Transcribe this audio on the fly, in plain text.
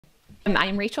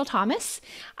I'm Rachel Thomas.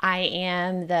 I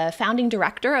am the founding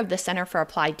director of the Center for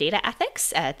Applied Data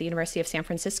Ethics at the University of San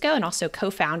Francisco and also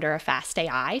co-founder of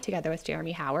FastAI together with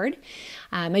Jeremy Howard.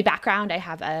 My background, I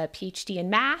have a PhD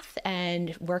in math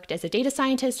and worked as a data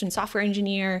scientist and software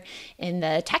engineer in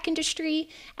the tech industry,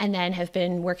 and then have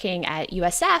been working at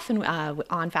USF and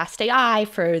on FastAI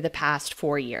for the past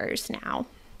 4 years now.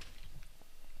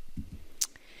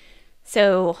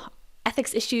 So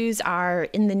ethics issues are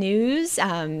in the news.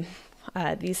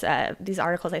 These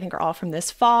articles, I think, are all from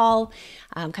this fall,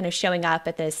 kind of showing up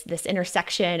at this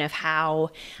intersection of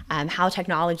how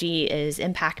technology is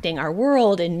impacting our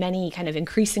world in many kind of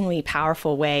increasingly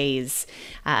powerful ways,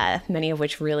 many of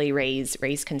which really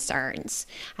raise concerns.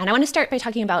 And I want to start by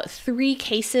talking about 3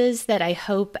 cases that I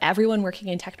hope everyone working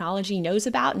in technology knows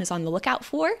about and is on the lookout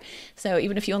for. So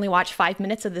even if you only watch 5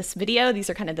 minutes of this video, these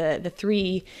are kind of the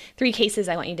three cases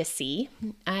I want you to see.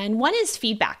 And one is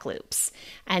feedback loops.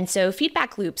 And so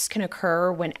feedback loops can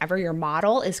occur whenever your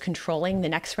model is controlling the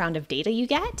next round of data you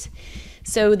get.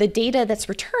 So the data that's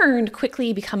returned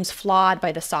quickly becomes flawed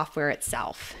by the software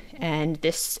itself. And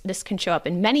this can show up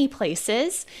in many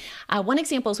places. One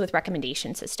example is with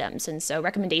recommendation systems. And so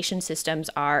recommendation systems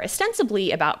are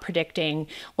ostensibly about predicting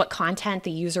what content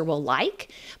the user will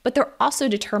like, but they're also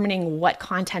determining what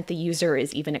content the user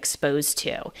is even exposed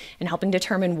to and helping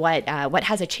determine what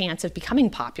has a chance of becoming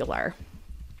popular.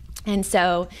 And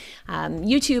so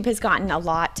YouTube has gotten a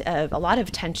lot of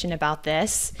attention about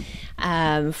this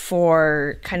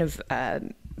for kind of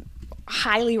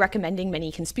highly recommending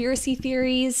many conspiracy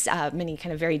theories, many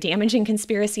kind of very damaging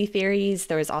conspiracy theories.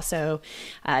 There was also,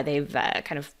 they've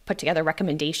kind of put together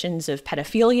recommendations of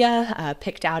pedophilia,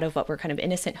 picked out of what were kind of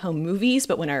innocent home movies,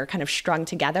 but when are kind of strung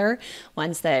together,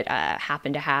 ones that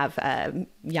happen to have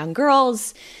young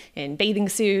girls in bathing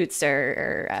suits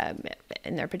or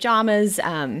in their pajamas.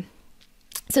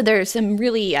 So there's some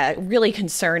really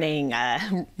concerning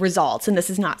results, and this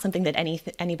is not something that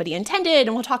anybody intended,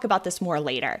 and we'll talk about this more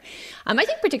later. I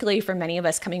think particularly for many of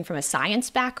us coming from a science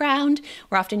background,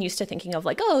 we're often used to thinking of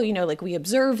like, oh, like we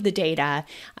observe the data,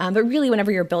 but really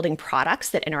whenever you're building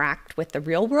products that interact with the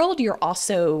real world, you're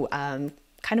also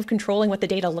kind of controlling what the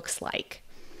data looks like.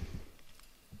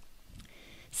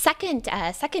 Second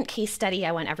case study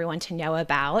I want everyone to know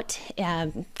about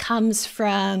comes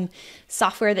from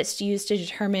software that's used to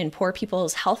determine poor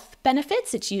people's health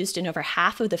benefits. It's used in over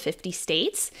half of the 50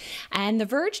 states. And The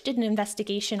Verge did an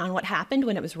investigation on what happened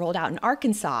when it was rolled out in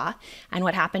Arkansas. And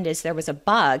what happened is there was a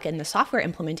bug in the software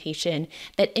implementation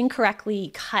that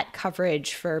incorrectly cut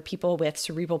coverage for people with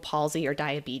cerebral palsy or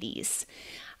diabetes.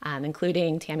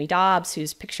 Including Tammy Dobbs,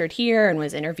 who's pictured here and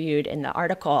was interviewed in the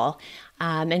article.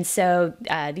 And so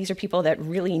these are people that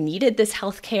really needed this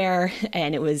health care,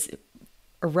 and it was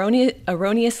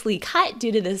erroneously cut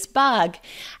due to this bug.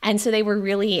 And so they were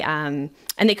really, and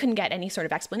they couldn't get any sort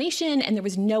of explanation, and there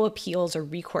was no appeals or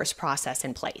recourse process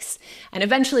in place. And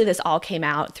eventually this all came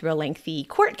out through a lengthy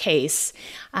court case,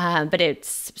 but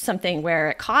it's something where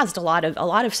it caused a lot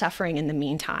of suffering in the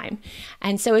meantime.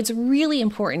 And so it's really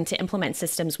important to implement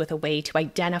systems with a way to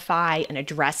identify and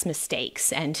address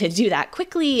mistakes, and to do that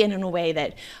quickly and in a way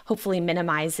that hopefully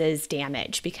minimizes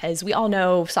damage, because we all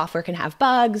know software can have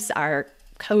bugs, our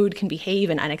code can behave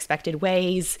in unexpected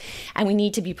ways, and we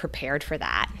need to be prepared for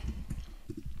that.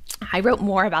 I wrote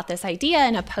more about this idea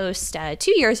in a post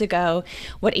 2 years ago,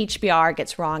 What HBR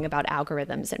Gets Wrong About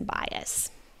Algorithms and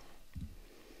Bias.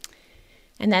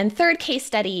 And then third case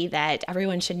study that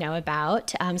everyone should know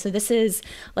about. So this is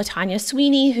LaTonya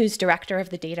Sweeney, who's director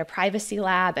of the Data Privacy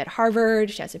Lab at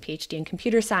Harvard. She has a PhD in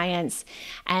computer science.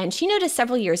 And she noticed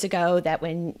several years ago that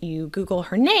when you Google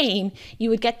her name,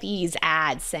 you would get these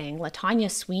ads saying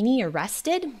LaTonya Sweeney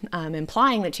arrested,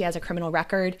 implying that she has a criminal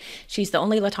record. She's the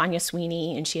only LaTonya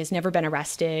Sweeney, and she has never been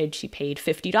arrested. She paid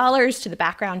 $50 to the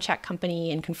background check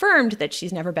company and confirmed that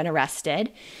she's never been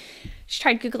arrested. She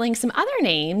tried Googling some other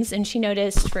names, and she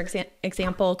noticed, for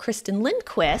example, Kristen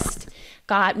Lindquist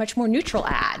got much more neutral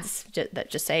ads that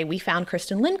just say, we found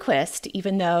Kristen Lindquist,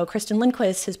 even though Kristen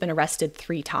Lindquist has been arrested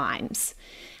 3 times.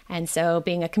 And so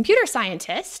being a computer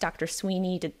scientist, Dr.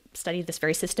 Sweeney studied this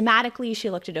very systematically. She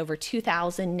looked at over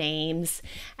 2,000 names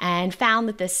and found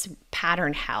that this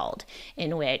pattern held,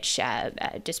 in which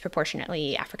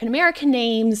disproportionately African-American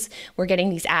names were getting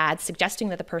these ads suggesting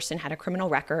that the person had a criminal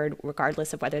record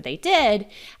regardless of whether they did,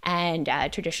 and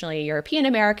traditionally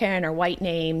European-American or white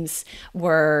names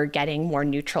were getting more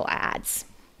neutral ads.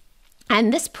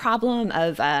 And this problem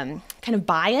of kind of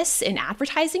bias in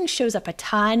advertising shows up a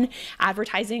ton.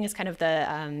 Advertising is kind of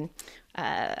the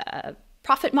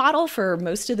profit model for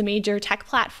most of the major tech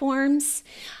platforms.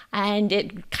 And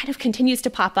it kind of continues to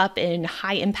pop up in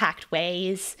high impact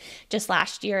ways. Just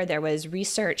last year, there was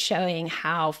research showing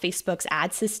how Facebook's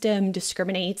ad system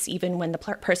discriminates even when the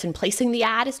person placing the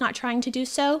ad is not trying to do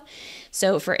so.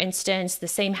 So for instance, the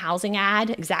same housing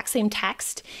ad, exact same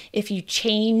text, if you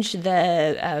change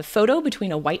the photo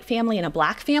between a white family and a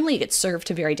black family, it gets served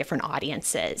to very different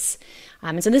audiences.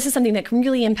 And so this is something that can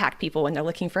really impact people when they're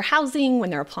looking for housing, when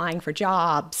they're applying for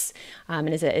jobs, and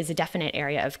is a definite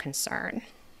area of concern.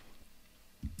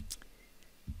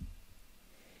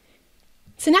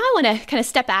 So now I want to kind of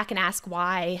step back and ask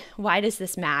why does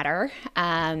this matter?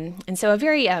 And so a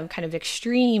very kind of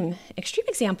extreme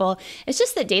example is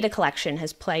just that data collection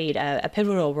has played a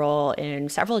pivotal role in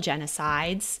several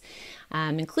genocides,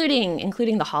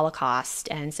 including the Holocaust.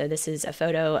 And so this is a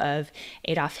photo of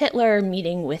Adolf Hitler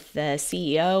meeting with the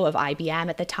CEO of IBM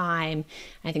at the time.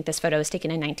 I think this photo was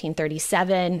taken in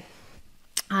 1937.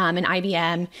 And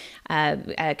IBM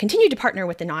continued to partner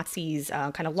with the Nazis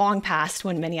kind of long past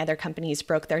when many other companies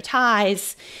broke their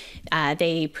ties.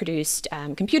 They produced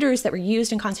computers that were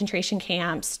used in concentration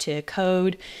camps to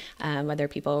code whether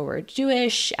people were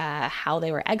Jewish, how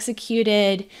they were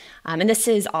executed. And this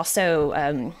is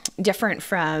also different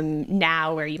from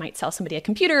now, where you might sell somebody a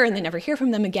computer and then never hear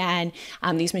from them again.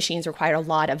 These machines require a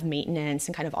lot of maintenance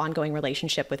and kind of ongoing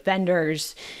relationship with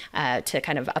vendors to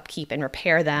kind of upkeep and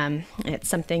repair them. It's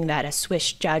something that a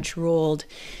Swiss judge ruled.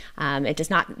 It does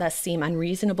not thus seem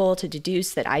unreasonable to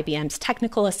deduce that IBM's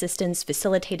technical assistance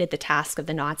facilitated the task of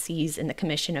the Nazis in the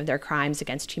commission of their crimes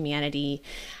against humanity.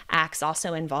 Acts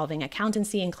also involving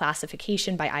accountancy and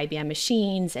classification by IBM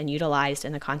machines and utilized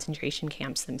in the concentration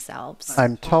camps themselves.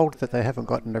 I'm told that they haven't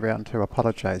gotten around to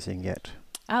apologizing yet.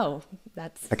 Oh,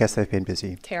 that's... I guess they've been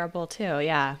busy. Terrible too,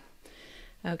 yeah.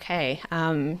 Okay.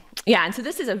 Yeah, and so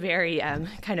this is a very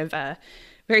kind of a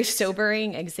very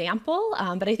sobering example,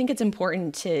 but I think it's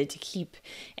important to keep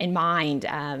in mind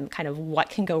kind of what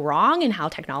can go wrong and how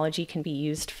technology can be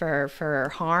used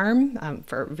for harm,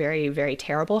 for very, very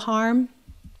terrible harm.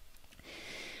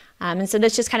 And so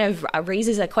this just kind of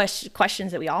raises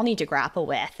questions that we all need to grapple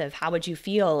with of how would you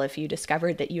feel if you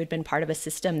discovered that you had been part of a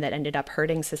system that ended up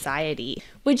hurting society?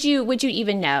 Would you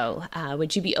even know?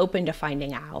 Would you be open to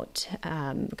finding out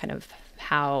kind of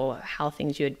how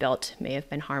things you had built may have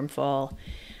been harmful?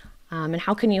 And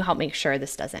how can you help make sure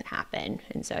this doesn't happen?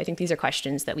 And so I think these are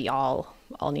questions that we all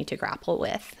need to grapple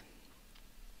with.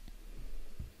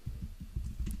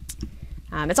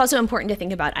 It's also important to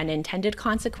think about unintended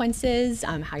consequences,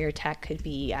 how your tech could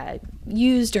be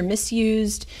used or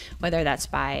misused, whether that's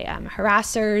by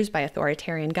harassers, by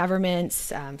authoritarian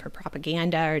governments, for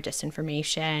propaganda or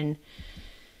disinformation.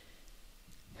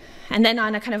 And then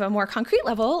on a kind of a more concrete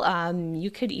level,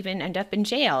 you could even end up in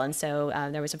jail. And so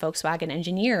there was a Volkswagen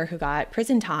engineer who got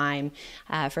prison time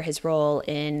for his role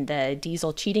in the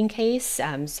diesel cheating case.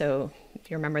 So if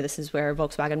you remember, this is where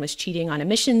Volkswagen was cheating on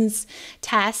emissions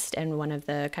test, and one of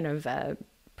the kind of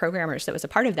programmers that was a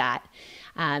part of that.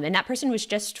 And that person was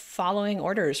just following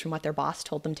orders from what their boss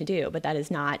told them to do. But that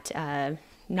is not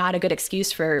a good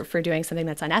excuse for doing something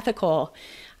that's unethical.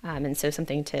 And so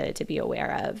something to be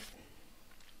aware of.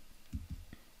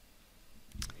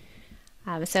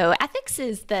 So ethics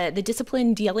is the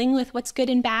discipline dealing with what's good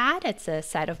and bad. It's a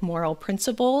set of moral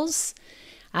principles.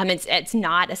 It's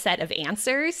not a set of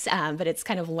answers, but it's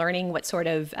kind of learning what sort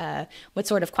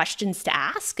of questions to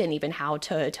ask and even how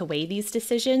to weigh these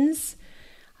decisions.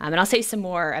 And I'll say some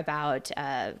more about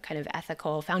kind of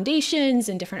ethical foundations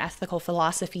and different ethical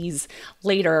philosophies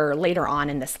later on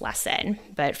in this lesson.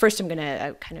 But first, I'm going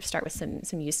to kind of start with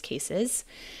some use cases.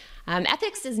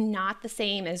 Ethics is not the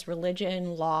same as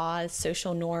religion, laws,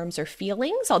 social norms, or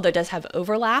feelings, although it does have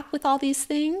overlap with all these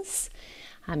things.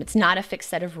 It's not a fixed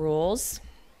set of rules.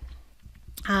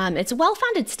 It's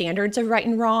well-founded standards of right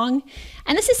and wrong.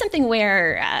 And this is something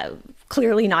where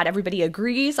clearly not everybody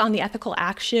agrees on the ethical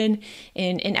action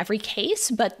in every case,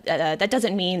 but that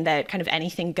doesn't mean that kind of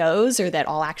anything goes or that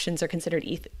all actions are considered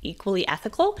equally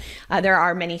ethical. There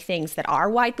are many things that are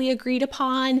widely agreed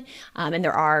upon, and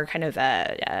there are kind of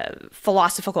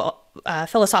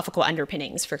philosophical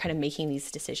underpinnings for kind of making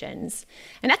these decisions.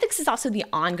 And ethics is also the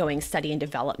ongoing study and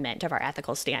development of our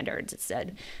ethical standards. It's a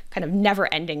kind of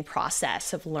never-ending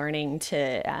process of learning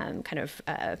to kind of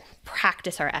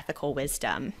practice our ethical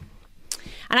wisdom.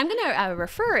 And I'm going to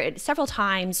refer it several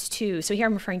times to, so here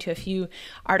I'm referring to a few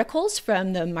articles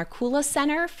from the Markkula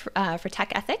Center for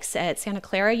Tech Ethics at Santa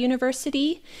Clara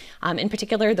University. In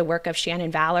particular, the work of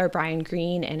Shannon Valor, Brian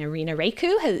Green, and Irina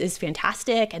Reiku is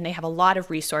fantastic, and they have a lot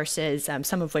of resources,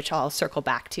 some of which I'll circle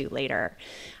back to later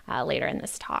in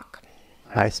this talk.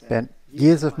 I spent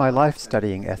years of my life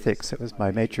studying ethics. It was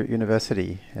my major at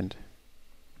university, and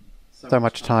so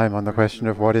much time on the question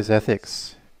of what is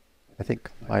ethics. I think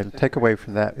my takeaway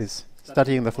from that is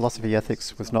studying the philosophy of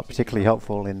ethics was not particularly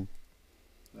helpful in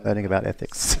learning about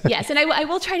ethics. Yes, and I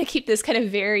will try to keep this kind of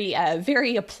very,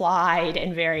 very applied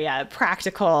and very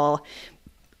practical,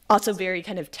 also very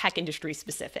kind of tech industry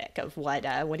specific of what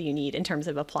do you need in terms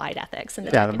of applied ethics. In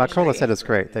the Yeah, tech Marcola industry. said it's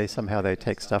great. They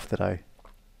take stuff that I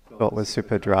thought was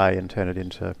super dry and turn it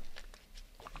into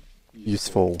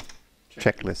useful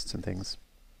checklists and things.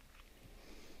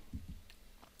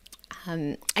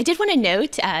 I did want to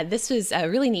note, this was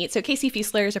really neat. So Casey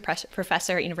Fiesler is a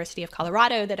professor at University of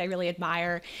Colorado that I really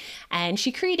admire. And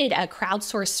she created a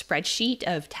crowdsourced spreadsheet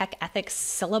of tech ethics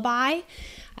syllabi.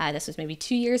 This was maybe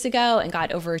 2 years ago, and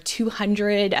got over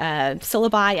 200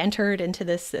 syllabi entered into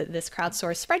this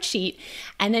crowdsourced spreadsheet.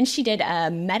 And then she did a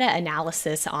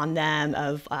meta-analysis on them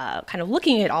of kind of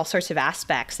looking at all sorts of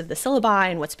aspects of the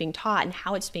syllabi and what's being taught and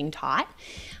how it's being taught.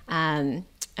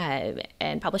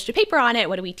 And published a paper on it.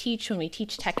 What do we teach when we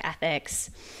teach tech ethics?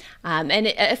 And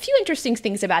a few interesting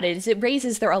things about it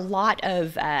is there are a lot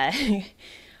of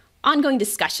ongoing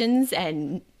discussions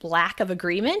and lack of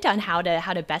agreement on how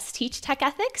to best teach tech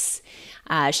ethics.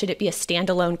 Should it be a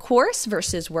standalone course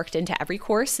versus worked into every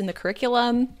course in the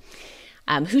curriculum?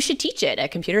 Who should teach it? A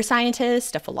computer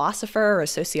scientist, a philosopher, or a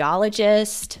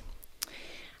sociologist?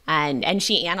 And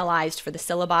she analyzed for the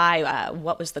syllabi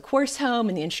what was the course home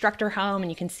and the instructor home, and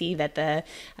you can see that the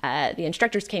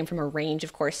instructors came from a range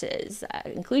of courses,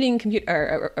 including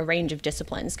a range of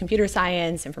disciplines: computer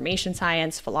science, information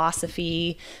science,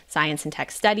 philosophy, science and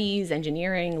tech studies,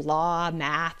 engineering, law,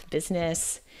 math,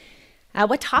 business.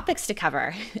 What topics to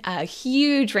cover? A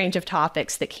huge range of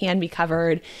topics that can be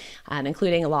covered,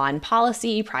 including law and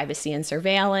policy, privacy and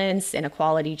surveillance,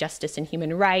 inequality, justice and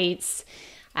human rights,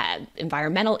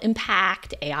 environmental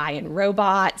impact, AI and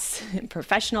robots,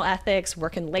 professional ethics,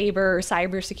 work and labor,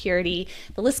 cybersecurity.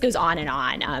 The list goes on.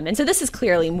 And so this is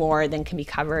clearly more than can be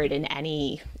covered in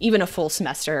even a full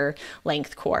semester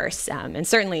length course, and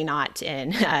certainly not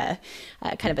in kind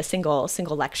of a single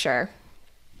lecture.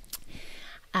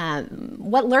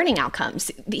 What learning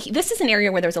outcomes? This is an area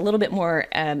where there's a little bit more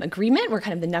agreement, where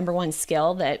kind of the number one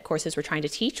skill that courses were trying to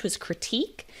teach was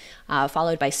critique,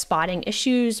 followed by spotting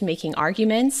issues, making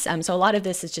arguments. So a lot of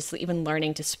this is just even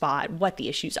learning to spot what the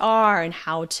issues are and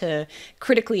how to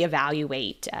critically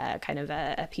evaluate kind of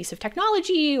a piece of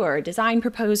technology or a design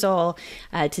proposal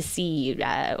to see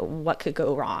what could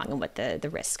go wrong and what the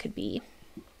risk could be.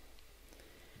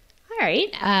 All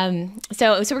right,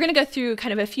 so we're going to go through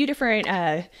kind of a few different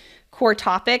core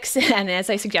topics, and as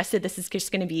I suggested, this is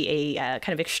just going to be a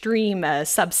kind of extreme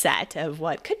subset of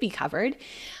what could be covered.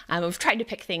 We've tried to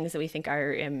pick things that we think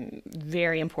are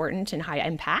very important and high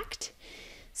impact.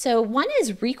 So one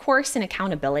is recourse and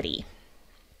accountability.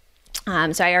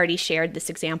 So I already shared this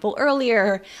example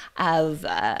earlier of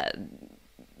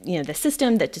the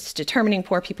system that's determining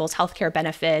poor people's healthcare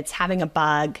benefits, having a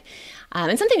bug.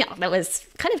 And something that was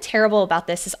kind of terrible about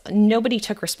this is nobody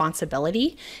took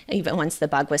responsibility, even once the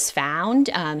bug was found.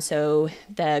 So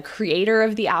the creator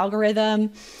of the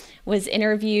algorithm was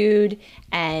interviewed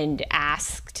and they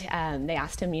asked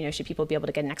him, should people be able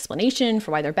to get an explanation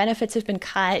for why their benefits have been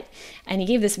cut? And he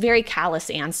gave this very callous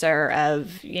answer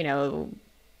of,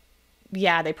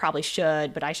 yeah, they probably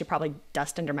should, but I should probably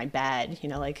dust under my bed,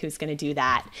 like who's going to do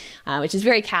that, which is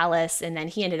very callous. And then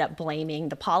he ended up blaming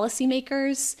the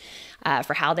policymakers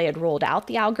for how they had rolled out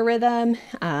the algorithm.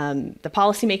 The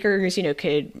policymakers,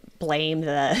 could blame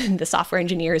the software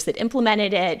engineers that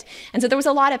implemented it. And so there was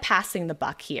a lot of passing the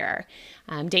buck here.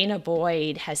 Dana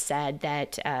Boyd has said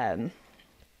that,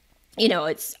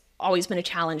 it's always been a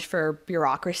challenge for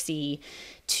bureaucracy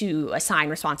to assign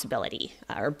responsibility,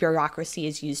 or bureaucracy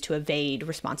is used to evade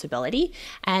responsibility.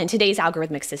 And today's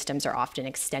algorithmic systems are often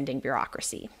extending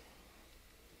bureaucracy.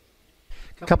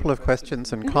 A couple of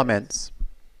questions and comments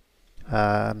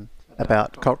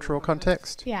about cultural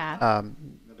context. Yeah.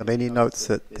 Nalini notes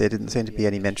that there didn't seem to be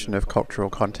any mention of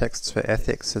cultural contexts for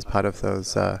ethics as part of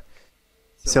those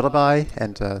syllabi,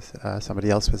 and somebody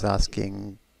else was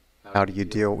asking, how do you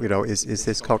deal, is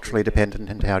this culturally dependent,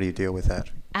 and how do you deal with that?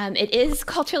 It is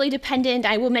culturally dependent.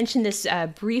 I will mention this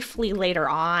briefly later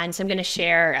on. So I'm going to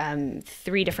share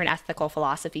 3 different ethical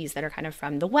philosophies that are kind of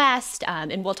from the West.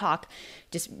 And we'll talk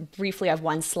just briefly of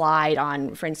one slide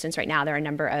on, for instance, right now there are a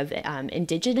number of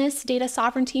indigenous data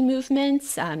sovereignty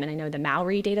movements. And I know the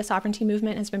Maori data sovereignty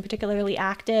movement has been particularly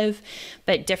active.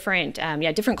 But different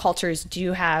cultures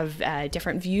do have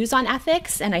different views on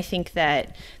ethics. And I think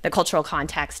that the cultural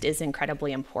context is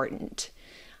incredibly important.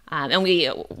 And we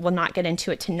will not get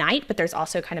into it tonight, but there's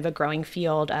also kind of a growing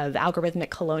field of algorithmic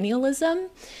colonialism,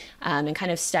 and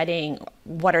kind of studying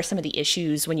what are some of the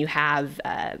issues when you have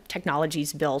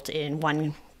technologies built in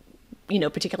one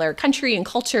particular country and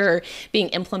culture being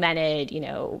implemented,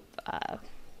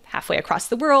 halfway across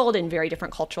the world in very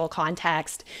different cultural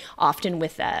context, often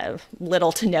with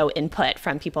little to no input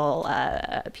from people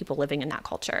living in that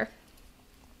culture.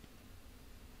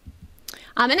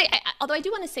 Although I do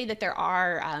want to say that there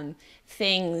are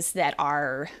things that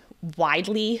are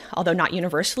widely, although not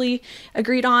universally,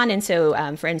 agreed on. And so,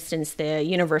 for instance, the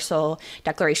Universal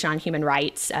Declaration on Human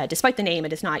Rights, despite the name,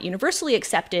 it is not universally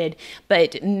accepted,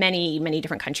 but many, many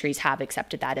different countries have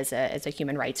accepted that as a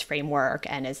human rights framework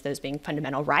and as those being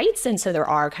fundamental rights. And so there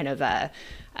are kind of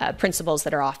principles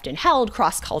that are often held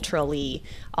cross-culturally,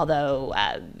 although,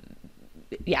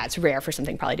 it's rare for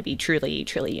something probably to be truly,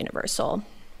 truly universal.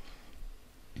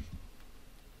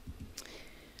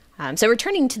 So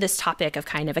returning to this topic of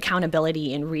kind of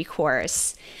accountability and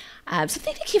recourse,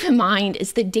 something to keep in mind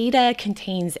is that data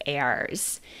contains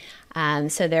errors.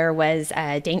 So there was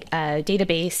a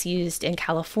database used in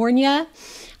California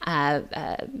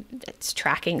that's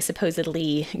tracking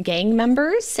supposedly gang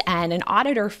members, and an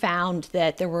auditor found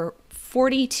that there were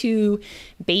 42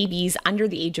 babies under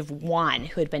the age of 1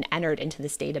 who had been entered into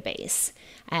this database.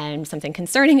 And something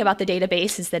concerning about the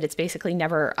database is that it's basically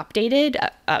never updated.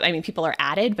 People are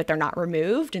added, but they're not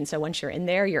removed. And so once you're in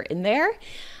there, you're in there.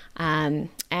 And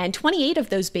 28 of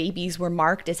those babies were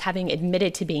marked as having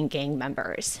admitted to being gang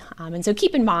members. And so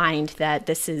keep in mind that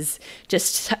this is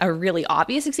just a really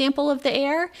obvious example of the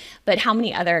error, but how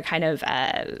many other kind of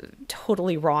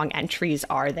totally wrong entries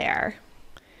are there?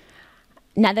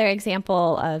 Another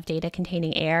example of data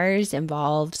containing errors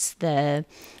involves the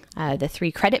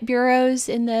 3 credit bureaus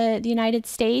in the United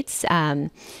States.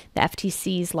 The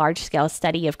FTC's large-scale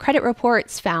study of credit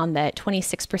reports found that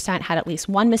 26% had at least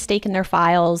one mistake in their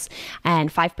files, and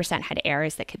 5% had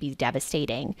errors that could be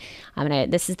devastating.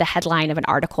 This is the headline of an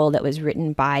article that was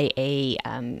written by a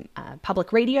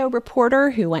public radio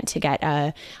reporter who went to get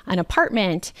an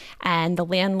apartment, and the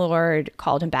landlord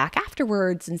called him back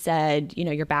afterwards and said,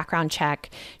 your background check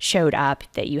showed up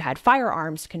that you had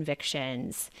firearms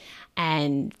convictions.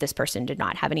 And this person did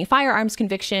not have any firearms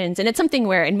convictions. And it's something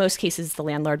where in most cases, the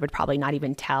landlord would probably not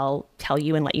even tell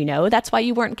you and let you know that's why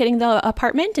you weren't getting the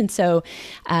apartment. And so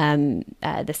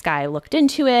this guy looked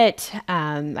into it.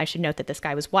 I should note that this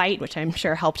guy was white, which I'm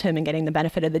sure helped him in getting the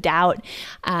benefit of the doubt,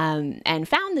 and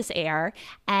found this error.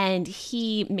 And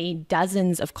he made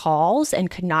dozens of calls and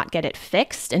could not get it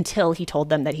fixed until he told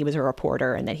them that he was a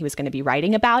reporter and that he was going to be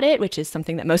writing about it, which is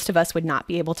something that most of us would not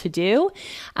be able to do.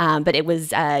 But it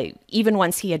was even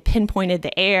once he had pinpointed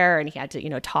the error and he had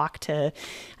to, talk to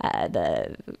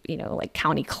the,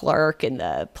 county clerk in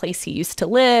the place he used to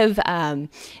live,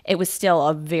 it was still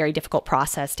a very difficult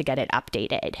process to get it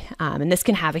updated. And this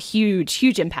can have a huge,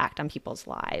 huge impact on people's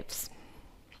lives.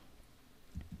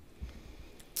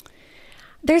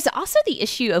 There's also the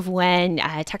issue of when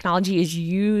technology is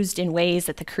used in ways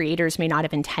that the creators may not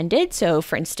have intended. So,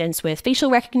 for instance, with facial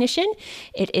recognition,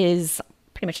 it is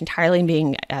pretty much entirely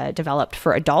being developed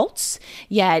for adults,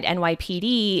 yet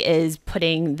NYPD is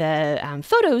putting the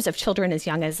photos of children as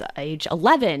young as age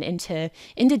 11 into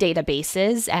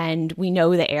databases, and we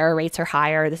know the error rates are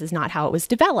higher. This is not how it was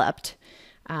developed.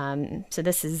 So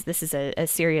this is a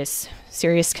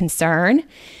serious concern.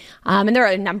 And there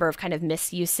are a number of kind of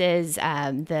misuses.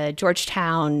 The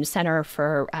Georgetown Center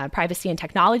for Privacy and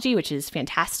Technology, which is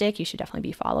fantastic, you should definitely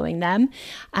be following them,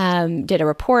 did a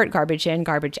report, Garbage In,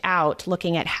 Garbage Out,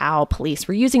 looking at how police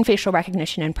were using facial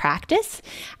recognition in practice.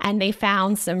 And they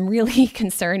found some really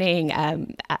concerning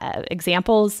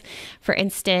examples. For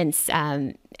instance,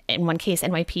 in one case,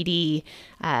 NYPD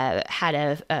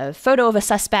had a photo of a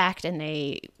suspect, and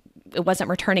it wasn't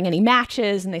returning any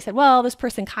matches. And they said, well, this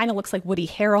person kind of looks like Woody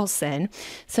Harrelson.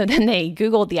 So then they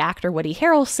Googled the actor Woody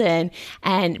Harrelson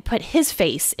and put his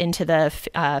face into the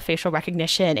facial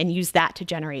recognition and used that to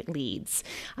generate leads.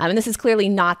 And this is clearly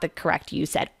not the correct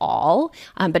use at all,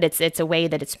 but it's a way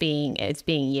that it's being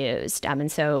used.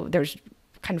 And so there's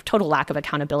kind of total lack of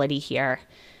accountability here.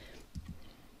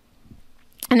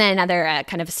 And then another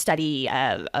kind of study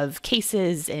of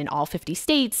cases in all 50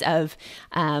 states of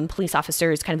police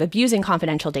officers kind of abusing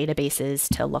confidential databases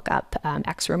to look up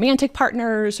ex-romantic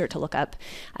partners or to look up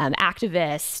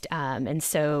activists. And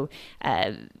so,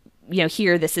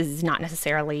 here this is not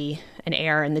necessarily an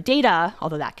error in the data,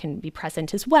 although that can be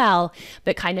present as well,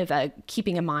 but kind of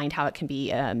keeping in mind how it can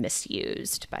be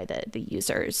misused by the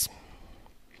users.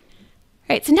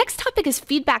 right, so next topic is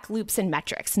feedback loops and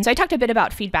metrics. And so I talked a bit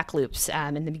about feedback loops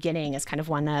in the beginning as kind of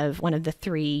one of the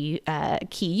three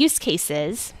key use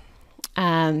cases.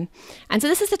 And so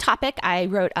this is a topic I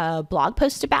wrote a blog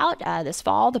post about this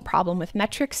fall. The problem with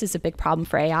metrics is a big problem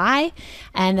for AI.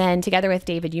 And then together with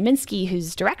David Uminsky,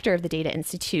 who's director of the Data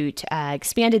Institute,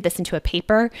 expanded this into a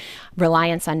paper,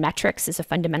 Reliance on Metrics is a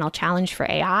Fundamental Challenge for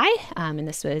AI. And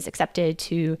this was accepted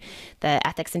to the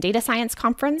Ethics and Data Science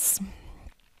Conference.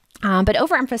 But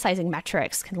overemphasizing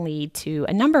metrics can lead to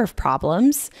a number of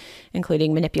problems,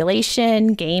 including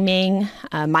manipulation, gaming,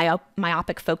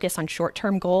 myopic focus on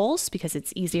short-term goals because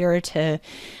it's easier to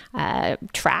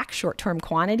track short-term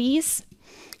quantities,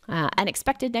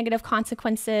 unexpected negative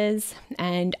consequences,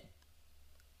 and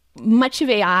much of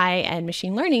AI and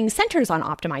machine learning centers on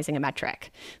optimizing a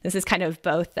metric. This is kind of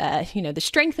both, the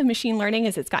strength of machine learning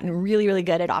is it's gotten really, really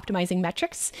good at optimizing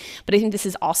metrics, but I think this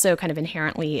is also kind of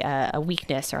inherently a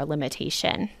weakness or a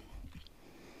limitation.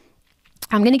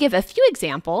 I'm going to give a few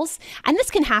examples, and this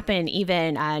can happen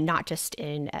even not just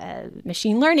in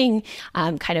machine learning,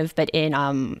 but in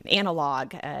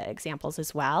analog examples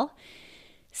as well.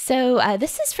 So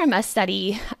this is from a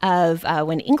study of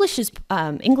when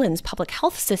England's public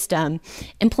health system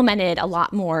implemented a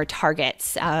lot more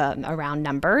targets around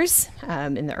numbers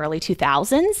in the early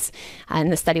 2000s.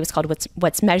 And the study was called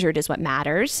What's Measured is What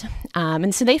Matters.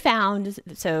 And so they found,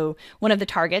 one of the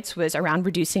targets was around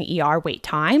reducing ER wait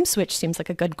times, which seems like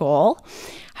a good goal.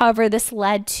 However, this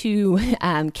led to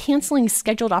canceling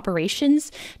scheduled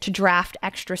operations to draft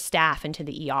extra staff into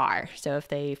the ER. So if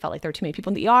they felt like there were too many people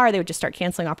in the ER, they would just start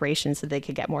canceling operations so they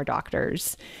could get more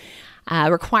doctors.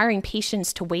 Requiring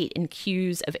patients to wait in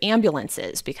queues of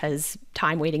ambulances because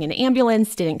time waiting in an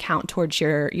ambulance didn't count towards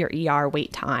your ER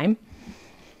wait time.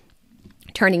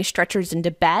 Turning stretchers into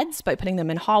beds by putting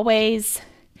them in hallways.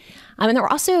 And there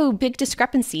were also big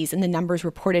discrepancies in the numbers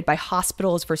reported by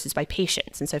hospitals versus by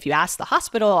patients. And so if you ask the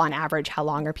hospital on average, how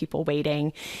long are people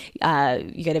waiting,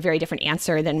 you get a very different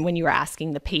answer than when you were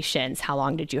asking the patients, how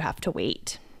long did you have to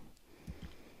wait?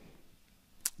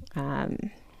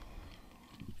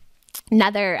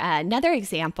 Another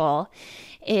example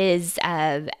is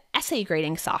essay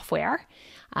grading software.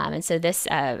 And so this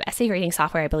essay grading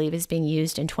software, I believe, is being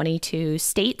used in 22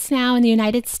 states now in the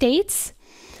United States.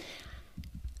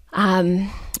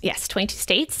 Yes, 22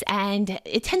 states, and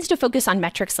it tends to focus on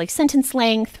metrics like sentence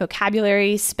length,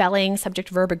 vocabulary, spelling,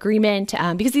 subject-verb agreement,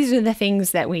 because these are the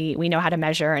things that we know how to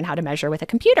measure and how to measure with a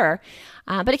computer.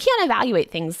 But it can't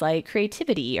evaluate things like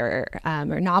creativity or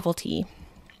novelty.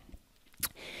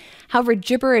 However,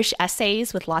 gibberish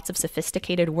essays with lots of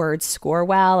sophisticated words score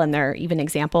well, and there are even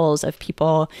examples of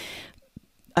people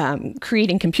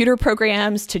creating computer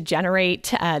programs to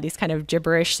generate these kind of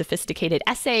gibberish sophisticated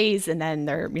essays, and then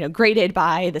they're graded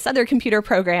by this other computer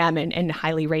program and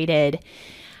highly rated.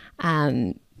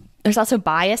 There's also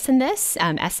bias in this.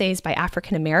 Essays by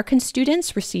African American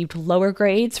students received lower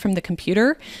grades from the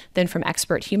computer than from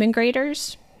expert human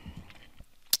graders.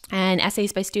 And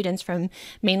essays by students from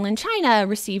mainland China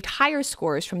received higher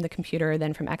scores from the computer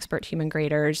than from expert human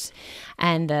graders.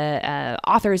 And the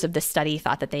authors of this study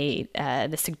thought that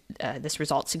this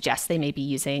result suggests they may be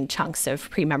using chunks of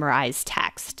pre-memorized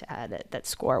text that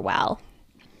score well.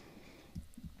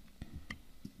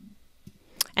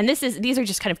 And these are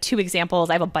just kind of two examples.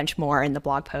 I have a bunch more in the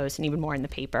blog post and even more in the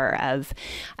paper of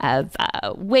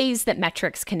ways that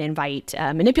metrics can invite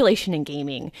manipulation and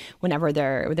gaming whenever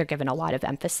they're given a lot of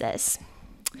emphasis.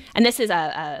 And this is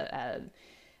a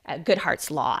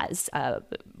Goodhart's law,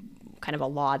 kind of a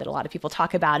law that a lot of people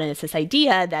talk about, and it's this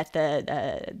idea that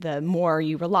the more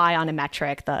you rely on a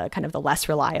metric, the less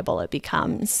reliable it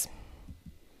becomes.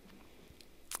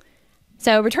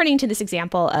 So returning to this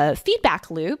example of feedback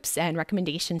loops and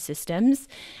recommendation systems,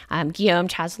 Guillaume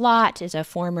Chaslot is a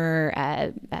former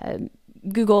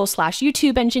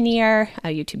Google/YouTube engineer.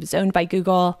 YouTube is owned by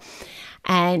Google.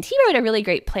 And he wrote a really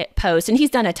great post, and he's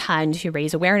done a ton to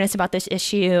raise awareness about this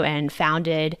issue and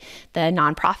founded the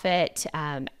nonprofit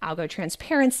Algo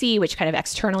Transparency, which kind of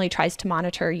externally tries to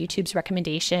monitor YouTube's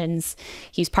recommendations.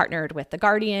 He's partnered with The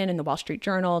Guardian and The Wall Street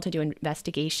Journal to do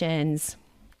investigations.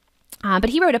 But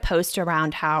he wrote a post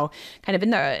around how kind of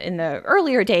in the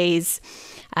earlier days,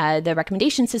 the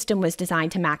recommendation system was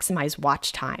designed to maximize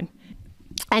watch time.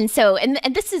 And so, and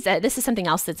this is something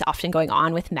else that's often going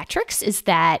on with metrics, is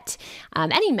that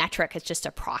any metric is just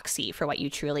a proxy for what you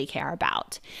truly care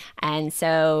about. And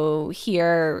so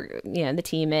here, the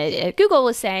team at Google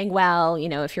was saying, well,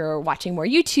 if you're watching more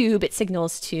YouTube, it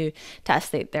signals to us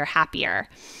that they're happier.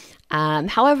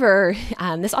 However,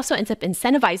 this also ends up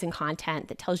incentivizing content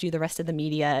that tells you the rest of the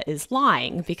media is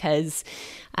lying, because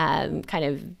kind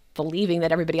of believing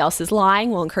that everybody else is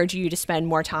lying will encourage you to spend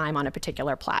more time on a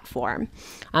particular platform.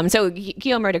 So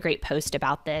Guillaume wrote a great post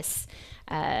about this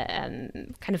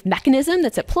kind of mechanism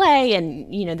that's at play. And,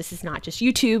 this is not just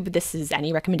YouTube. This is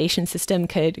any recommendation system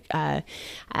could,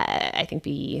 I think,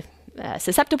 be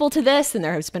susceptible to this. And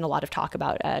there has been a lot of talk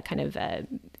about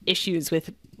issues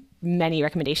with many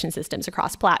recommendation systems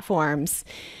across platforms.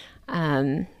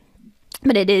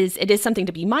 But it is something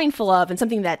to be mindful of, and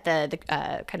something that the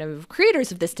kind of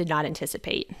creators of this did not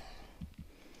anticipate.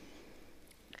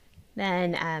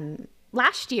 Then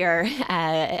last year,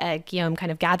 Guillaume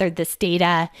kind of gathered this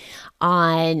data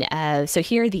on, so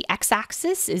here the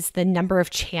x-axis is the number of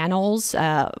channels,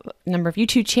 number of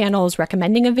YouTube channels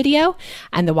recommending a video,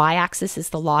 and the y-axis is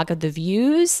the log of the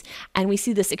views. And we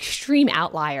see this extreme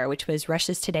outlier, which was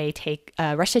Russia Today's take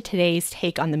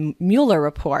on the Mueller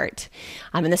report.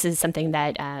 And this is something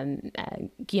that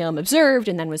Guillaume observed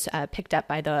and then was picked up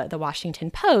by the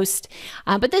Washington Post.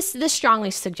 But this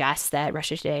strongly suggests that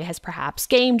Russia Today has perhaps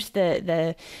gamed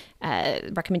the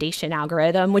recommendation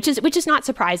algorithm, which is not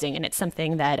surprising, and it's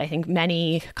something that I think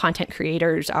many content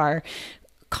creators are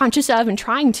conscious of and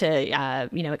trying to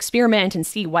experiment and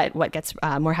see what gets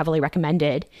more heavily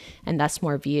recommended and thus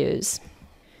more views.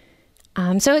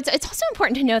 So it's also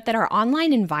important to note that our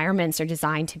online environments are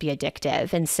designed to be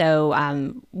addictive. And so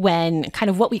when kind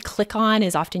of what we click on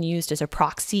is often used as a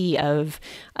proxy of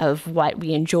what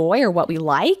we enjoy or what we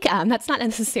like, that's not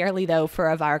necessarily, though, for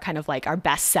our kind of like our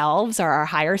best selves or our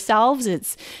higher selves.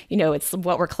 It's, it's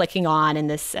what we're clicking on in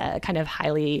this kind of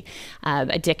highly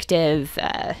addictive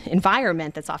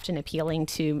environment that's often appealing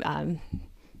to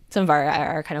some of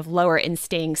our kind of lower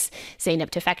instincts. Zeynep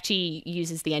Tufekci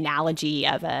uses the analogy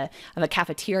of a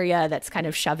cafeteria that's kind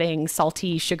of shoving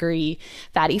salty, sugary,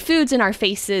 fatty foods in our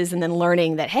faces, and then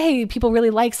learning that, hey, people really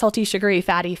like salty, sugary,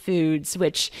 fatty foods,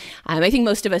 which I think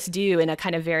most of us do in a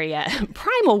kind of very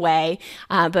primal way.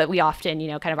 But we often,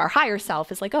 kind of our higher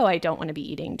self is like, oh, I don't want to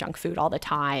be eating junk food all the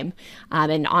time.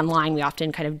 And online, we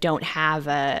often kind of don't have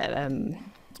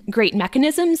great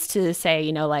mechanisms to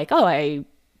say, like, oh, I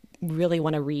really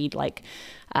want to read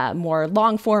more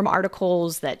long form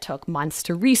articles that took months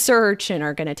to research and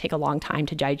are going to take a long time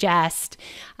to digest.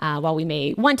 While we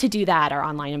may want to do that, our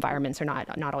online environments are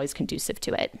not always conducive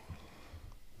to it.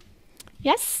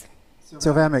 Yes?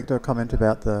 Sylvain made a comment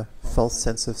about the false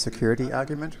sense of security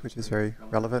argument, which is very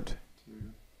relevant to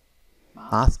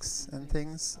masks and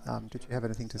things. Did you have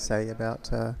anything to say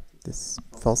about this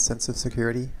false sense of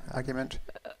security argument?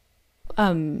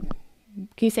 Can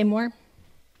you say more?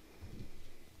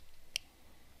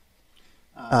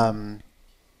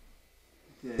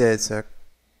 There's a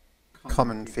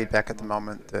common feedback at the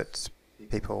moment that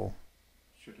people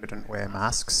shouldn't wear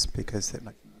masks because it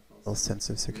makes a false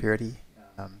sense of security.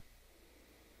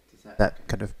 That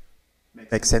kind of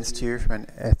makes sense to you from an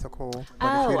ethical point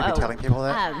of view to be telling people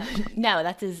that? No,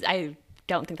 I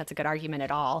don't think that's a good argument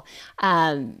at all.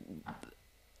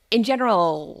 In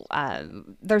general,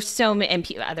 there's so many, and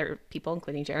other people,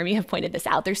 including Jeremy, have pointed this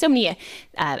out. There's so many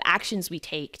actions we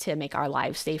take to make our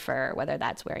lives safer, whether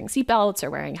that's wearing seatbelts or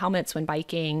wearing helmets when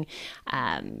biking,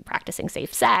 practicing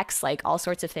safe sex, like all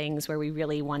sorts of things where we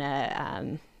really want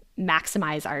to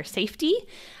maximize our safety.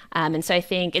 And so I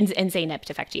think, and Zeynep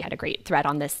Tufekci had a great thread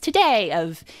on this today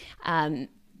of,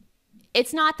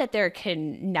 it's not that there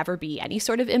can never be any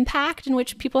sort of impact in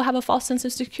which people have a false sense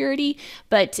of security,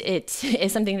 but it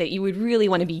is something that you would really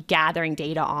want to be gathering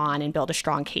data on and build a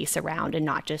strong case around and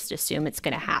not just assume it's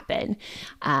going to happen.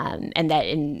 And that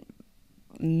in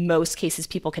most cases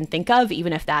people can think of,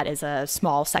 even if that is a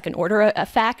small second order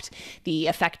effect, the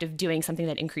effect of doing something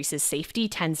that increases safety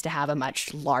tends to have a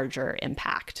much larger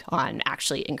impact on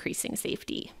actually increasing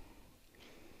safety.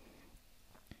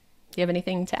 Do you have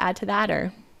anything to add to that,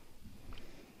 or?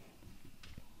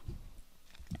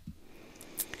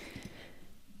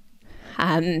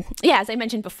 Yeah, as I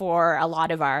mentioned before, a lot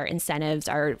of our incentives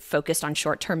are focused on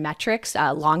short-term metrics.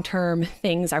 Long-term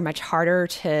things are much harder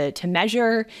to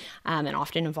measure and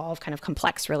often involve kind of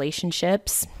complex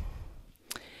relationships.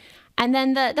 And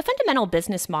then the fundamental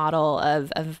business model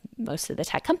of most of the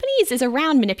tech companies is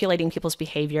around manipulating people's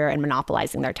behavior and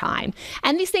monopolizing their time.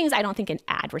 And these things, I don't think in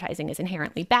advertising is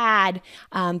inherently bad,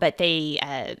 but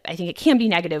I think it can be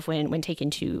negative when taken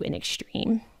to an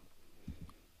extreme.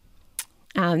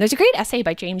 There's a great essay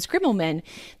by James Grimmelman,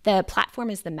 "The Platform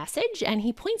is the Message," and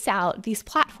he points out these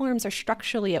platforms are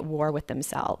structurally at war with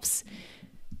themselves.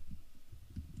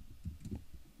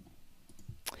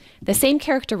 The same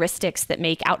characteristics that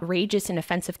make outrageous and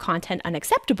offensive content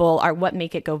unacceptable are what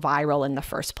make it go viral in the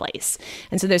first place.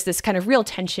 And so there's this kind of real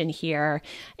tension here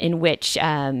in which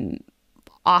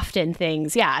often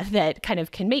things, that kind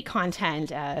of can make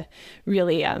content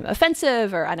really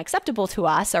offensive or unacceptable to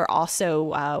us are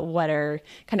also what are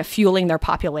kind of fueling their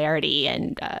popularity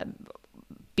and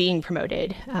being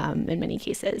promoted in many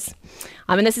cases.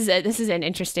 And this is an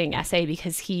interesting essay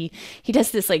because he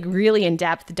does this like really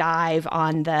in-depth dive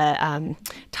on the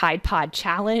Tide Pod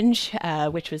Challenge,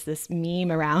 which was this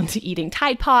meme around eating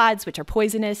Tide Pods, which are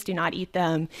poisonous, do not eat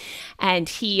them. And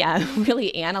he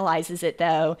really analyzes it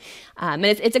though. And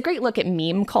it's a great look at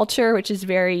meme culture, which is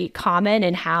very common,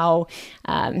 and how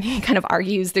he kind of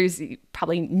argues there's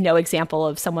probably no example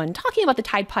of someone talking about the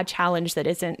Tide Pod Challenge that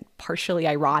isn't partially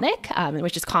ironic,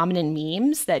 which is common in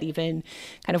memes, that even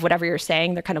kind of whatever you're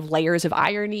saying, they're kind of layers of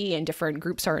irony and different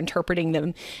groups are interpreting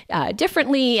them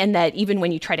differently. And that even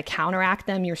when you try to counteract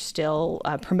them, you're still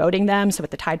promoting them. So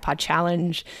with the Tide Pod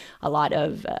Challenge, a lot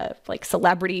of like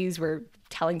celebrities were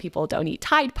telling people don't eat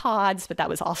Tide Pods, but that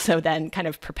was also then kind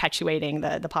of perpetuating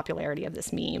the popularity of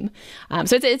this meme.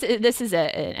 So this is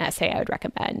an essay I would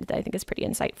recommend that I think is pretty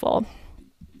insightful.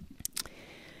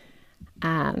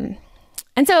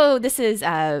 And so this is,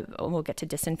 we'll get to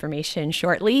disinformation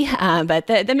shortly, but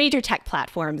the major tech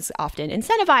platforms often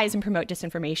incentivize and promote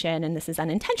disinformation, and this is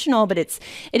unintentional, but it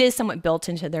is somewhat built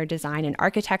into their design and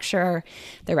architecture,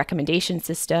 their recommendation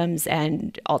systems,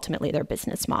 and ultimately their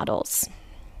business models.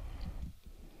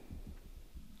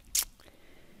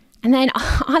 And then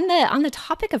on the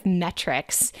topic of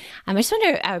metrics, I just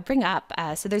want to bring up,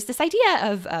 so there's this idea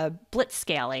of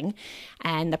blitzscaling,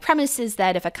 and the premise is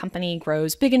that if a company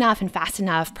grows big enough and fast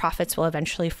enough, profits will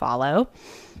eventually follow.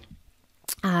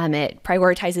 It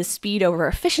prioritizes speed over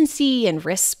efficiency and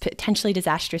risks potentially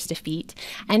disastrous defeat.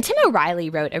 And Tim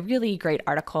O'Reilly wrote a really great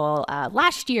article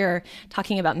last year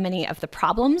talking about many of the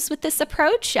problems with this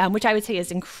approach, which I would say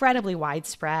is incredibly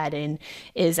widespread and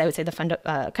is, I would say,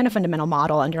 the kind of fundamental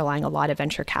model underlying a lot of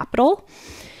venture capital.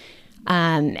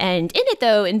 And in it,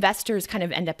 though, investors kind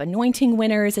of end up anointing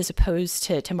winners as opposed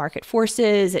to market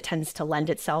forces. It tends to lend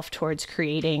itself towards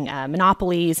creating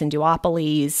monopolies and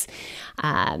duopolies.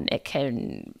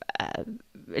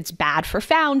 It's bad for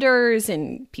founders,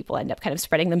 and people end up kind of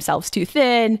spreading themselves too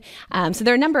thin. So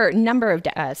there are a number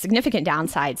of significant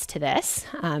downsides to this.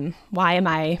 Why am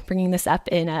I bringing this up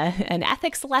in an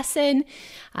ethics lesson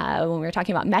when we were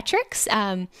talking about metrics?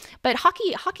 But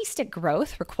hockey stick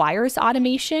growth requires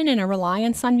automation and a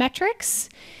reliance on metrics.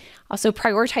 Also,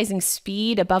 prioritizing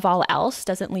speed above all else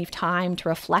doesn't leave time to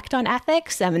reflect on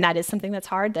ethics. And that is something that's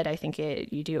hard, that I think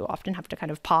you do often have to kind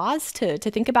of pause to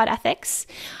think about ethics.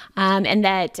 And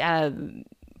that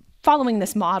following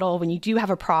this model, when you do have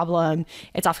a problem,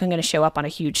 it's often going to show up on a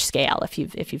huge scale if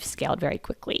you've scaled very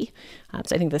quickly.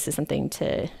 So I think this is something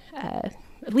to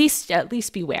at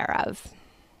least be aware of.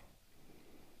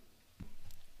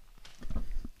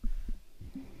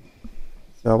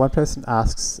 So one person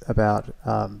asks about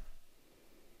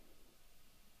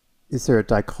is there a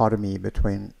dichotomy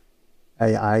between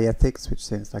AI ethics, which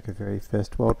seems like a very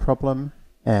first world problem,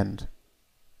 and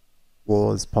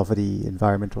wars, poverty,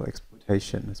 environmental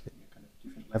exploitation as being a kind of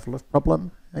different level of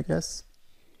problem, I guess?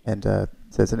 And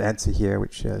there's an answer here,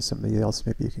 which somebody else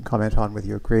maybe you can comment on whether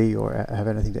you agree or have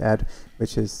anything to add,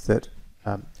 which is that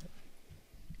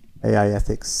AI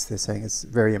ethics, they're saying, is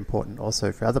very important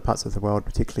also for other parts of the world,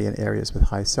 particularly in areas with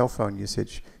high cell phone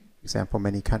usage. For example,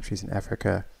 many countries in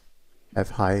Africa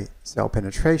have high cell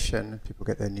penetration. People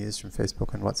get their news from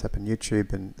Facebook and WhatsApp and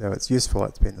YouTube, and though it's useful,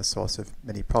 it's been the source of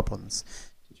many problems.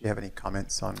 Did you have any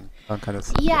comments on kind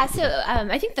of... Yeah, so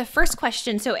I think the first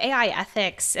question, so AI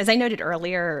ethics, as I noted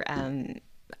earlier, and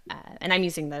I'm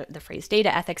using the phrase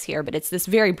data ethics here, but it's this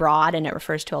very broad and it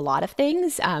refers to a lot of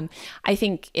things. I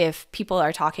think if people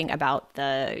are talking about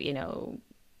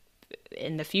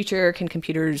in the future, can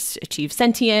computers achieve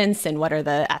sentience, and what are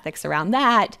the ethics around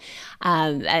that?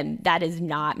 And that is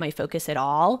not my focus at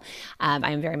all.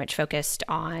 I am very much focused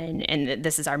on, and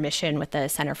this is our mission with the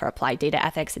Center for Applied Data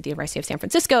Ethics at the University of San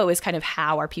Francisco, is kind of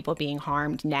how are people being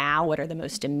harmed now? What are the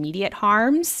most immediate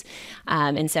harms?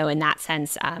 And so in that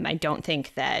sense, I don't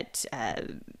think that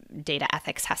data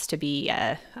ethics has to be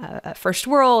a first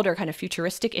world or kind of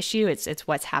futuristic issue. It's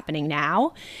what's happening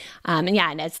now.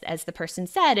 And as the person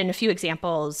said, and a few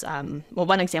examples,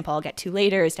 one example I'll get to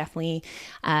later is definitely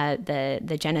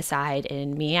the genocide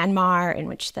in Myanmar, in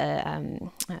which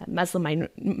the Muslim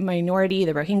minority,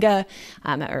 the Rohingya,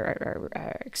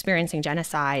 are experiencing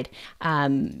genocide.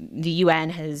 The UN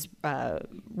has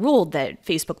ruled that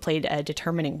Facebook played a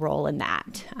determining role in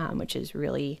that, which is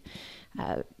really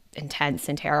intense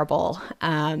and terrible.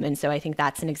 And so I think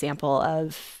that's an example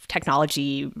of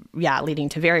technology, leading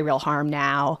to very real harm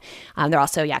now. There are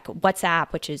also,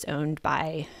 WhatsApp, which is owned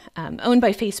by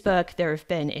Facebook. There have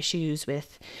been issues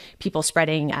with people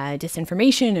spreading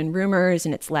disinformation and rumors,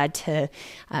 and it's led to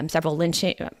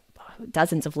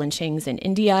dozens of lynchings in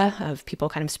India of people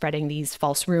kind of spreading these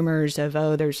false rumors of,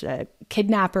 there's a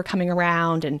kidnapper coming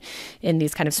around, and in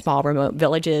these kind of small remote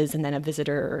villages, and then a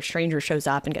visitor or stranger shows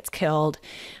up and gets killed.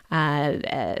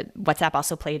 WhatsApp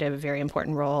also played a very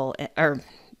important role, or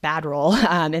bad role,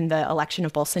 in the election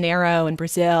of Bolsonaro in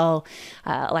Brazil,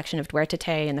 election of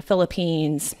Duterte in the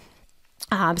Philippines.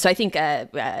 So I think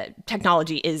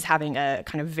technology is having a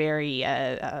kind of very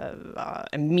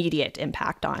immediate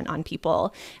impact on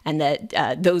people, and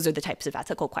that those are the types of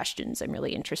ethical questions I'm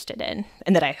really interested in,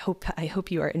 and that I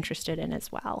hope you are interested in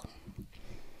as well.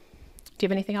 Do you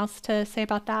have anything else to say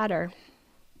about that, or?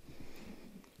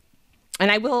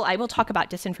 And I will talk about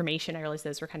disinformation. I realize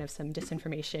those were kind of some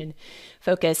disinformation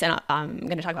focus, and I'm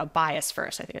going to talk about bias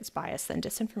first. I think it's bias, then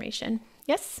disinformation.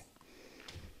 Yes?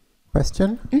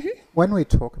 Question. When we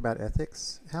talk about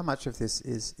ethics, how much of this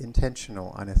is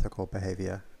intentional unethical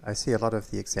behavior? I see a lot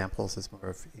of the examples as more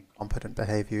of incompetent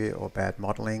behavior or bad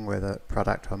modeling, where the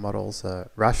product or models are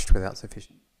rushed without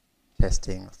sufficient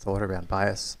testing, thought around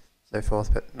bias, so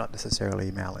forth, but not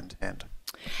necessarily malintent.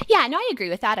 Yeah, no, I agree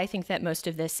with that. I think that most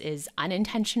of this is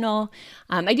unintentional.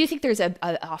 I do think there's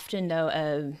often,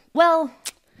 though, well,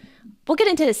 we'll get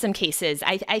into some cases.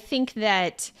 I think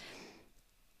that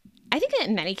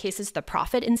in many cases the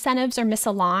profit incentives are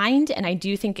misaligned, and I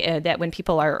do think that when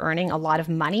people are earning a lot of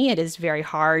money, it is very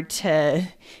hard to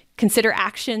consider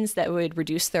actions that would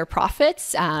reduce their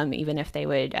profits, even if they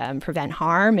would prevent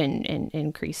harm and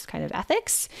increase kind of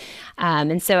ethics.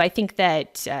 And so I think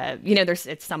that there's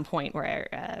at some point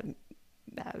where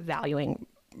valuing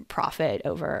profit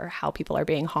over how people are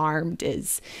being harmed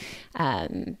is.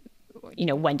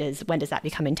 When does that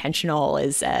become intentional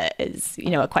is a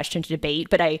question to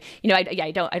debate. But I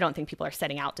don't think people are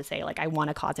setting out to say, like, I want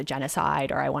to cause a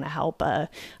genocide or I want to help a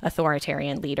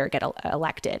authoritarian leader get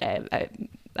elected.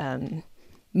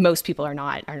 Most people are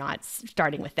not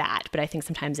starting with that, but I think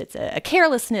sometimes it's a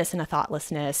carelessness and a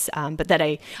thoughtlessness. But that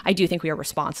I do think we are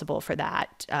responsible for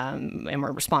that, and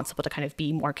we're responsible to kind of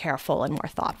be more careful and more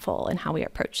thoughtful in how we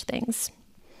approach things.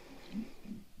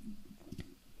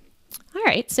 All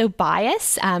right, so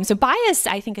bias. So bias,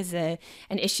 I think, is an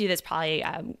issue that's probably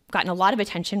gotten a lot of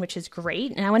attention, which is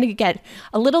great. And I want to get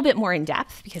a little bit more in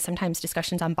depth, because sometimes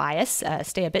discussions on bias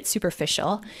stay a bit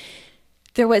superficial.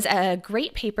 There was a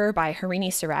great paper by Harini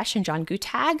Suresh and John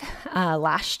Gutag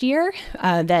last year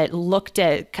that looked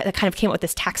at, kind of came up with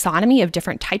this taxonomy of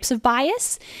different types of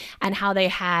bias, and how they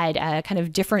had kind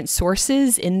of different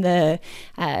sources in the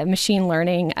machine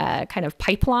learning kind of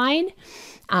pipeline.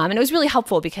 And it was really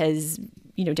helpful because,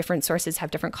 different sources have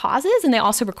different causes, and they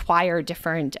also require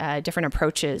different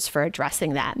approaches for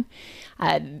addressing them.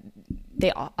 Harini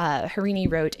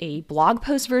wrote a blog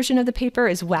post version of the paper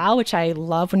as well, which I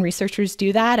love when researchers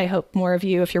do that. I hope more of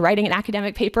you, if you're writing an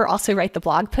academic paper, also write the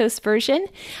blog post version.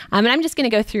 And I'm just going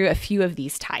to go through a few of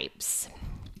these types.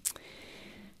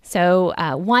 So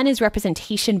one is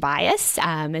representation bias.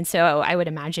 And so I would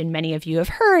imagine many of you have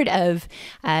heard of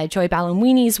Joy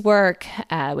Buolamwini's work,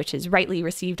 which has rightly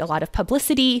received a lot of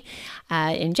publicity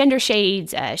in Gender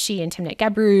Shades. She and Timnit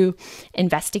Gebru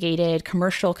investigated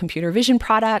commercial computer vision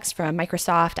products from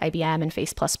Microsoft, IBM, and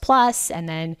Face++. And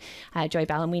then Joy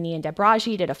Buolamwini and Deb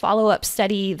Raji did a follow-up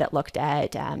study that looked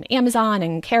at Amazon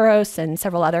and Keros and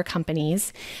several other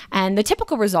companies. And the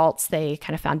typical results they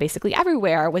kind of found basically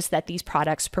everywhere was that these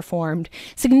products performed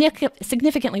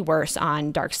significantly worse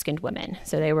on dark-skinned women.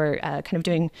 So they were kind of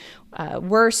doing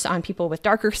worse on people with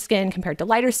darker skin compared to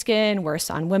lighter skin,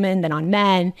 worse on women than on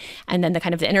men. And then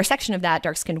the intersection of that,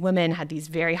 dark-skinned women had these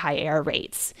very high error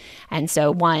rates. And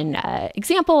so one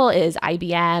example is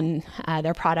IBM.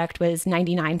 Their product was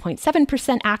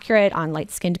 99.7% accurate on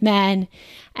light-skinned men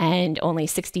and only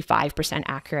 65%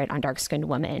 accurate on dark-skinned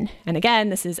women. And again,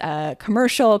 this is a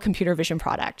commercial computer vision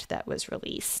product that was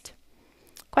released.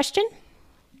 Question?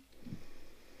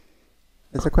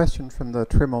 There's a question from the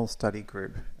Trimmel study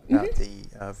group about the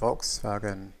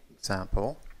Volkswagen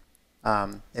example.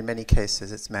 In many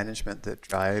cases, it's management that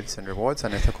drives and rewards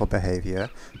unethical behavior.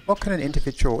 What can an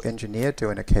individual engineer do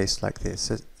in a case like this,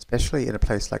 especially in a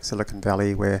place like Silicon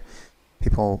Valley where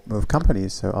people move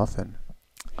companies so often?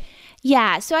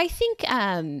 Yeah, so I think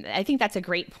that's a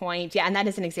great point. Yeah, and that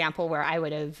is an example where I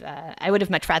would have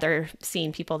much rather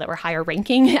seen people that were higher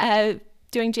ranking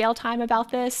doing jail time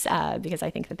about this because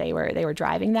I think that they were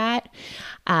driving that.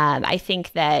 I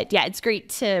think that, yeah, it's great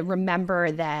to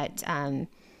remember that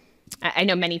I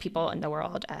know many people in the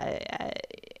world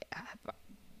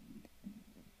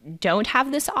don't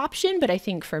have this option, but I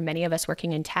think for many of us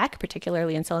working in tech,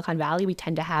 particularly in Silicon Valley, we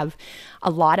tend to have a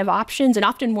lot of options, and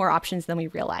often more options than we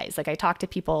realize. Like, I talk to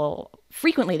people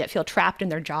frequently that feel trapped in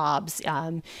their jobs,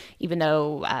 even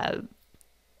though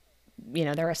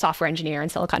they're a software engineer in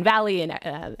Silicon Valley,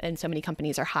 and so many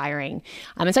companies are hiring.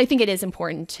 And so I think it is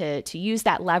important to use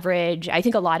that leverage. I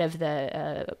think a lot of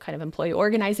the kind of employee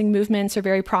organizing movements are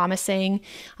very promising,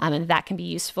 and that can be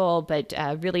useful, but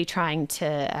really trying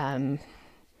to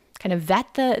kind of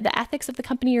vet the ethics of the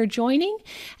company you're joining,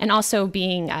 and also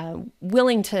being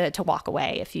willing to walk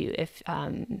away if you're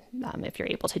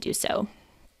able to do so.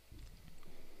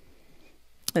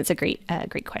 That's a great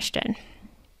question.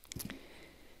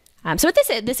 So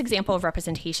with this example of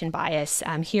representation bias,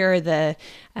 here the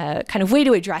kind of way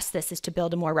to address this is to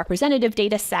build a more representative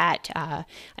data set.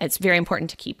 It's very important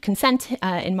to keep consent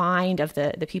in mind of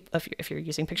the people if you're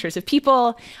using pictures of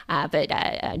people. But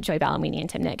Joy Balamini and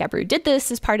Timnit Gebru did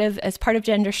this as part of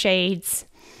Gender Shades.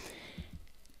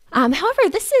 However,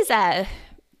 this is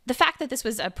the fact that this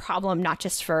was a problem not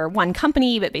just for one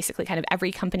company, but basically kind of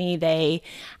every company they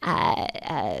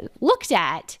looked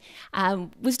at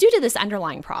was due to this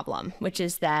underlying problem, which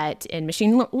is that in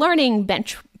machine learning,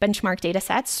 benchmark data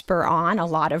sets spur on a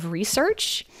lot of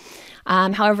research.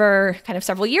 However, kind of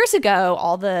several years ago,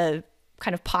 all the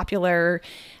kind of popular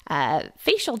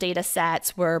facial data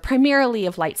sets were primarily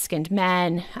of light-skinned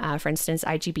men. For instance,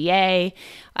 IGBA,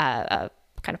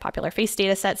 kind of popular face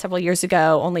data set several years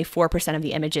ago, only 4% of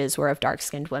the images were of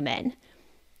dark-skinned women.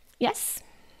 Yes?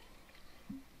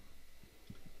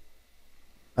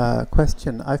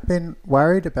 Question. I've been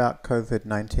worried about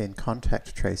COVID-19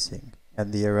 contact tracing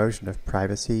and the erosion of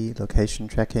privacy, location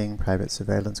tracking, private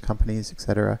surveillance companies,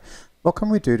 etc. What can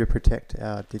we do to protect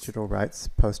our digital rights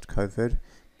post-COVID?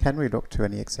 Can we look to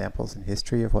any examples in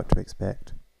history of what to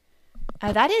expect?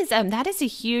 That is a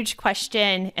huge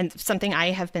question, and something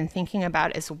I have been thinking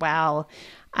about as well.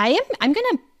 I'm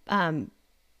going to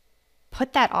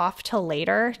put that off till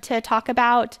later to talk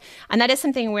about, and that is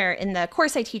something where in the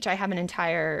course I teach, I have an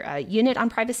entire unit on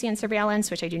privacy and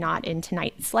surveillance, which I do not in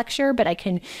tonight's lecture, but I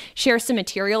can share some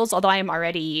materials. Although I am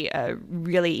already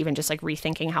really even just like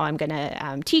rethinking how I'm going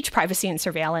to teach privacy and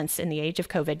surveillance in the age of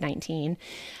COVID-19.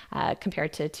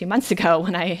 Compared to 2 months ago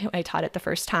when I taught it the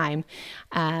first time.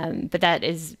 But that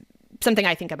is something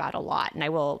I think about a lot, and I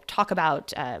will talk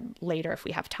about later if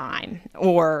we have time,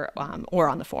 or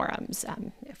on the forums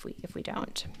if we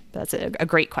don't. But that's a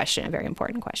great question, a very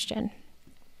important question.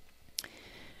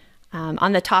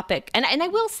 On the topic, and I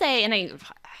will say, and I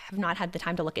have not had the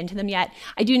time to look into them yet,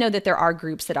 I do know that there are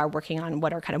groups that are working on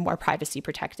what are kind of more privacy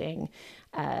protecting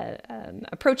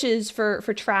approaches for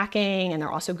tracking, and there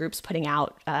are also groups putting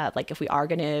out like if we are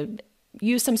going to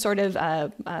use some sort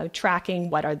of tracking,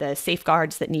 what are the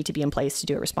safeguards that need to be in place to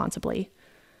do it responsibly?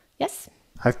 Yes?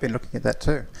 I've been looking at that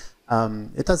too.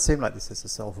 It does seem like this is a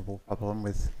solvable problem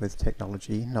with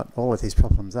technology. Not all of these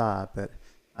problems are, but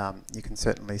you can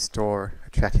certainly store a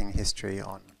tracking history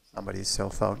on somebody's cell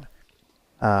phone.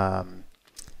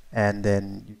 And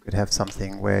then you could have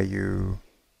something where you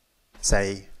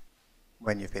say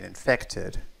when you've been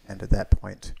infected, and at that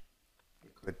point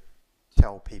you could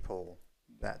tell people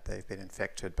that they've been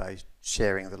infected by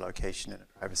sharing the location in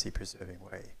a privacy-preserving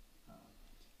way.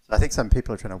 So I think some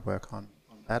people are trying to work on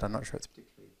that. I'm not sure it's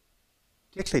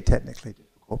particularly technically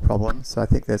difficult problem. So I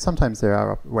think that sometimes there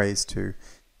are ways to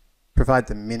provide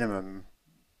the minimum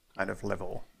kind of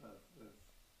level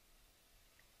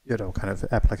of kind of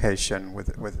application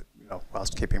with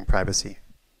whilst keeping privacy.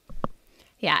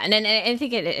 Yeah, and then I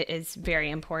think it is very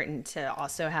important to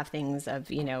also have things of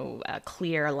a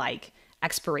clear like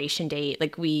expiration date.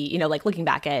 Like like looking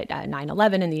back at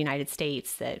 9/11 in the United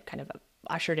States, that kind of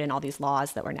ushered in all these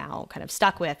laws that we're now kind of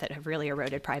stuck with that have really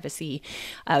eroded privacy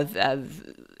of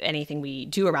anything we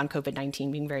do around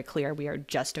COVID-19, being very clear we are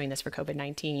just doing this for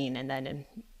COVID-19, and then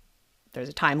there's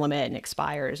a time limit and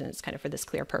expires, and it's kind of for this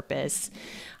clear purpose.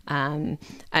 And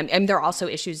there are also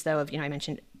issues though of, I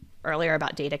mentioned earlier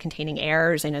about data containing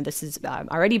errors. I know this has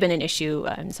already been an issue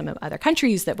in some other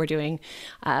countries that we're doing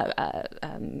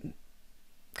kind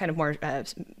of more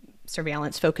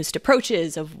surveillance-focused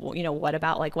approaches of, what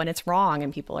about like when it's wrong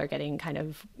and people are getting kind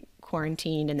of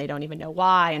quarantined and they don't even know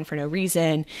why and for no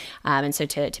reason, and so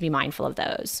to be mindful of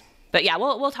those. But yeah,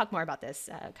 we'll talk more about this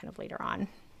kind of later on.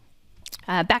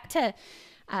 Back to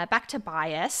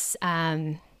bias.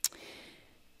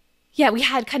 Yeah, we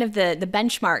had kind of the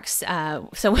benchmarks.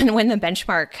 So when the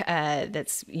benchmark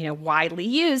that's widely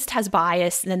used has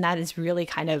bias, then that is really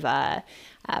kind of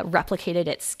replicated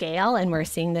at scale, and we're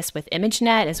seeing this with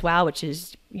ImageNet as well, which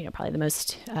is probably the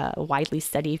most widely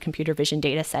studied computer vision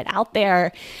data set out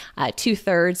there.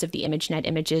 2/3 of the ImageNet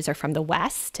images are from the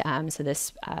West. So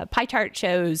this pie chart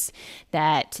shows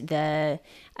that the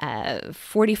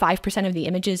 45% of the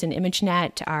images in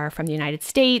ImageNet are from the United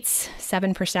States,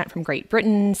 7% from Great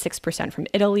Britain, 6% from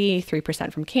Italy,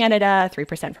 3% from Canada,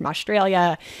 3% from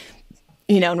Australia.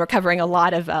 And we're covering a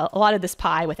lot of this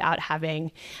pie without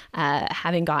having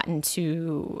gotten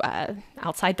to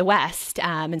outside the West.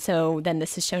 And so then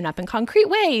this has shown up in concrete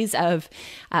ways of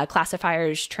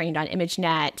classifiers trained on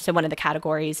ImageNet. So one of the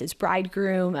categories is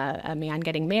bridegroom, a man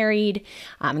getting married.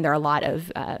 And there are a lot of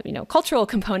cultural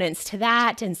components to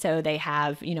that, and so they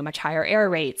have much higher error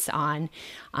rates on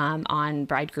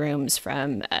bridegrooms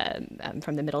from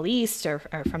the Middle East or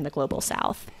from the global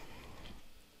South.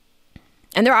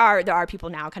 And there are people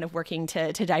now kind of working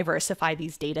to diversify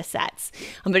these data sets,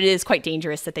 but it is quite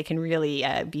dangerous that they can really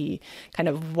be kind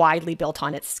of widely built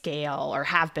on its scale, or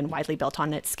have been widely built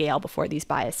on its scale before these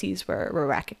biases were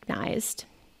recognized.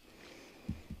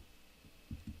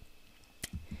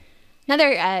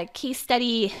 Another case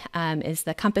study is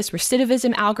the COMPAS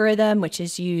recidivism algorithm, which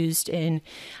is used in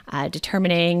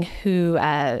determining who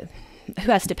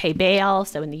has to pay bail.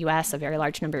 So in the US, a very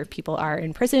large number of people are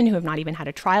in prison who have not even had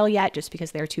a trial yet just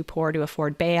because they're too poor to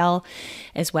afford bail,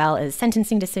 as well as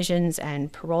sentencing decisions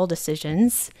and parole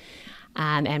decisions.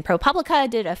 And ProPublica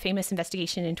did a famous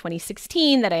investigation in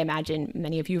 2016 that I imagine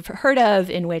many of you have heard of,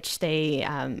 in which they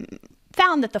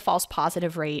found that the false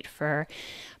positive rate for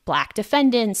Black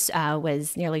defendants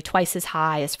was nearly twice as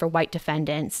high as for white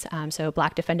defendants. So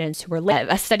Black defendants who were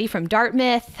a study from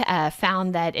Dartmouth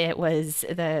found that it was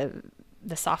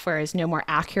the software is no more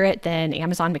accurate than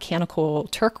Amazon Mechanical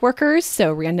Turk workers,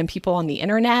 so random people on the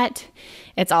internet.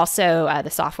 It's also,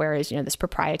 the software is, this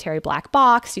proprietary black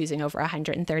box using over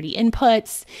 130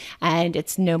 inputs, and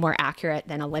it's no more accurate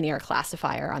than a linear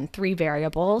classifier on 3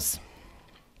 variables.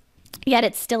 Yet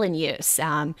it's still in use,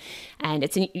 and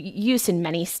it's in use in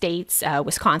many states.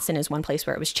 Wisconsin is one place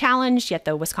where it was challenged, yet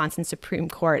the Wisconsin Supreme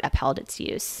Court upheld its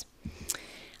use.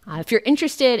 If you're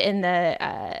interested in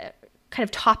the kind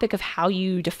of topic of how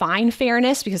you define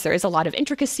fairness, because there is a lot of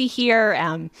intricacy here,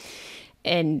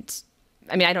 and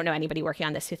I mean, I don't know anybody working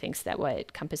on this who thinks that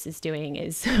what COMPAS is doing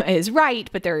is right,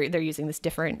 but they're using this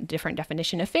different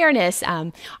definition of fairness.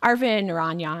 Arvind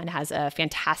Naranjan has a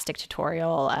fantastic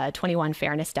tutorial, 21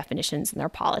 fairness definitions in their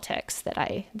politics, that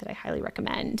I highly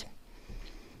recommend.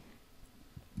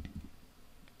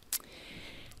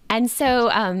 And so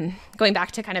going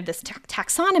back to kind of this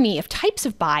taxonomy of types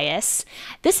of bias,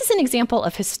 this is an example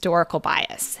of historical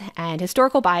bias. And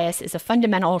historical bias is a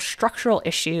fundamental structural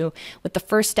issue with the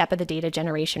first step of the data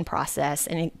generation process,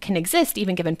 and it can exist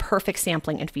even given perfect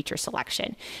sampling and feature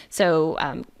selection. So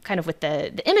kind of with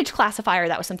the image classifier,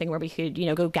 that was something where we could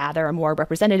go gather a more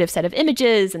representative set of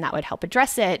images, and that would help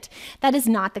address it. That is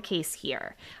not the case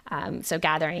here. So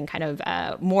gathering kind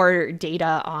of more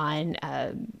data on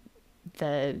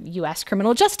the U.S.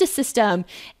 criminal justice system,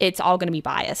 it's all going to be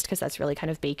biased, because that's really kind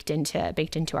of baked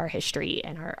into our history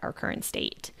and our current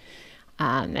state.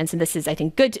 And so this is, I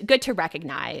think, good to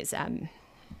recognize.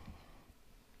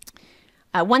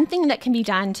 One thing that can be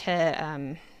done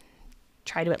to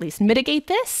try to at least mitigate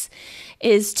this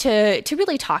is to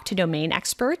really talk to domain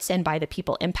experts and by the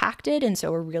people impacted. And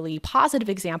so a really positive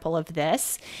example of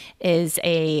this is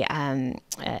a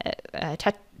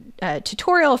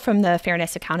tutorial from the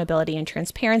Fairness, Accountability, and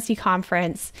Transparency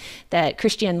Conference that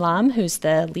Christian Lum, who's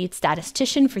the lead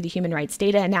statistician for the Human Rights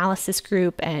Data Analysis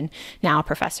Group and now a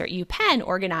professor at UPenn,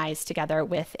 organized together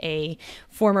with a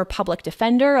former public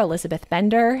defender, Elizabeth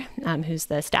Bender, who's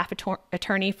the staff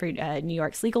attorney for New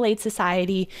York's Legal Aid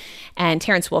Society, and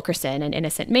Terrence Wilkerson, an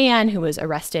innocent man who was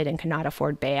arrested and could not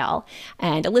afford bail.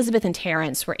 And Elizabeth and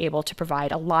Terrence were able to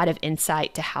provide a lot of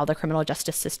insight to how the criminal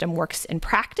justice system works in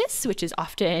practice, which is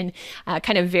often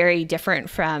kind of very different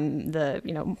from the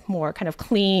more kind of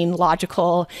clean,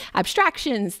 logical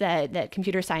abstractions that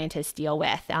computer scientists deal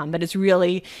with. But it's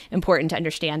really important to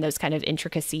understand those kind of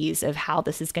intricacies of how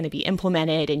this is going to be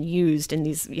implemented and used in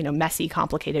these messy,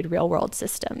 complicated real-world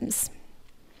systems.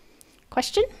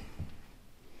 Question?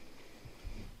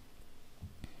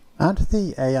 Aren't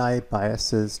the AI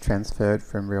biases transferred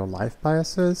from real-life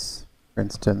biases? For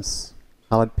instance,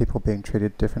 colored people being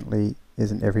treated differently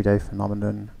is an everyday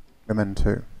phenomenon. Women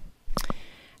too.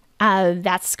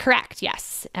 That's correct,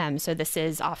 yes. So this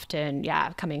is often,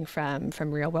 coming from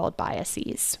real-world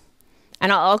biases.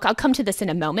 And I'll come to this in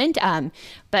a moment,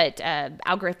 but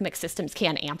algorithmic systems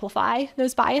can amplify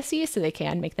those biases, so they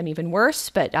can make them even worse.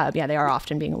 But yeah, they are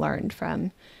often being learned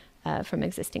from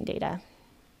existing data.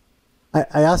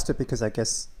 I asked it because I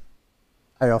guess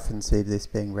I often see this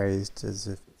being raised as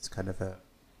if it's kind of a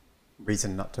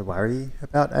reason not to worry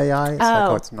about AI. It's like,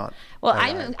 oh, it's not. Well,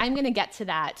 AI. I'm going to get to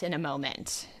that in a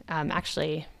moment.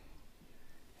 Actually,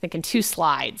 I think in 2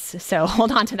 slides. So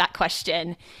hold on to that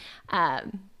question.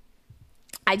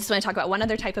 I just want to talk about one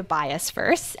other type of bias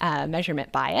first,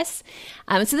 measurement bias.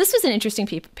 So this was an interesting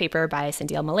paper by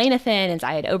Sendhil Mullainathan and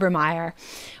Ziad Obermeyer,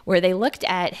 where they looked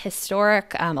at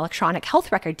historic electronic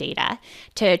health record data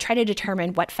to try to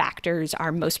determine what factors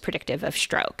are most predictive of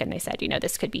stroke. And they said,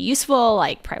 this could be useful,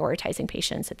 like prioritizing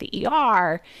patients at the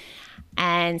ER.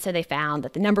 And so they found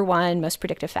that the #1 most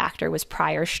predictive factor was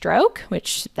prior stroke,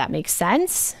 which that makes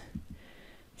sense.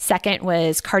 Second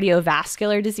was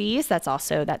cardiovascular disease.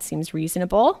 That seems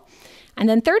reasonable. And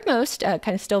then third most, kind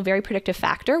of still very predictive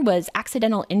factor, was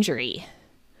accidental injury,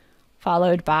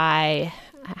 followed by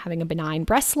having a benign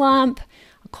breast lump,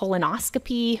 a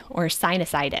colonoscopy, or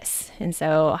sinusitis. And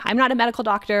so I'm not a medical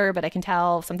doctor, but I can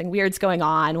tell something weird's going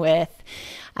on with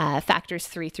factors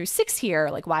 3 through 6 here.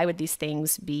 Like, why would these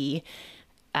things be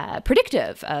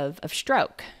predictive of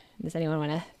stroke? Does anyone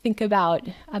want to think about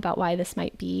why this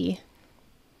might be?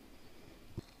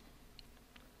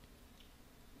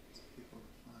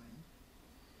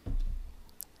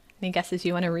 Any guesses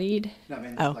you want to read? No, I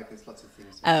mean, there's lots of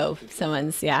things. Oh,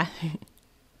 someone's, yeah.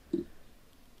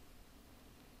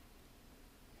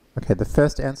 Okay, the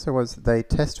first answer was they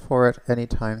test for it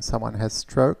anytime someone has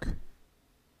stroke.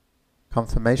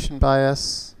 Confirmation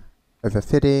bias,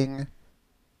 overfitting.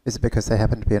 Is it because they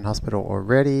happen to be in hospital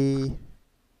already?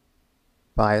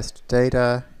 Biased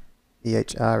data.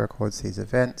 EHR records these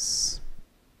events.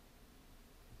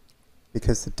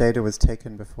 Because the data was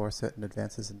taken before certain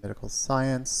advances in medical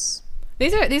science.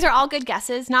 These are all good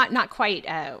guesses. Not quite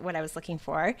what I was looking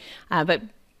for, but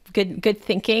good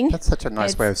thinking. That's such a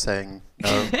nice way of saying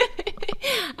no.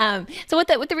 So what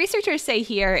the researchers say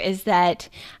here is that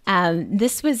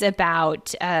this was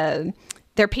about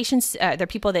there are patients, there are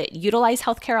people that utilize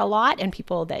healthcare a lot and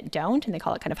people that don't, and they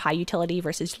call it kind of high utility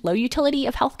versus low utility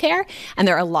of healthcare. And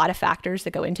there are a lot of factors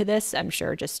that go into this. I'm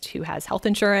sure just who has health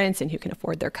insurance and who can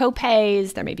afford their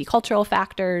copays. There may be cultural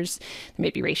factors. There may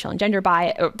be racial and gender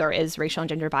bias. Or there is racial and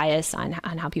gender bias on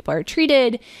how people are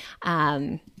treated.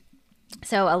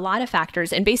 So a lot of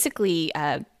factors, and basically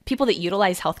people that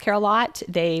utilize healthcare a lot,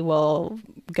 they will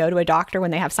go to a doctor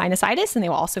when they have sinusitis, and they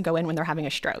will also go in when they're having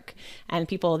a stroke. And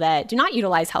people that do not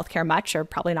utilize healthcare much are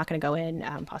probably not going to go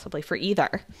in possibly for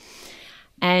either.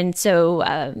 And so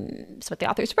what the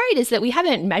authors write is that we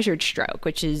haven't measured stroke,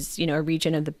 which is, a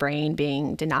region of the brain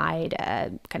being denied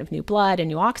kind of new blood and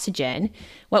new oxygen.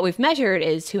 What we've measured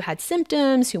is who had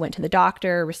symptoms, who went to the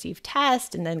doctor, received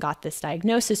tests, and then got this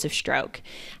diagnosis of stroke.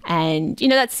 And,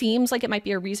 that seems like it might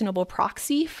be a reasonable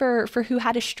proxy for who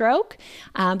had a stroke.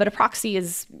 But a proxy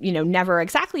is, never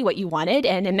exactly what you wanted.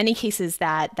 And in many cases,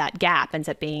 that gap ends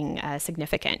up being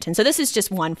significant. And so this is just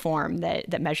one form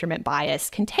that measurement bias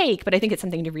can take. But I think it's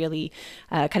something to really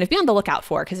kind of be on the lookout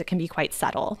for, because it can be quite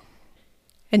subtle.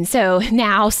 And so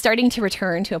now, starting to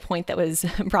return to a point that was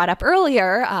brought up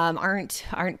earlier,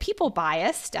 aren't people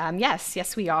biased?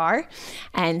 Yes, we are.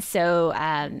 And so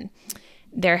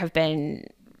there have been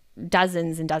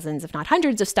dozens and dozens, if not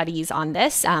hundreds, of studies on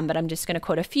this, but I'm just going to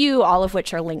quote a few, all of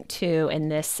which are linked to in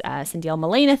this Sendhil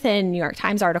Mullainathan New York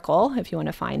Times article, if you want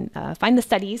to find the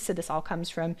studies. So this all comes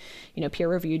from,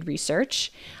 peer-reviewed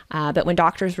research. But when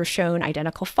doctors were shown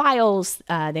identical files,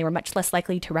 they were much less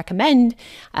likely to recommend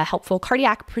a helpful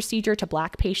cardiac procedure to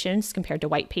Black patients compared to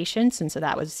white patients. And so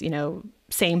that was,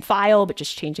 same file, but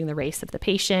just changing the race of the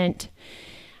patient.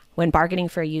 When bargaining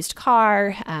for a used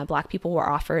car, Black people were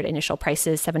offered initial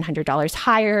prices $700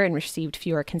 higher and received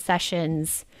fewer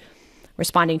concessions.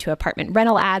 Responding to apartment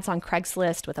rental ads on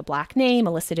Craigslist with a Black name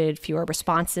elicited fewer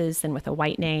responses than with a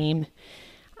white name.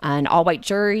 An all-white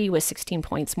jury was 16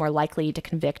 points more likely to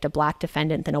convict a Black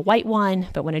defendant than a white one,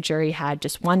 but when a jury had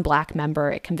just one Black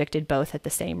member, it convicted both at the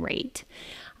same rate.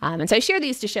 And so I share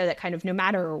these to show that kind of no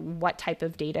matter what type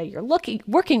of data you're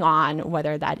working on,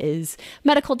 whether that is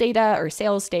medical data or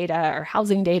sales data or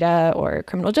housing data or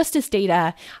criminal justice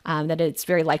data, that it's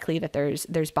very likely that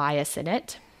there's bias in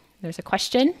it. There's a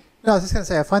question? No, I was just going to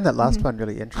say, I find that last one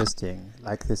really interesting,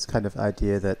 like this kind of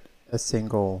idea that a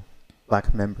single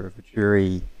Black member of a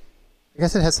jury, I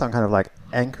guess it has some kind of like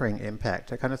anchoring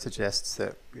impact. It kind of suggests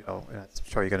that, I'm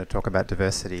sure you're going to talk about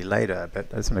diversity later, but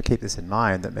I just want to keep this in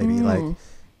mind, that maybe like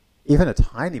even a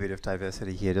tiny bit of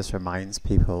diversity here just reminds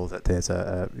people that there's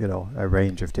a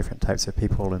range of different types of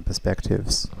people and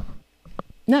perspectives.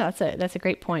 No, that's a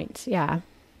great point. Yeah.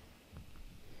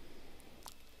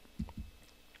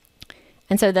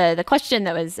 And so the question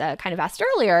that was kind of asked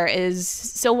earlier is,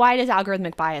 so why does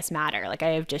algorithmic bias matter? Like,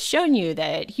 I have just shown you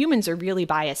that humans are really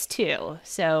biased too.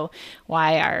 So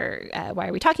why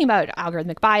are we talking about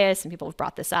algorithmic bias? And people have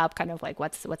brought this up, kind of like,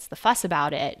 what's the fuss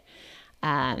about it?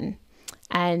 And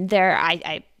there,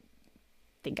 I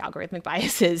think algorithmic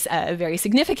bias is very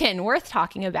significant and worth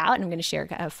talking about. And I'm going to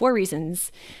share 4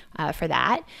 reasons for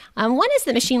that. One is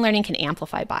that machine learning can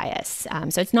amplify bias.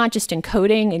 So it's not just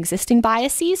encoding existing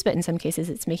biases, but in some cases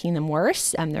it's making them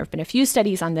worse. There have been a few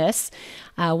studies on this.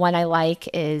 One I like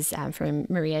is from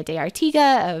Maria de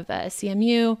Artiga of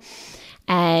CMU.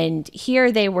 And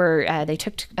here they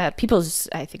took people's,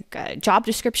 I think, job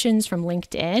descriptions from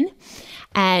LinkedIn.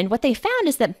 And what they found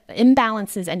is that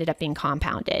imbalances ended up being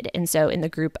compounded. And so in the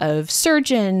group of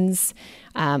surgeons,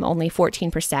 only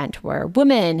 14% were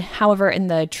women. However, in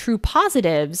the true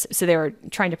positives, so they were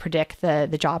trying to predict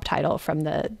the job title from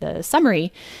the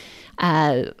summary,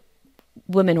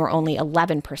 women were only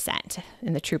 11%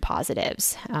 in the true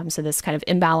positives. So this kind of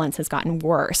imbalance has gotten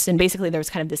worse. And basically there's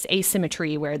kind of this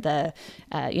asymmetry where the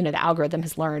algorithm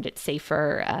has learned it's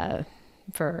safer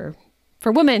for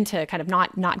women to kind of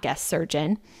not guess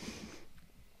surgeon.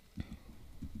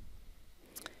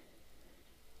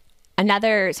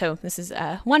 So this is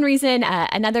one reason.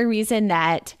 Another reason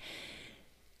that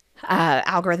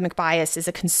algorithmic bias is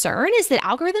a concern is that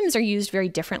algorithms are used very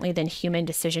differently than human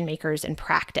decision makers in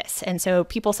practice. And so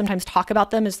people sometimes talk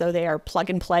about them as though they are plug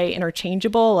and play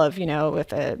interchangeable of,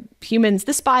 if a human's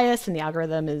this bias and the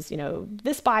algorithm is,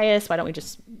 this bias, why don't we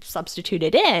just substitute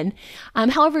it in?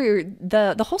 However,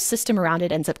 the whole system around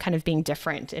it ends up kind of being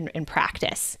different in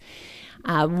practice.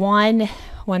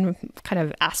 One kind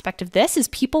of aspect of this is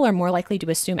people are more likely to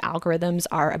assume algorithms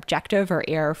are objective or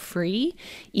error-free,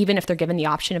 even if they're given the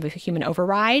option of a human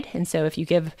override. And so if you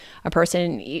give a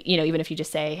person, even if you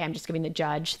just say, hey, I'm just giving the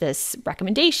judge this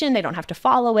recommendation, they don't have to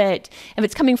follow it. If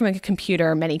it's coming from a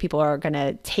computer, many people are going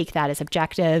to take that as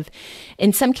objective.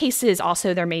 In some cases,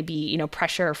 also, there may be,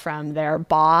 pressure from their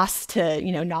boss to,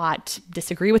 not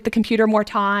disagree with the computer more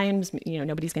times.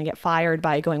 Nobody's going to get fired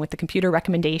by going with the computer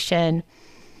recommendation.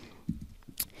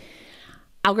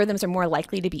 Algorithms are more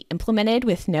likely to be implemented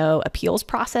with no appeals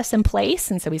process in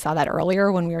place. And so we saw that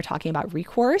earlier when we were talking about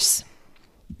recourse.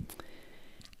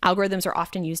 Algorithms are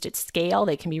often used at scale.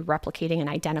 They can be replicating an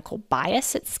identical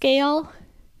bias at scale.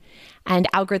 And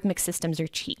algorithmic systems are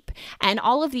cheap. And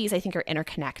all of these, I think, are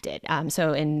interconnected.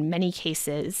 So in many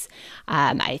cases,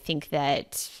 I think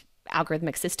that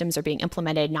algorithmic systems are being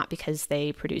implemented not because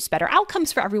they produce better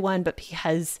outcomes for everyone, but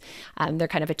because they're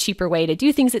kind of a cheaper way to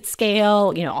do things at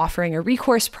scale. Offering a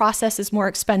recourse process is more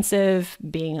expensive.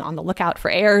 Being on the lookout for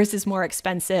errors is more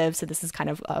expensive. So this is kind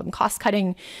of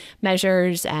cost-cutting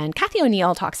measures. And Cathy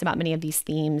O'Neil talks about many of these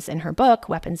themes in her book,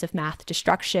 Weapons of Math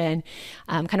Destruction,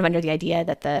 kind of under the idea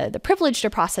that the privileged are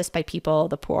processed by people,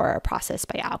 the poor are processed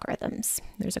by algorithms.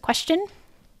 There's a question?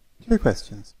 2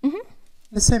 questions. Mm-hmm.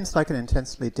 This seems like an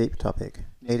intensely deep topic,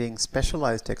 needing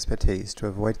specialized expertise to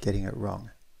avoid getting it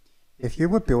wrong. If you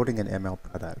were building an ML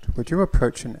product, would you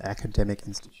approach an academic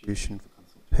institution for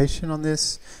consultation on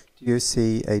this? Do you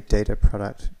see a data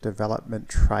product development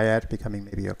triad becoming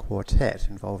maybe a quartet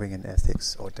involving an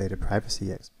ethics or data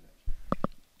privacy expert?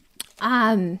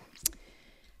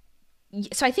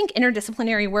 So I think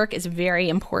interdisciplinary work is very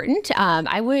important.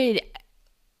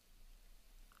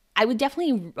 I would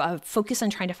definitely focus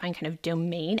on trying to find kind of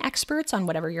domain experts on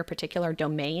whatever your particular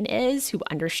domain is, who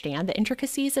understand the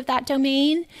intricacies of that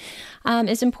domain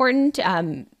is important.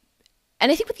 And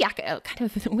I think with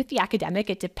the academic,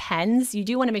 it depends. You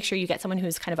do want to make sure you get someone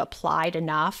who's kind of applied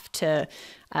enough to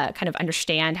kind of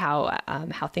understand how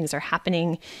things are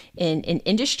happening in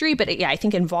industry. But yeah, I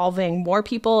think involving more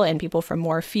people and people from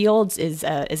more fields is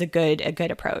a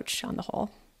good approach on the whole.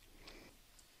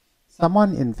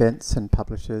 Someone invents and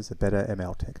publishes a better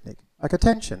ML technique, like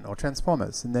attention or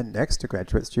transformers, and then next a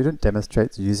graduate student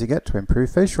demonstrates using it to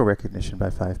improve facial recognition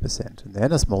by 5%, and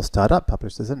then a small startup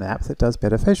publishes an app that does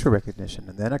better facial recognition,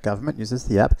 and then a government uses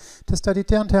the app to study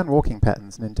downtown walking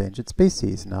patterns and endangered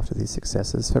species, and after these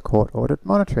successes for court-ordered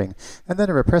monitoring, and then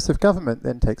a repressive government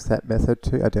then takes that method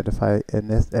to identify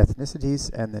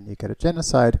ethnicities, and then you get a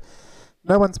genocide.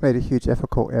 No one's made a huge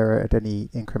ethical error at any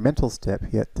incremental step,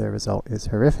 yet the result is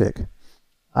horrific.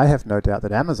 I have no doubt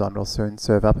that Amazon will soon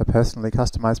serve up a personally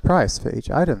customized price for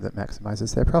each item that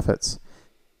maximizes their profits.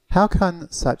 How can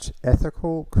such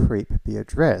ethical creep be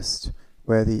addressed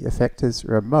where the effect is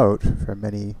remote from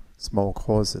many small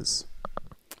causes?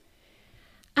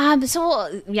 So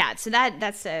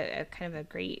that's a kind of a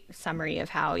great summary of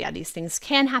how these things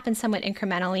can happen somewhat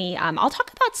incrementally. I'll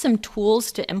talk about some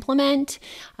tools to implement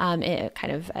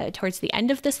towards the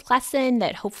end of this lesson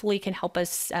that hopefully can help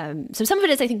us. So some of it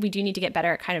is I think we do need to get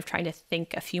better at kind of trying to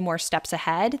think a few more steps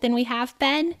ahead than we have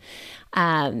been.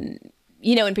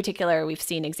 In particular, we've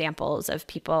seen examples of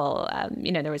people,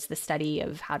 there was the study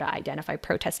of how to identify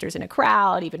protesters in a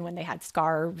crowd, even when they had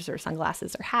scarves or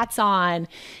sunglasses or hats on,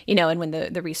 and when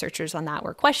the researchers on that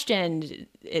were questioned,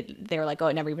 they were like, oh,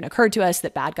 it never even occurred to us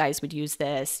that bad guys would use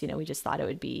this. We just thought it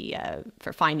would be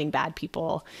for finding bad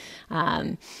people.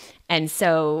 And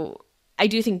so I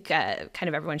do think kind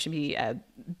of everyone should be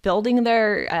building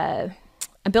their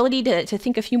ability to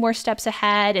think a few more steps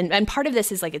ahead. And part of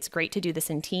this is like, it's great to do this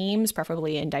in teams,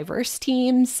 preferably in diverse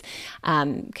teams,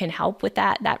 can help with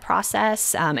that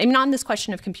process. On this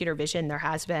question of computer vision, there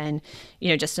has been,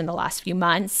 just in the last few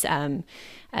months,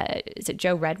 is it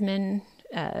Joe Redman,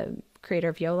 creator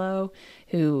of YOLO,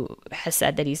 who has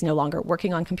said that he's no longer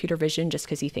working on computer vision just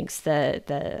because he thinks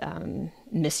the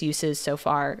misuses so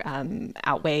far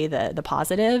outweigh the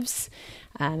positives.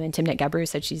 And Timnit Gebru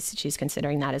said she's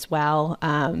considering that as well.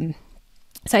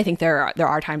 So I think there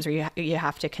are times where you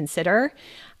have to consider.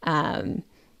 And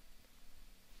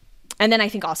then I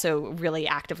think also really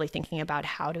actively thinking about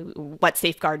what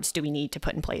safeguards do we need to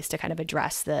put in place to kind of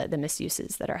address the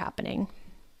misuses that are happening.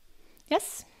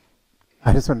 Yes?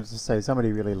 I just wanted to say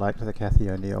somebody really liked the Cathy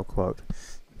O'Neil quote,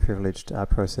 privileged are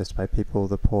processed by people,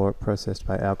 the poor processed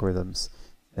by algorithms.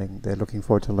 And they're looking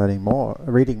forward to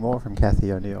reading more from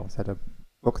Cathy O'Neil. Is that a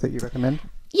book that you recommend?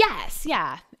 Yes,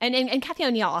 yeah. And Cathy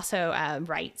O'Neil also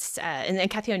writes, and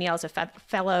Cathy O'Neil is a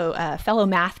fellow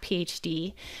math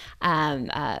PhD,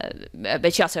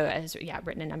 but she also has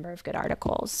written a number of good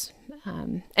articles.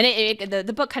 And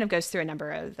the book kind of goes through a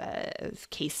number of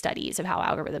case studies of how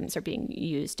algorithms are being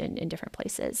used in different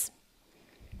places.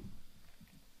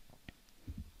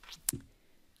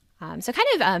 So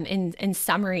kind of in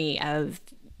summary of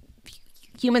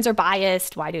humans are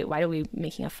biased. Why do we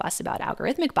making a fuss about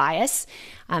algorithmic bias?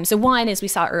 So one, as we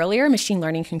saw earlier, machine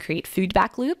learning can create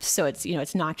feedback loops. So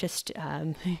it's not just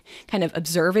kind of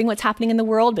observing what's happening in the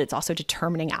world, but it's also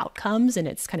determining outcomes, and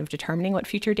it's kind of determining what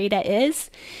future data is.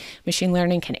 Machine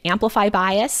learning can amplify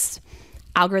bias.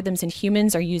 Algorithms and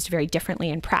humans are used very differently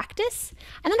in practice.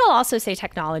 And then I'll also say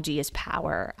technology is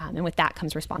power, and with that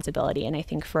comes responsibility. And I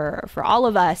think for all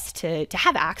of us to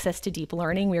have access to deep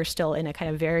learning, we are still in a kind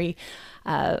of very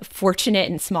fortunate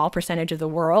and small percentage of the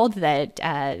world that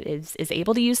is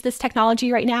able to use this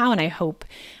technology right now. And I hope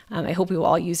we will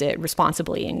all use it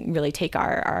responsibly and really take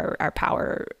our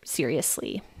power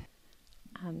seriously.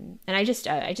 And I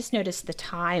just noticed the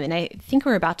time, and I think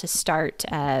we're about to start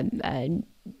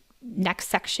next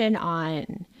section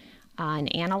on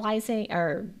analyzing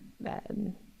or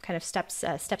kind of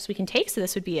steps we can take. So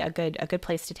this would be a good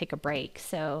place to take a break.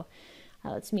 So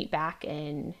let's meet back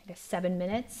in 7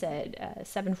 minutes at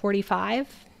 7:45.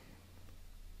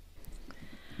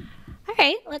 All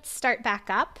right, let's start back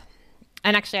up.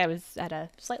 And actually, I was at a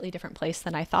slightly different place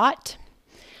than I thought.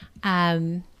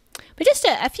 But just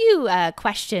a few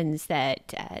questions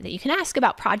that you can ask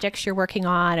about projects you're working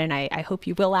on, and I hope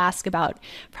you will ask about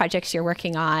projects you're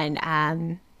working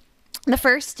on. The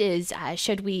first is,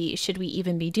 should we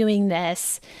even be doing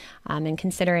this? And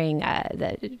considering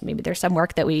that maybe there's some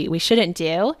work that we shouldn't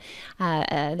do.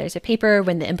 There's a paper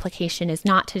when the implication is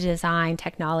not to design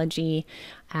technology.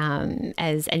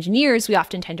 As engineers, we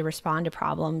often tend to respond to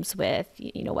problems with,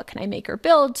 what can I make or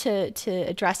build to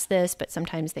address this? But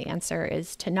sometimes the answer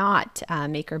is to not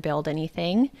make or build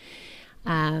anything.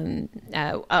 One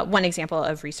example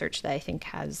of research that I think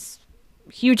has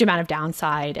huge amount of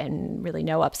downside and really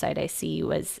no upside I see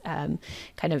was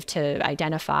kind of to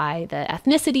identify the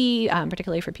ethnicity,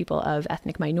 particularly for people of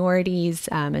ethnic minorities.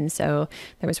 And so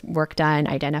there was work done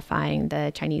identifying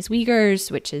the Chinese Uyghurs,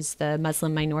 which is the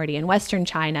Muslim minority in Western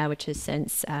China, which has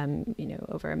since,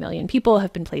 over 1 million people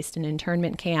have been placed in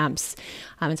internment camps.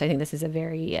 And so I think this is a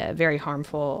very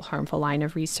harmful line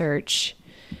of research.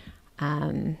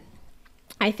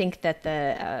 I think that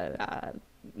there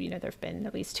have been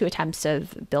at least 2 attempts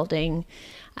of building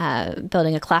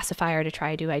a classifier to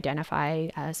try to identify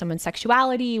someone's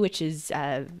sexuality, which is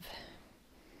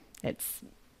it's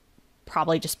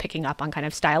probably just picking up on kind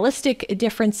of stylistic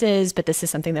differences, but this is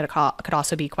something that could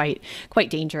also be quite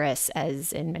dangerous,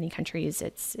 as in many countries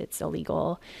it's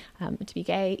illegal to be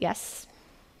gay. Yes.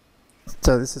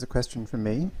 So this is a question from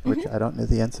me, which I don't know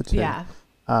the answer to. Yeah.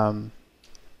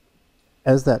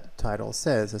 As that title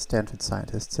says, a Stanford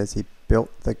scientist says he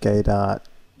built the gaydar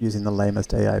using the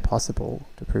lamest AI possible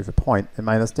to prove a point. And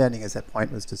my understanding is that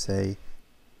point was to say,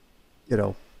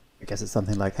 I guess it's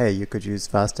something like, hey, you could use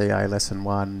FastAI lesson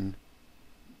 1.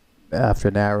 After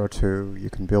an hour or two, you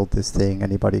can build this thing.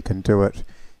 Anybody can do it.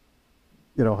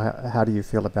 How do you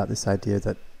feel about this idea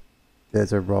that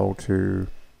there's a role to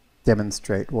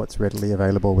demonstrate what's readily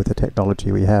available with the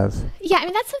technology we have? Yeah, I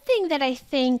mean, that's something that I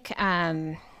think...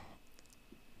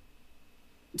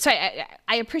 so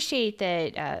I appreciate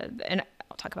that, and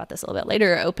I'll talk about this a little bit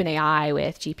later, OpenAI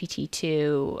with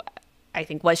GPT-2, I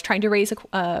think, was trying to raise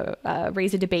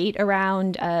a debate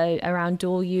around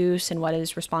dual use and what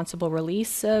is responsible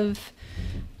release of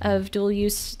dual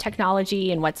use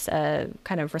technology, and what's a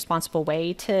kind of responsible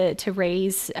way to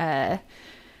raise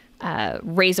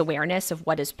awareness of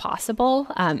what is possible.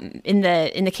 In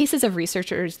the cases of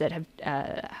researchers that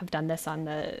have done this on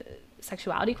the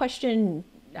sexuality question,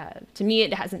 to me,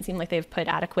 it hasn't seemed like they've put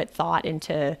adequate thought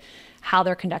into how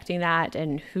they're conducting that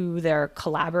and who they're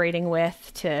collaborating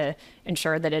with to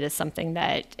ensure that it is something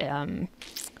that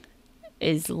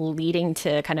is leading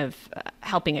to kind of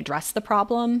helping address the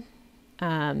problem.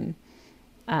 But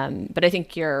I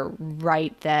think you're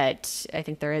right that I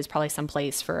think there is probably some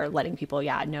place for letting people,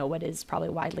 know what is probably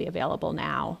widely available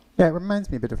now. Yeah, it reminds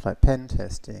me a bit of like pen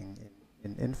testing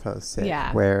in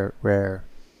InfoSec, where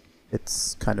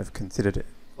it's kind of considered...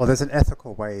 Well, there's an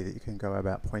ethical way that you can go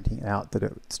about pointing out that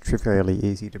it's trivially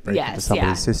easy to break into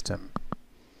somebody's system.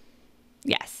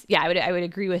 Yes, I would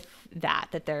agree with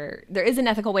that there is an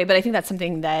ethical way, but I think that's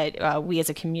something that we as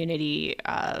a community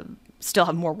still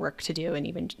have more work to do in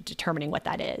even determining what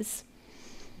that is.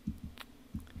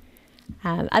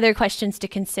 Other questions to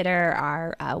consider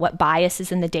are what bias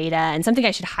is in the data, and something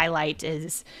I should highlight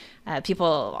is people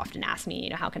often ask me,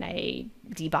 how can I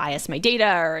debias my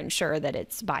data or ensure that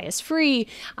it's bias-free?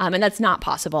 And that's not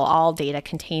possible. All data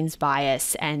contains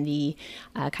bias, and the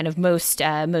kind of most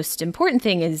important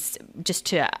thing is just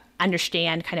to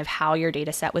understand kind of how your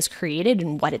data set was created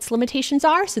and what its limitations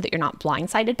are, so that you're not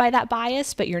blindsided by that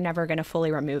bias, but you're never going to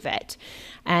fully remove it.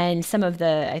 And some of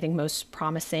the, I think, most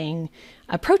promising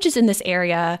approaches in this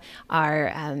area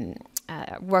are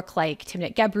work like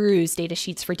Timnit Gebru's data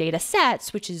sheets for data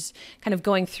sets, which is kind of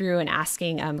going through and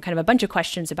asking kind of a bunch of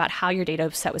questions about how your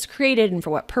data set was created and for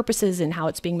what purposes and how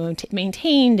it's being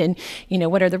maintained, and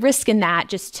what are the risks in that,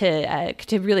 just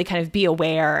to really kind of be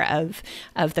aware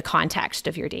of the context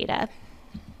of your data.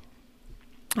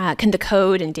 Can the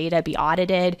code and data be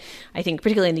audited? I think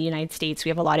particularly in the United States, we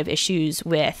have a lot of issues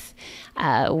with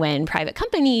when private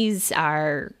companies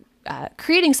are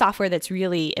creating software that's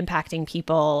really impacting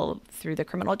people through the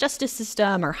criminal justice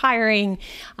system or hiring.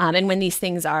 And when these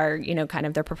things are, kind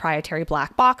of their proprietary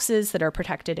black boxes that are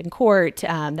protected in court,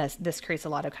 this creates a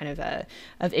lot of kind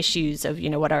of issues of,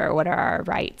 what are our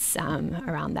rights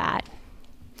around that.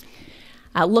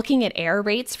 Looking at error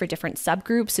rates for different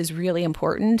subgroups is really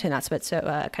important, and that's what's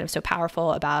so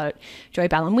powerful about Joy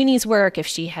Buolamwini's work. If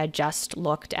she had just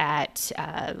looked at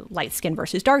light skin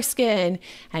versus dark skin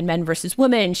and men versus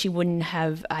women, she wouldn't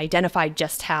have identified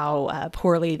just how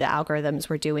poorly the algorithms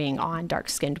were doing on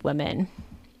dark-skinned women.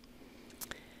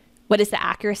 What is the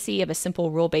accuracy of a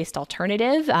simple rule-based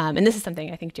alternative? And this is something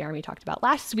I think Jeremy talked about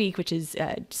last week, which is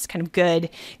just kind of good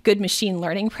machine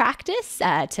learning practice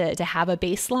to have a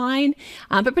baseline.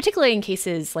 But particularly in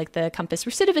cases like the COMPAS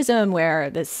recidivism, where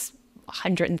this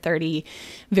 130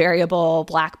 variable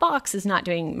black box is not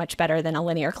doing much better than a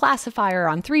linear classifier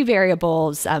on 3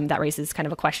 variables, that raises kind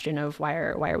of a question of why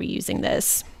are we using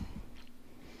this?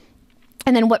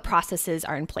 And then what processes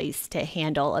are in place to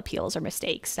handle appeals or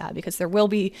mistakes? Because there will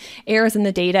be errors in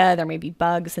the data, there may be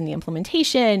bugs in the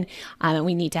implementation, and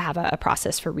we need to have a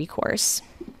process for recourse.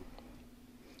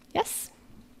 Yes?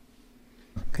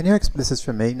 Can you this is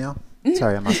for me now?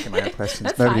 Sorry, I'm asking my own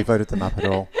questions. Nobody voted them up at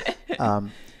all.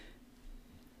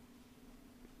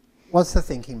 What's the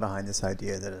thinking behind this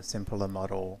idea that a simpler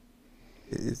model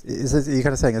are you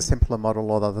kind of saying a simpler model,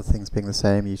 all the other things being the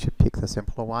same, you should pick the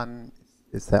simpler one?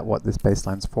 Is that what this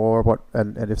baseline's for?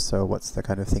 And if so, what's the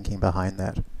kind of thinking behind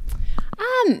that?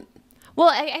 Well,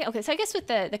 okay, so I guess with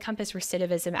the COMPAS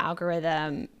recidivism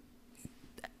algorithm,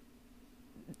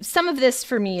 some of this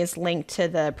for me is linked to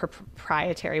the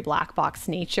proprietary black box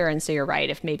nature. And so you're right,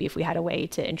 if we had a way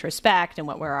to introspect and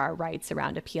what were our rights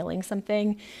around appealing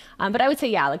something. But I would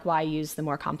say, why use the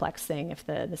more complex thing if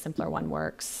the simpler one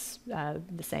works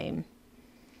the same?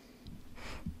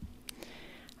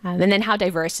 And then how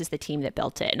diverse is the team that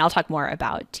built it? And I'll talk more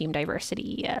about team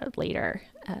diversity later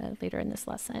in this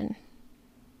lesson.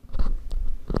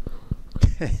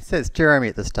 It says Jeremy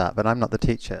at the start, but I'm not the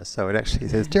teacher. So it actually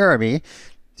says, Jeremy,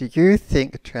 do you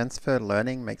think transfer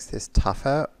learning makes this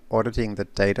tougher auditing the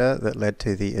data that led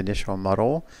to the initial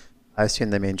model. I assume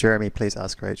they mean Jeremy, please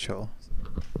ask Rachel.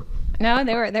 No,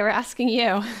 they were asking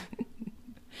you.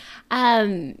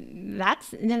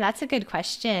 That's a good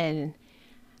question.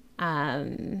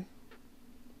 Again,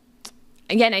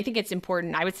 I think it's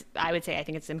important. I would say I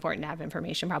think it's important to have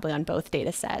information probably on both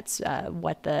data sets,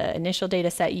 what the initial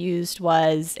data set used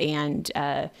was and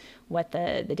what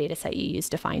the data set you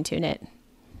used to fine tune it.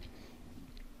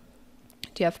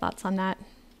 Do you have thoughts on that?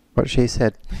 What she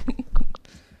said.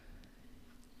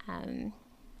 And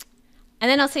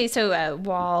then I'll say, so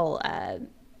while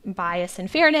bias and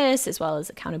fairness, as well as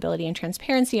accountability and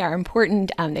transparency are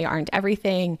important, they aren't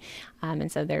everything.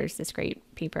 And so there's this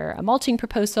great paper, A Mulching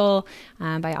Proposal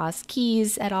by Oz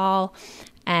Keys et al.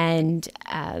 And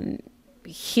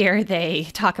here they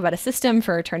talk about a system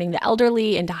for turning the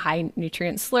elderly into high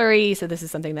nutrient slurry. So this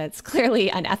is something that's clearly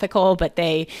unethical, but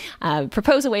they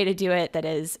propose a way to do it that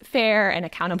is fair and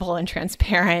accountable and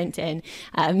transparent and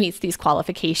meets these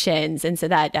qualifications. And so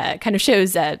that kind of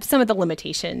shows some of the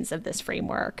limitations of this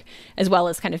framework, as well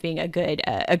as kind of being a good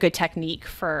technique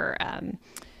for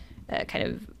kind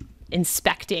of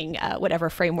inspecting whatever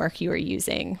framework you are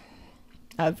using,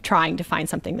 of trying to find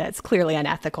something that's clearly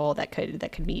unethical that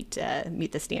could meet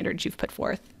the standards you've put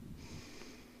forth.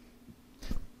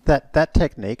 That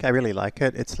technique, I really like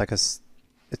it. It's like it's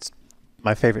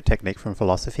my favorite technique from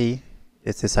philosophy.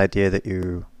 It's this idea that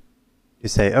you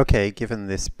say, okay, given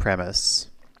this premise,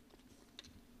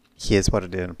 here's what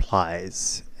it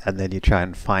implies, and then you try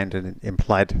and find an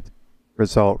implied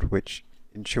result which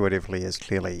intuitively is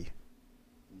clearly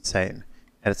insane.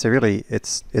 And it's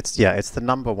it's the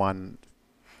number one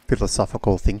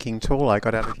philosophical thinking tool I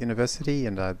got out of university,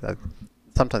 and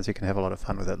sometimes you can have a lot of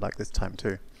fun with it, like this time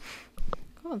too.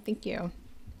 Cool, thank you.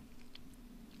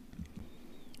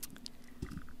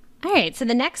 All right, so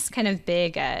the next kind of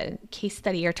big case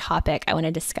study or topic I want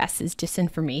to discuss is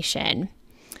disinformation.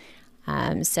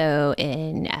 So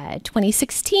in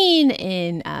 2016,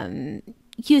 in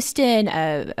Houston,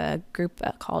 a group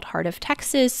called Heart of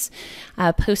Texas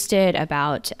posted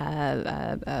about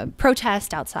a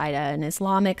protest outside an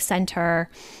Islamic center.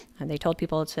 They told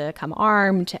people to come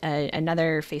armed.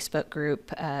 Another Facebook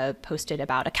group posted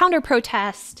about a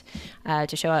counter-protest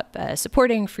to show up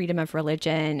supporting freedom of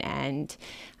religion and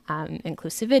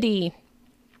inclusivity.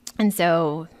 And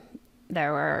so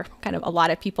there were kind of a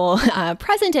lot of people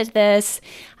present at this,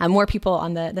 more people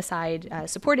on the side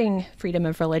supporting freedom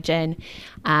of religion.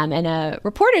 And a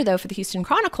reporter, though, for the Houston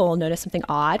Chronicle noticed something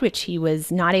odd, which he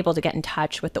was not able to get in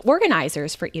touch with the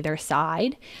organizers for either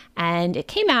side. And it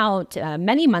came out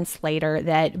many months later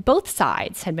that both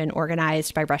sides had been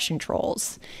organized by Russian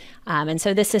trolls. And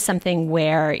so this is something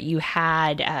where you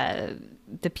had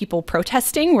the people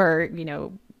protesting were,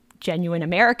 genuine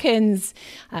Americans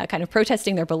kind of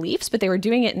protesting their beliefs, but they were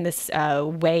doing it in this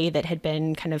way that had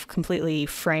been kind of completely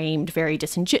framed very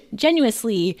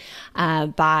disingenuously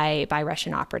by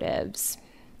Russian operatives.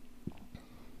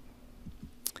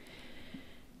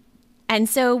 And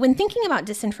so when thinking about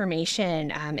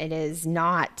disinformation, it is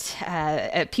not,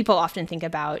 people often think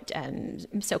about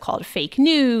so-called fake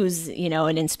news,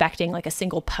 and inspecting like a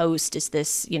single post, is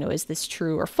this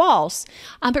true or false?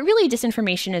 But really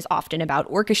disinformation is often about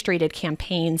orchestrated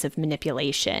campaigns of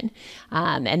manipulation,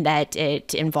 and that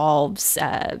it involves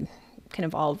can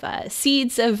involve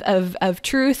seeds of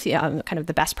truth. Kind of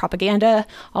the best propaganda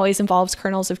always involves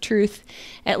kernels of truth,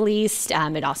 at least.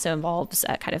 It also involves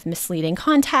kind of misleading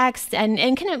context,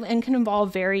 and can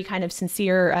involve very kind of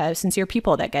sincere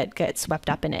people that get swept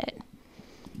up in it.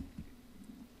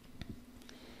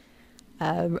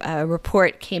 A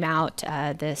report came out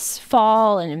this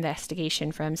fall, an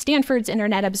investigation from Stanford's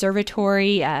Internet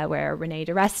Observatory, where Renee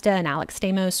DiResta and Alex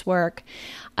Stamos work,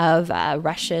 of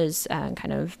Russia's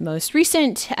kind of most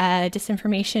recent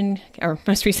disinformation, or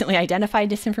most recently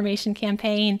identified disinformation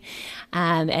campaign.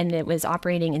 And it was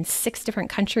operating in 6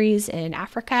 different countries in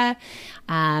Africa.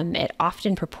 It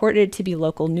often purported to be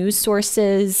local news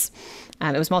sources.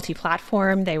 It was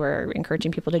multi-platform. They were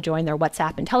encouraging people to join their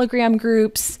WhatsApp and Telegram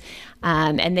groups,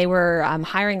 and they were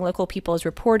hiring local people as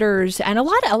reporters. And a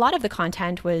lot of the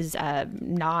content was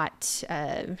not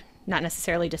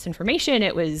necessarily disinformation.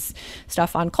 It was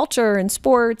stuff on culture and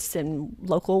sports and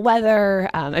local weather.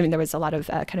 There was a lot of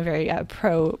kind of very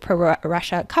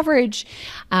pro-Russia coverage,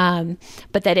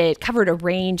 but that it covered a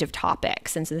range of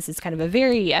topics. And so this is kind of a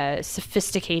very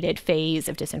sophisticated phase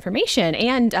of disinformation.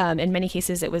 And in many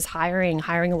cases, it was hiring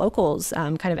locals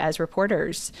kind of as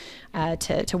reporters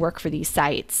to work for these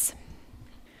sites.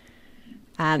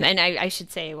 And I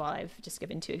should say, well, I've just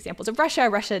given 2 examples of Russia.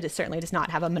 Russia certainly does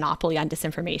not have a monopoly on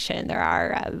disinformation. There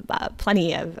are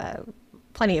plenty of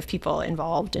plenty of people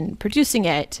involved in producing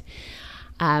it.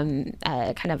 Kind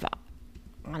of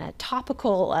on a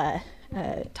topical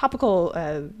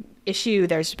issue,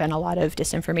 there's been a lot of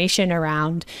disinformation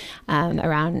around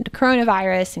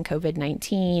coronavirus and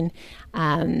COVID-19.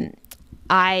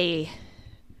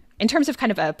 In terms of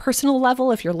kind of a personal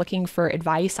level, if you're looking for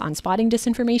advice on spotting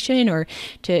disinformation or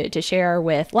to share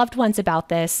with loved ones about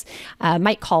this,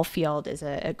 Mike Caulfield is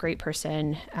a great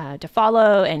person to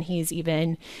follow. And he's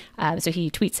even, so he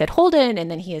tweets at Holden,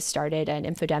 and then he has started an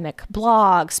infodemic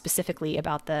blog specifically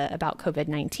about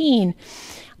COVID-19.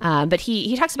 But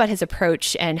he talks about his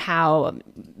approach and how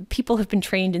people have been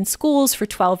trained in schools for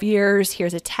 12 years.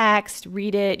 Here's a text,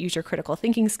 read it, use your critical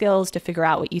thinking skills to figure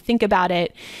out what you think about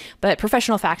it. But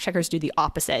professional fact checkers do the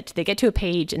opposite. They get to a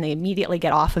page and they immediately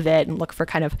get off of it and look for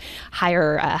kind of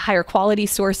higher quality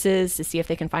sources to see if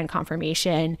they can find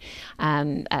confirmation.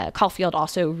 Caulfield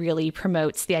also really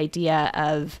promotes the idea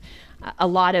of a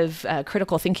lot of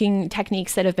critical thinking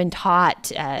techniques that have been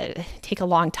taught take a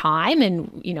long time, and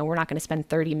we're not going to spend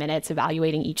 30 minutes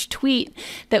evaluating each tweet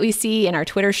that we see in our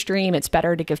Twitter stream. It's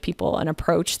better to give people an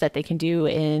approach that they can do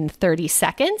in 30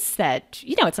 seconds. That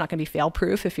it's not going to be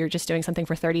fail-proof if you're just doing something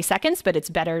for 30 seconds, but it's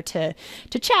better to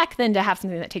check than to have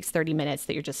something that takes 30 minutes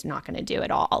that you're just not going to do at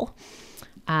all.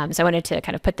 So I wanted to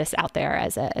kind of put this out there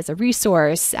as a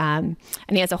resource. And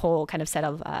he has a whole kind of set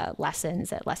of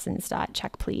lessons at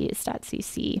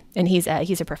lessons.checkplease.cc. And he's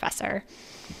a professor.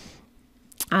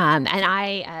 And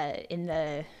I, in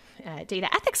the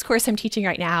data ethics course I'm teaching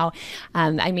right now,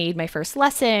 I made my first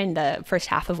lesson, the first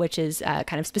half of which is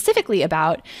kind of specifically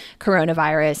about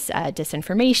coronavirus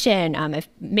disinformation. I've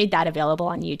made that available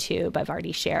on YouTube. I've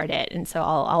already shared it, and so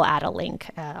I'll add a link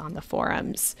on the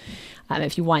forums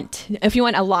if you want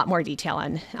a lot more detail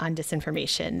on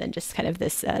disinformation than just kind of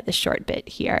this short bit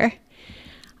here.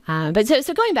 But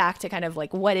so going back to kind of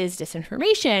like what is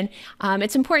disinformation,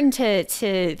 it's important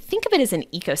to think of it as an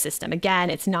ecosystem. Again,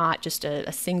 it's not just a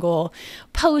single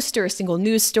post or a single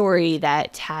news story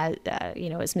that has,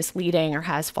 is misleading or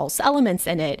has false elements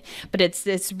in it, but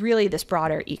it's really this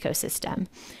broader ecosystem.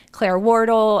 Claire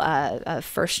Wardle of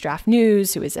First Draft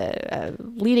News, who is a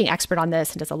leading expert on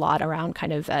this and does a lot around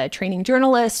kind of training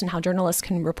journalists and how journalists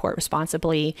can report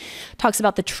responsibly, talks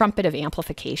about the trumpet of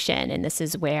amplification. And this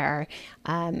is where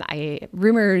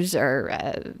rumors or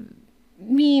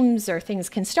memes or things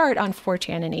can start on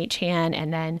 4chan and 8chan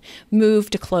and then move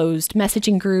to closed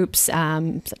messaging groups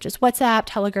such as WhatsApp,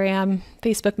 Telegram,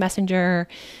 Facebook Messenger,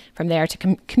 from there to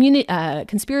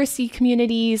conspiracy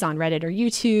communities on Reddit or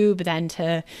YouTube, then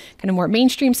to kind of more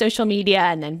mainstream social media,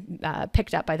 and then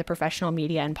picked up by the professional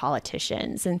media and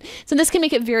politicians. And so this can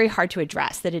make it very hard to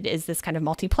address that it is this kind of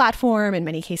multi-platform. In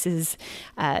many cases,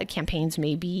 campaigns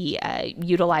may be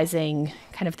utilizing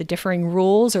kind of the differing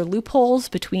rules or loopholes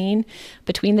between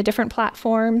the different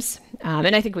platforms.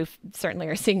 And I think we certainly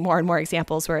are seeing more and more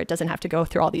examples where it doesn't have to go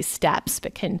through all these steps,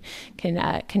 but can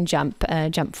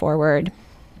jump forward.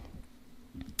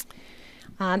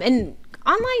 And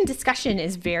online discussion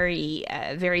is very,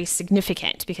 very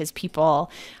significant because people,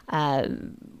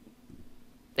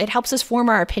 it helps us form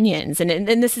our opinions. And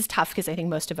this is tough because I think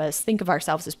most of us think of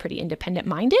ourselves as pretty independent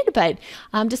minded, but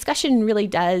discussion really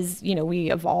does, we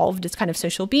evolved as kind of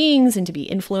social beings and to be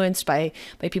influenced by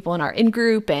people in our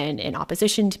in-group and in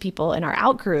opposition to people in our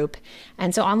out-group.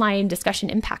 And so online discussion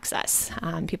impacts us.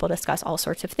 People discuss all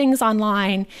sorts of things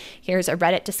online. Here's a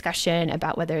Reddit discussion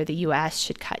about whether the US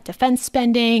should cut defense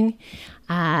spending.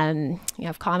 You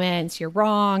have comments, you're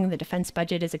wrong. The defense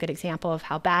budget is a good example of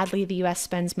how badly the US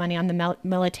spends money on the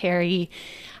military.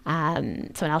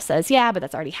 Someone else says, yeah, but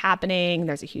that's already happening.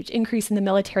 There's a huge increase in the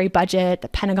military budget. The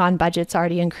Pentagon budget's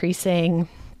already increasing.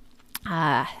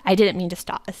 I didn't mean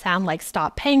to sound like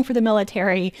stop paying for the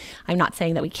military. I'm not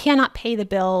saying that we cannot pay the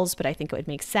bills, but I think it would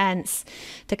make sense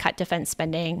to cut defense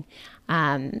spending.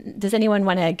 Does anyone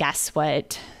want to guess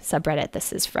what subreddit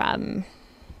this is from?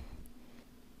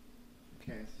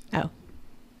 Oh.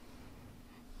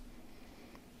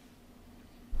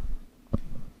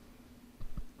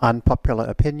 Unpopular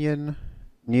opinion,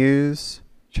 news,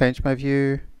 change my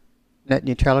view, net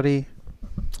neutrality.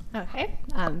 Okay.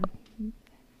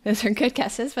 Those are good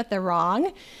guesses, but they're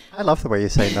wrong. I love the way you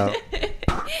say no.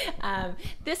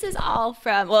 This is all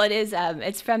from, well,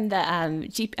 it's from the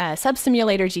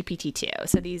Subsimulator GPT-2.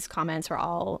 So these comments were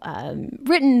all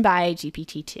written by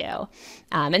GPT-2.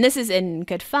 And this is in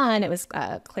good fun. It was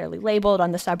clearly labeled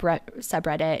on the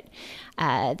subreddit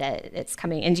that it's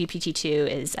coming, and GPT-2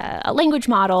 is a language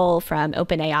model from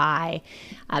OpenAI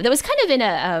that was kind of in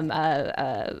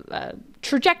a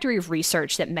trajectory of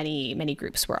research that many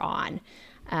groups were on.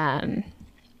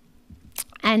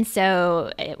 And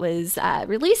so it was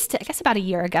released, I guess, about a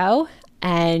year ago.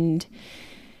 And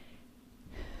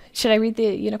should I read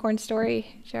the unicorn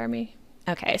story, Jeremy?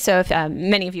 Okay, so if,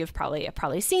 many of you have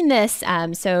probably seen this.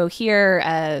 So here,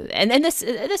 and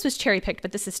this was cherry picked,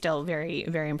 but this is still very,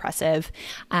 very impressive.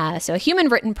 So a human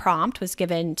written prompt was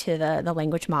given to the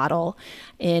language model.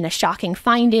 In a shocking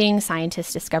finding,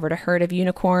 scientists discovered a herd of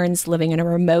unicorns living in a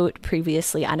remote,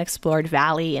 previously unexplored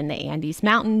valley in the Andes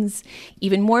Mountains.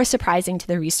 Even more surprising to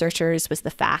the researchers was the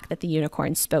fact that the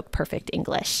unicorns spoke perfect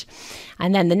English.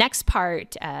 And then the next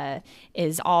part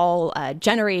is all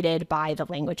generated by the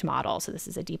language model. So this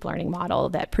is a deep learning model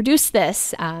that produced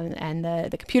this, and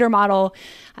the computer model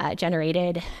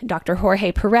generated Dr.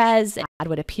 Jorge Perez and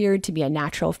what appeared to be a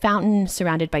natural fountain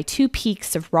surrounded by 2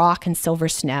 peaks of rock and silver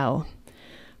snow.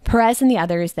 Perez and the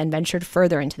others then ventured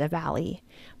further into the valley.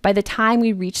 By the time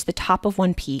we reached the top of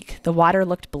one peak, the water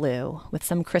looked blue, with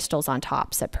some crystals on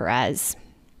top, said Perez.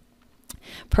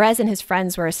 Perez and his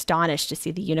friends were astonished to see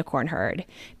the unicorn herd.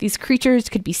 These creatures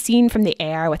could be seen from the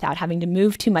air without having to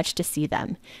move too much to see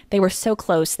them. They were so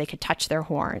close they could touch their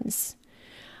horns.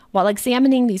 While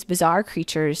examining these bizarre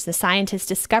creatures, the scientists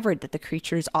discovered that the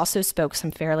creatures also spoke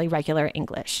some fairly regular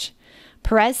English.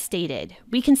 Perez stated,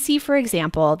 "We can see, for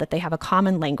example, that they have a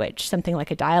common language, something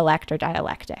like a dialect or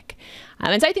dialectic."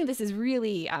 And so I think this is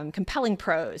really compelling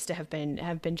prose to have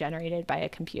been generated by a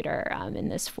computer in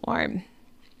this form.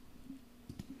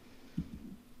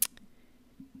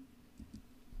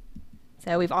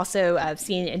 So we've also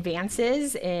seen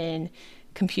advances in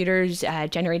computers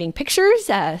generating pictures,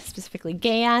 specifically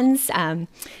GANs.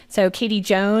 So Katie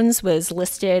Jones was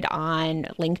listed on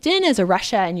LinkedIn as a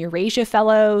Russia and Eurasia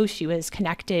Fellow. She was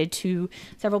connected to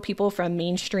several people from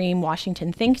mainstream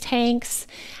Washington think tanks.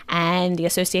 And the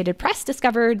Associated Press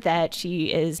discovered that she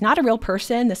is not a real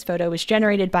person. This photo was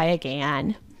generated by a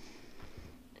GAN.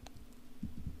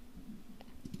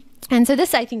 And so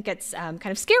this, I think, gets kind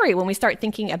of scary when we start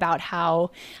thinking about how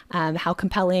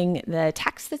compelling the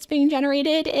text that's being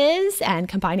generated is, and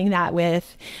combining that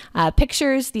with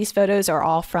pictures. These photos are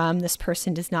all from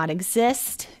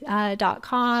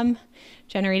thispersondoesnotexist.com,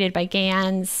 generated by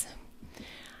GANs.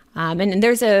 And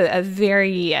there's a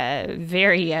very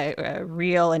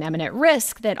real and imminent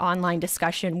risk that online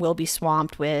discussion will be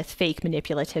swamped with fake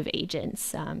manipulative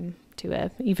agents. To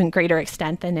an even greater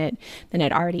extent than it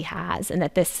already has, and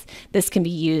that this can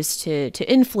be used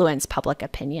to influence public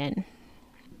opinion.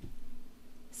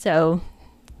 So,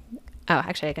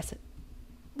 actually, I guess.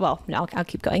 Well, no, I'll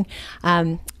keep going.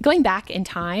 Going back in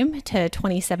time to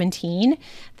 2017,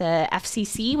 the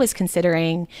FCC was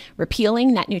considering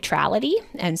repealing net neutrality,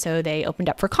 and so they opened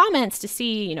up for comments to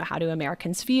see, how do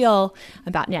Americans feel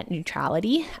about net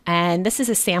neutrality. And this is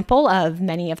a sample of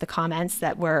many of the comments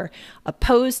that were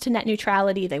opposed to net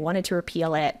neutrality. They wanted to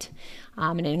repeal it.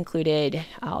 And it included,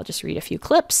 I'll just read a few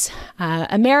clips.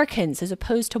 Americans, as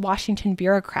opposed to Washington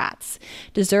bureaucrats,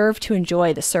 deserve to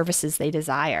enjoy the services they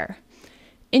desire.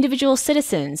 Individual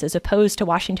citizens, as opposed to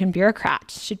Washington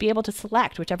bureaucrats, should be able to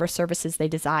select whichever services they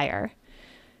desire.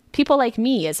 People like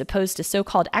me, as opposed to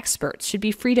so-called experts, should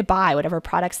be free to buy whatever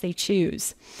products they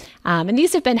choose. And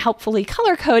these have been helpfully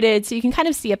color-coded, so you can kind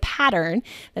of see a pattern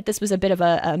that this was a bit of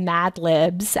a Mad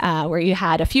Libs, where you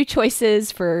had a few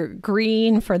choices for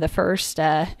green for the first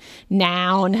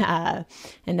noun, and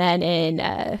then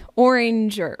in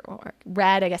orange or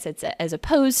red, I guess it's as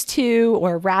opposed to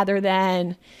or rather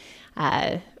than.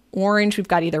 Orange, we've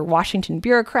got either Washington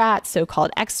bureaucrats, so-called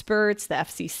experts, the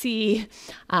FCC,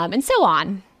 and so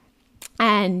on.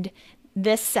 And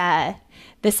this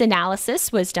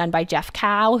analysis was done by Jeff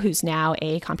Kao, who's now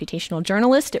a computational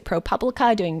journalist at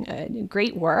ProPublica, doing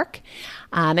great work.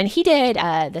 And he did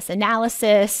this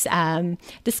analysis,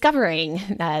 discovering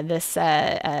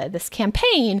this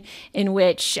campaign in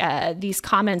which these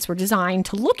comments were designed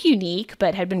to look unique,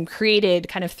 but had been created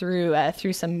kind of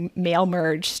through some mail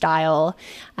merge style,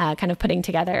 kind of putting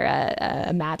together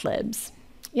a Mad Libs.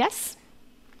 Yes.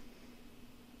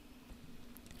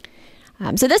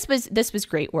 So this was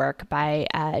great work by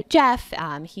Jeff.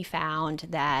 He found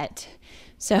that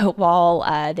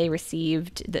while they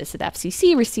received the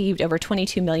FCC received over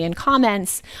 22 million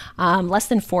comments, less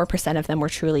than 4% of them were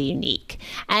truly unique.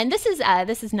 And this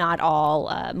is not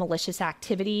all malicious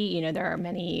activity. There are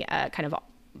many kind of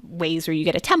ways where you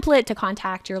get a template to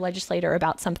contact your legislator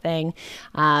about something,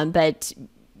 but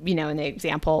in the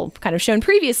example kind of shown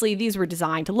previously, these were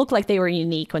designed to look like they were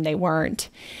unique when they weren't.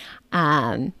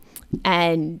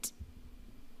 And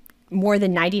more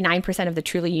than 99% of the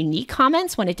truly unique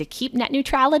comments wanted to keep net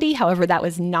neutrality. However, that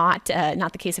was not the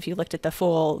case if you looked at the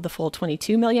full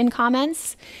 22 million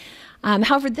comments.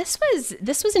 However, this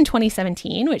was in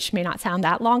 2017, which may not sound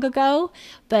that long ago,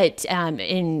 but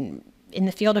in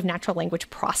the field of natural language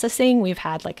processing, we've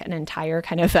had like an entire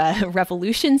kind of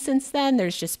revolution since then.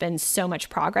 There's just been so much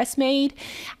progress made.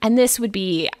 And this would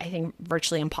be, I think,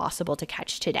 virtually impossible to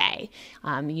catch today,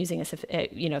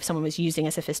 if someone was using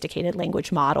a sophisticated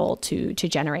language model to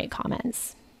generate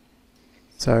comments.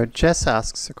 So Jess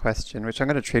asks a question, which I'm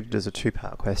going to treat it as a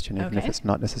two-part question, even if it's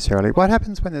not necessarily. What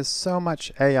happens when there's so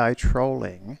much AI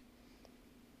trolling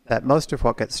that most of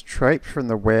what gets scraped from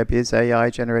the web is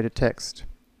AI-generated text?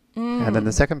 And then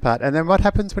the second part, and then what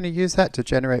happens when you use that to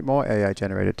generate more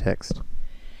AI-generated text?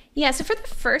 Yeah, so for the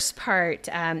first part,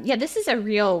 this is a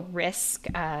real risk,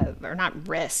 or not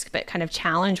risk, but kind of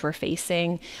challenge we're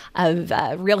facing of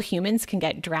real humans can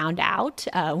get drowned out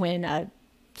when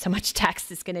so much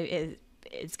text is going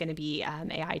to be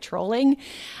AI trolling,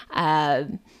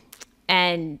 and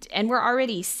we're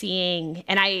already seeing.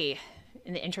 And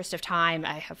in the interest of time,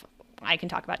 I can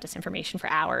talk about disinformation for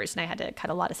hours, and I had to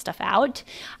cut a lot of stuff out.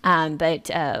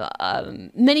 But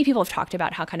many people have talked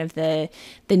about how kind of the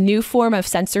new form of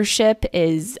censorship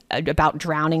is about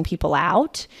drowning people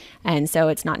out. And so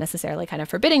it's not necessarily kind of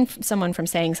forbidding someone from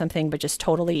saying something, but just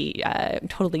totally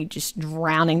just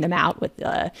drowning them out with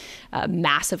a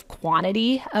massive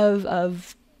quantity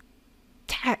of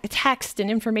text and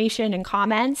information and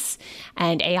comments,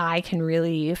 and AI can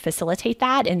really facilitate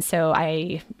that. And so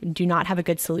I do not have a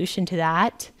good solution to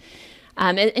that.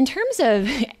 In terms of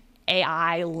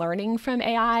AI learning from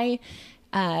AI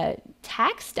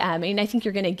text, I think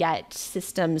you're going to get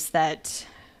systems that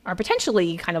are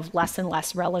potentially kind of less and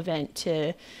less relevant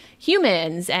to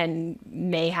humans and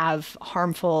may have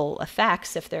harmful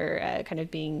effects if they're kind of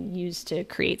being used to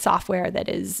create software that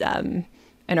is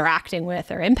interacting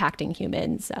with or impacting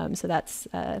humans. So that's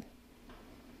a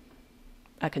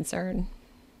concern.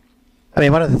 I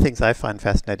mean, one of the things I find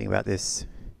fascinating about this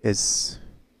is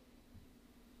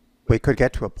we could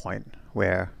get to a point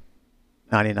where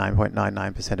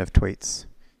 99.99% of tweets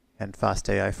and fast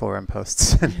AI forum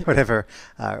posts and whatever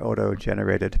are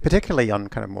auto-generated, particularly on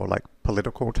kind of more like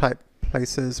political type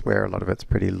places where a lot of it's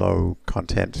pretty low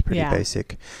content, pretty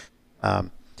basic.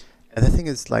 And the thing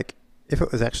is, like, if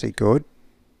it was actually good,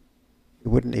 you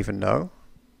wouldn't even know.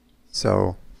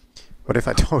 So what if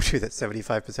I told you that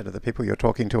 75% of the people you're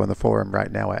talking to on the forum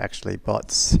right now are actually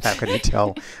bots? How can you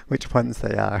tell which ones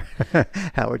they are?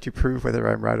 How would you prove whether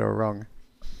I'm right or wrong?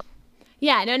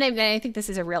 Yeah, no, and I think this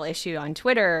is a real issue on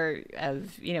Twitter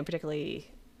of,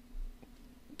 particularly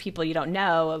people you don't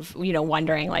know, of,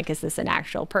 wondering, like, is this an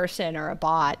actual person or a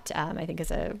bot? I think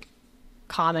is a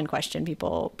common question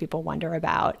people wonder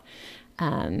about,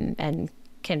 and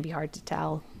can be hard to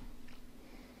tell.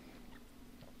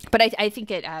 But I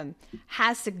think it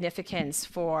has significance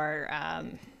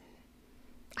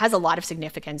has a lot of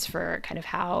significance for kind of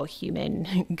how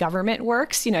human government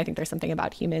works. I think there's something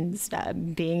about humans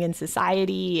being in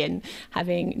society and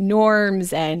having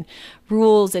norms and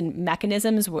rules and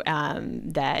mechanisms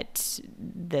that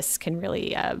this can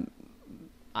really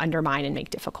undermine and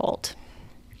make difficult.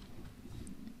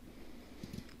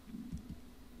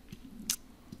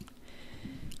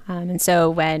 And so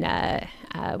when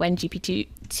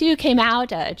GPT-2 came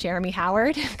out, Jeremy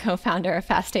Howard, co-founder of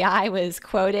FastAI, was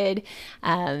quoted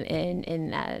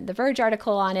in the Verge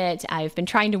article on it. I've been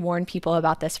trying to warn people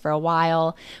about this for a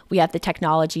while. We have the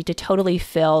technology to totally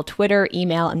fill Twitter,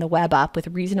 email, and the web up with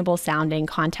reasonable sounding,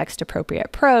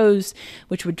 context-appropriate prose,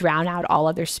 which would drown out all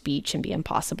other speech and be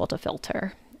impossible to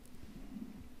filter.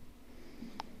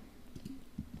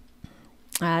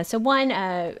 So one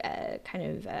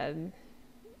kind of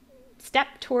step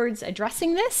towards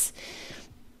addressing this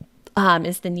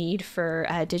is the need for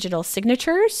digital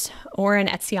signatures. Oren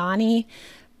Etziani,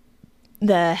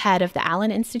 the head of the Allen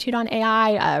Institute on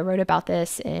AI, wrote about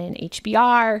this in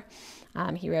HBR.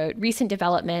 He wrote, recent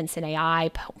developments in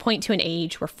AI point to an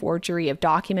age where forgery of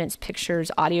documents,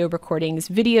 pictures, audio recordings,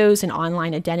 videos, and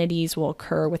online identities will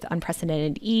occur with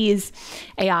unprecedented ease.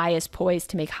 AI is poised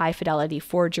to make high-fidelity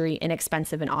forgery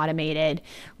inexpensive and automated,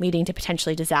 leading to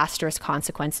potentially disastrous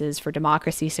consequences for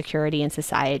democracy, security, and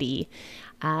society,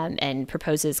 and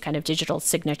proposes kind of digital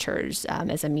signatures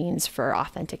as a means for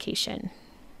authentication.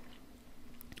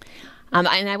 And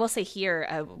I will say here,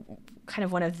 kind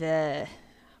of one of the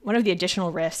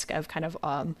additional risk of kind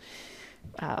of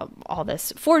all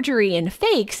this forgery and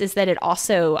fakes is that it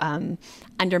also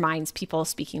undermines people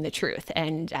speaking the truth.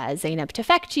 And Zeynep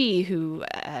Tufekci, who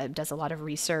does a lot of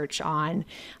research on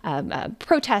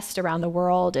protests around the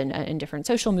world and different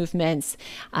social movements,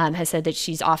 has said that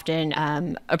she's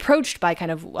often approached by kind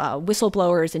of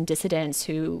whistleblowers and dissidents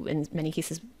who, in many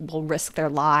cases, will risk their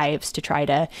lives to try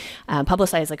to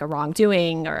publicize like a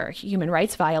wrongdoing or human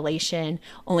rights violation,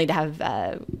 only to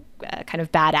have kind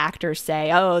of bad actors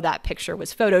say, oh, that picture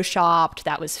was photoshopped,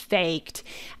 that was faked,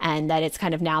 and that it's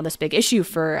kind of now this big issue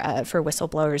for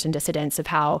whistleblowers and dissidents of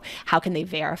how can they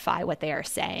verify what they are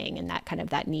saying, and that kind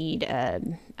of that need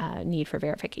for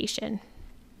verification.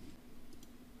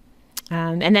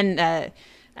 And then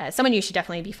someone you should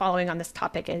definitely be following on this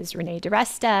topic is Renee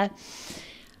DiResta.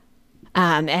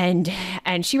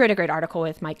 And she wrote a great article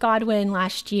with Mike Godwin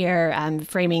last year,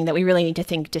 framing that we really need to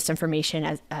think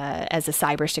disinformation as a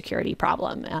cybersecurity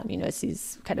problem. It's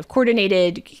these kind of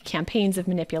coordinated campaigns of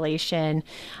manipulation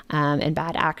and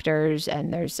bad actors.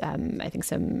 And there's, I think,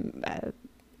 some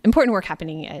important work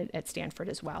happening at Stanford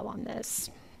as well on this.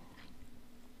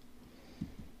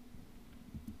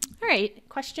 All right,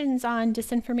 questions on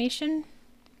disinformation?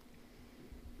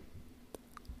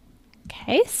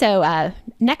 Okay, so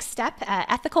next step,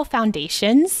 ethical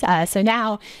foundations. So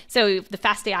the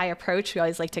Fast AI approach, we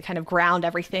always like to kind of ground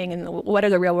everything in what are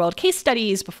the real world case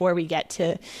studies before we get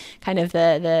to kind of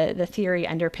the theory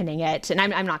underpinning it. And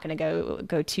I'm not going to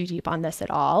go too deep on this at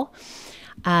all.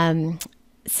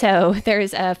 So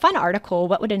there's a fun article,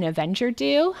 What Would an Avenger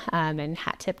Do? And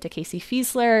hat tip to Casey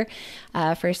Fiesler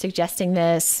for suggesting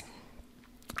this.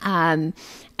 And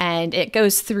it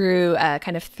goes through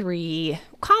kind of three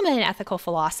common ethical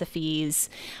philosophies,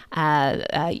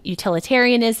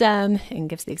 utilitarianism, and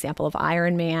gives the example of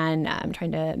Iron Man,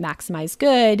 trying to maximize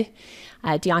good,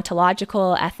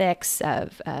 deontological ethics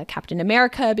of Captain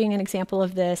America being an example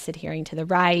of this, adhering to the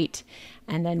right,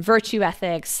 and then virtue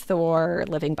ethics, Thor,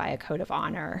 living by a code of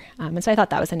honor. And so I thought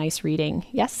that was a nice reading.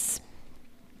 Yes?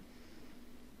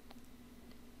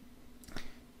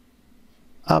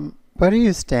 Where do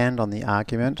you stand on the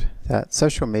argument that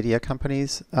social media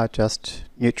companies are just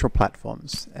neutral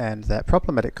platforms and that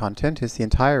problematic content is the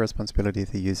entire responsibility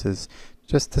of the users,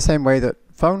 just the same way that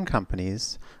phone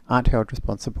companies aren't held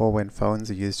responsible when phones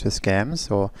are used for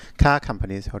scams, or car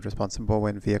companies held responsible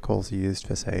when vehicles are used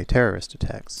for, say, terrorist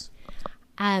attacks?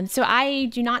 So I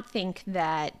do not think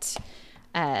that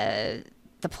that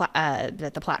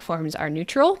the platforms are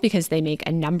neutral, because they make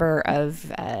a number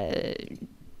of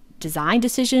design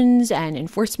decisions and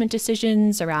enforcement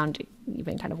decisions around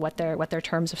even kind of what their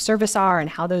terms of service are and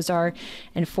how those are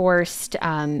enforced,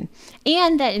 and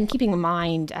that, in keeping in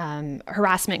mind,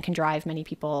 harassment can drive many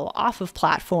people off of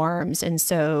platforms, and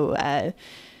so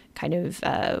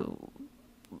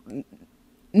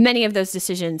many of those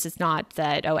decisions, it's not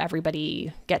that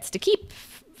everybody gets to keep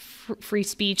free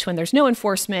speech when there's no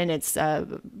enforcement.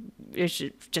 It's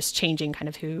just changing kind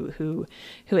of who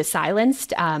is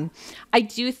silenced. I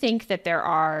do think that there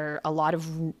are a lot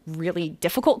of really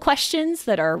difficult questions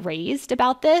that are raised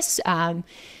about this,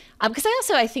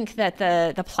 because I think that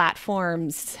the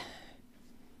platforms,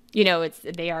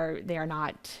 they are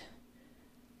not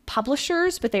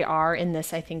publishers, but they are in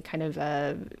this, I think, kind of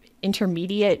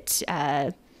intermediate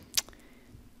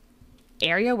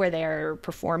area where they're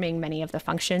performing many of the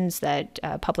functions that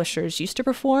publishers used to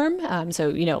perform. So,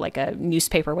 like a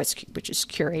newspaper, which is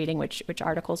curating which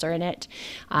articles are in it,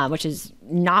 which is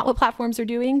not what platforms are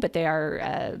doing, but they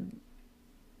are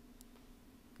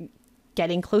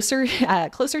getting closer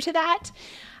to that.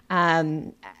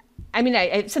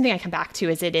 Something I come back to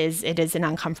is it is an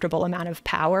uncomfortable amount of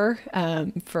power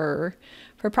for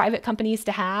private companies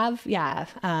to have. Yeah.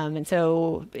 And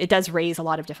so it does raise a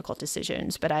lot of difficult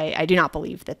decisions, but I do not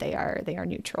believe that they are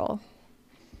neutral.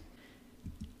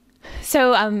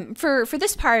 So for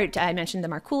this part, I mentioned the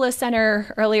Markkula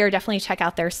Center earlier. Definitely check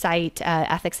out their site,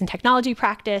 Ethics and Technology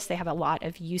Practice. They have a lot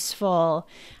of useful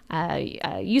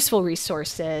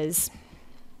resources.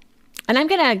 And I'm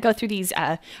going to go through these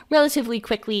relatively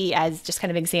quickly as just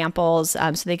kind of examples.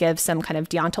 So they give some kind of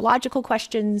deontological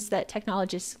questions that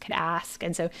technologists could ask.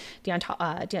 And so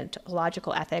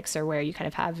deontological ethics are where you kind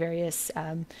of have various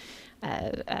kind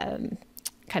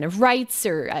of rights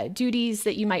or duties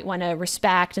that you might want to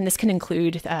respect. And this can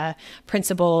include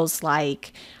principles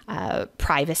like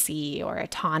privacy or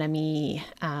autonomy.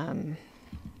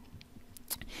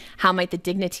 How might the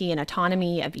dignity and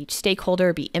autonomy of each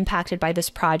stakeholder be impacted by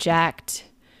this project?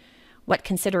 What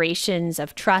considerations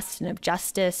of trust and of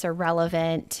justice are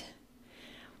relevant?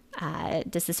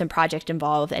 Does this project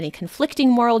involve any conflicting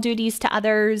moral duties to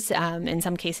others? In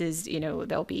some cases,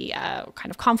 there'll be kind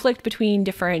of conflict between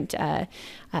different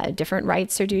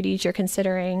rights or duties you're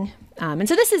considering. And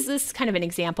so this is kind of an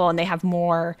example, and they have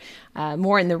more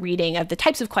in the reading of the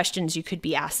types of questions you could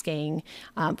be asking,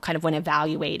 kind of when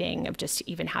evaluating, of just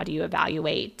even how do you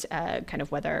evaluate kind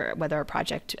of whether a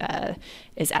project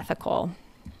is ethical.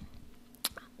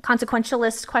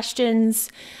 Consequentialist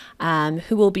questions,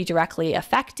 who will be directly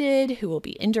affected, who will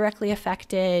be indirectly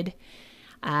affected,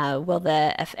 and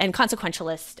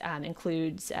consequentialist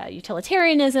includes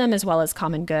utilitarianism as well as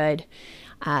common good.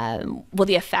 Will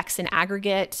the effects in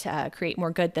aggregate create more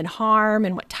good than harm,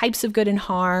 and what types of good and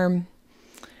harm?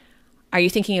 Are you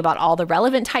thinking about all the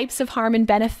relevant types of harm and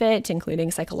benefit,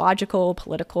 including psychological,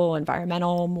 political,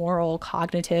 environmental, moral,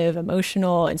 cognitive,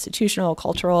 emotional, institutional,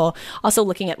 cultural, also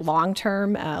looking at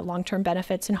long-term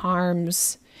benefits and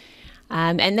harms?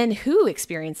 And then who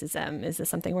experiences them? Is this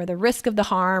something where the risk of the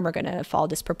harm are going to fall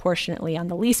disproportionately on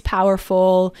the least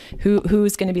powerful?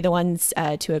 Who's going to be the ones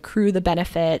to accrue the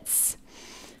benefits?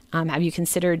 Have you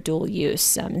considered dual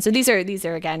use? And so these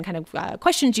are again kind of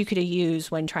questions you could use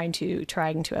when trying to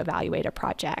evaluate a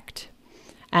project.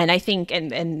 And I think,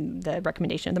 and the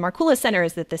recommendation of the Markkula Center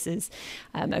is that this is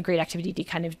a great activity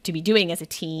to be doing as a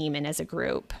team and as a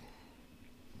group.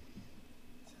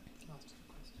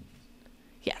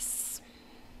 Yes.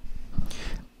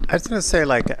 I was going to say,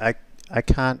 like, I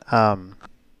can't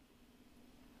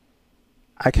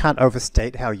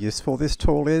overstate how useful this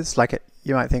tool is. Like,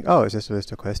 you might think, oh, it's just a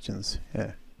list of questions,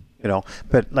 yeah,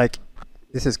 But like,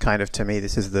 this is kind of, to me,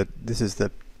 this is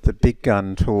the big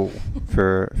gun tool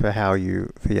for how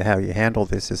you handle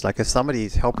this. Is like, if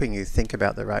somebody's helping you think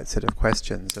about the right set of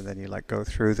questions, and then you like go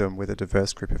through them with a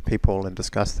diverse group of people and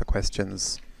discuss the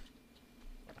questions.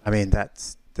 I mean,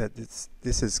 this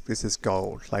is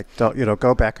gold. Like, don't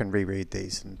go back and reread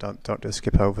these, and don't just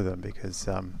skip over them, because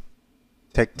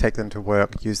take them to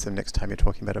work, use them next time you're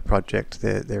talking about a project.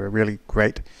 They're a really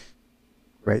great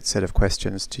set of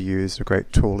questions to use, a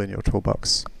great tool in your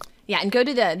toolbox. Yeah, and go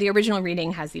to the original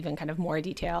reading has even kind of more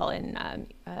detail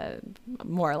and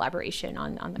more elaboration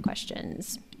on the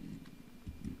questions.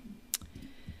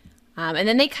 And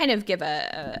then they kind of give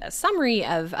a summary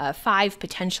of 5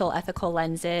 potential ethical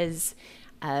lenses.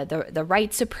 The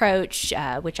rights approach,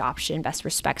 which option best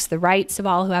respects the rights of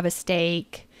all who have a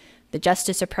stake. The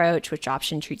justice approach, which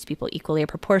option treats people equally or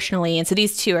proportionally. And so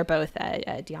these two are both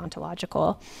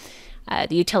deontological.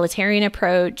 The utilitarian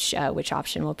approach, which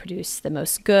option will produce the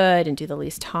most good and do the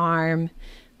least harm.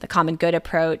 The common good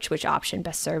approach, which option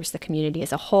best serves the community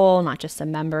as a whole, not just some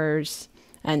members.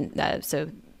 And so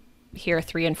here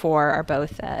 3 and 4 are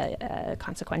both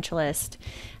consequentialist.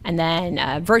 And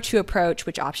then virtue approach,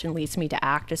 which option leads me to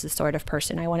act as the sort of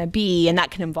person I want to be. And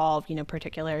that can involve,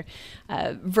 particular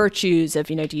virtues of,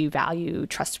 do you value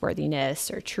trustworthiness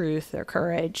or truth or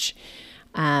courage?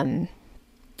 And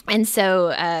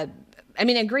so,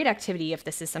 a great activity, if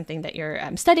this is something that you're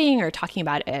studying or talking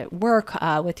about at work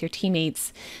with your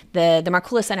teammates, the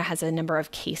Markkula Center has a number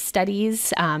of case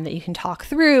studies that you can talk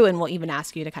through, and we'll even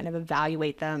ask you to kind of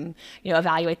evaluate them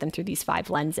through these 5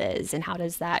 lenses, and how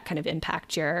does that kind of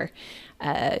impact your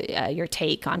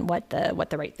take on what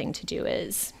the right thing to do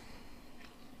is.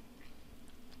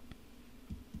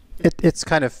 It's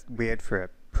kind of weird for a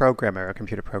programmer, a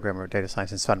computer programmer, or data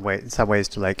scientist in some ways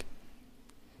to like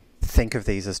think of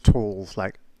these as tools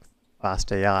like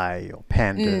Fast AI or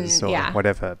Pandas or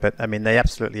whatever, but I mean, they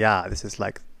absolutely are. These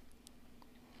are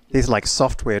like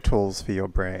software tools for your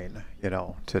brain,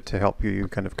 to help you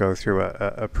kind of go through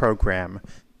a program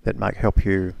that might help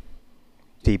you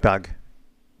debug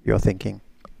your thinking.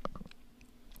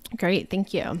 Great,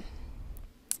 thank you.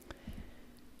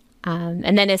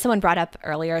 And then, as someone brought up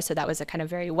earlier, so that was a kind of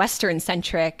very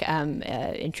Western-centric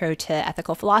intro to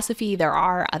ethical philosophy. There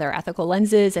are other ethical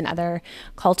lenses in other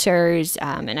cultures,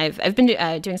 and I've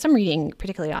been doing some reading,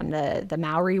 particularly on the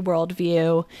Maori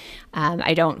worldview.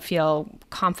 I don't feel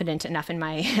confident enough in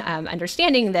my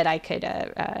understanding that I could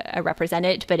represent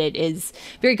it, but it is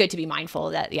very good to be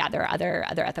mindful that there are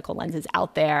other ethical lenses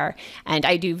out there, and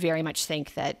I do very much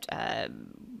think that.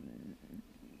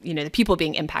 The people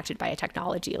being impacted by a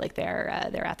technology, like their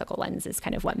ethical lens, is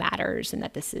kind of what matters, and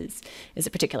that this is a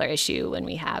particular issue when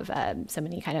we have so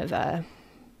many kind of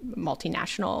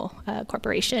multinational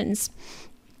corporations.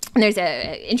 And there's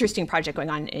an interesting project going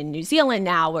on in New Zealand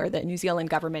now, where the New Zealand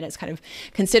government is kind of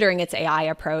considering its AI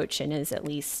approach, and is at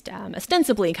least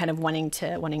ostensibly kind of wanting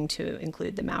to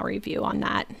include the Maori view on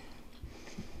that.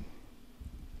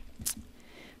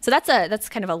 So that's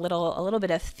kind of a little bit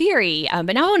of theory,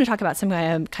 but now I want to talk about some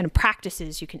kind of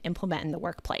practices you can implement in the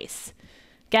workplace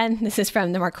again, this is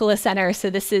from the Markkula Center. So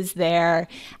this is their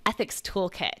ethics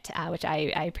toolkit, which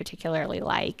I particularly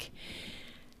like.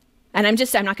 And I'm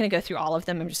not going to go through all of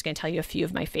them. I'm just going to tell you a few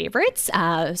of my favorites.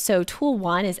 So tool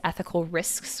 1 is ethical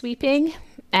risk sweeping.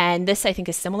 And this, I think,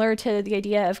 is similar to the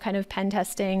idea of kind of pen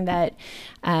testing that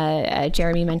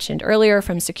Jeremy mentioned earlier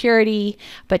from security,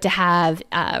 but to have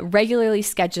regularly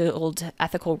scheduled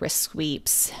ethical risk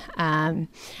sweeps. And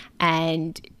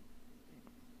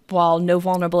while no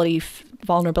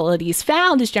vulnerabilities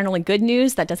found is generally good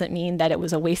news, that doesn't mean that it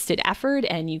was a wasted effort,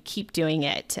 and you keep doing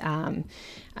it.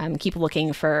 Keep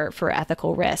looking for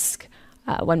ethical risk.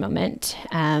 One moment.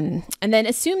 And then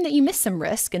assume that you missed some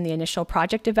risk in the initial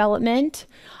project development.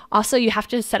 Also, you have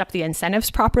to set up the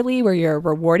incentives properly where you're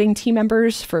rewarding team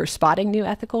members for spotting new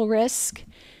ethical risk.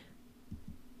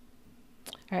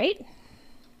 All right.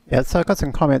 Yeah, so I've got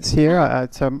some comments here.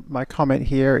 So my comment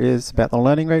here is about the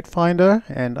learning rate finder,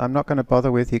 and I'm not going to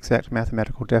bother with the exact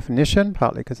mathematical definition,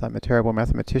 partly because I'm a terrible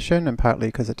mathematician and partly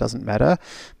because it doesn't matter.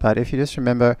 But if you just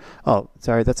remember, oh,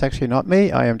 sorry, that's actually not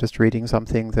me. I am just reading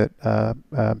something that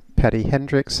Patty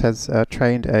Hendricks has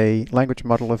trained a language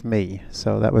model of me.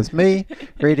 So that was me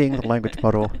reading the language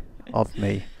model of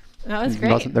me. That was great.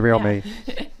 It wasn't the real me.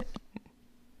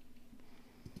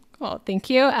 Cool, thank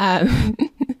you.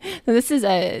 So this is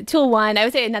a tool 1. I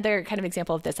would say another kind of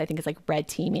example of this, I think, is like red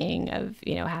teaming, of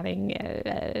having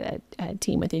a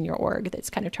team within your org that's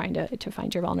kind of trying to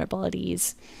find your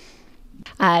vulnerabilities.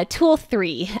 Tool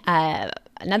 3,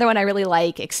 another one I really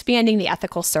like, expanding the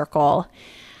ethical circle.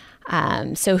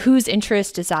 So whose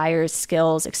interests, desires,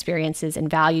 skills, experiences, and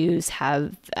values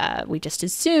have we just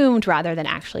assumed rather than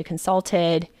actually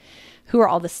consulted? Who are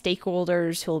all the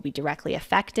stakeholders who will be directly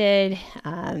affected?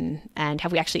 And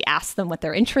have we actually asked them what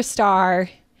their interests are?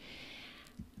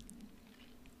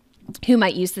 Who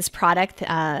might use this product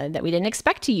that we didn't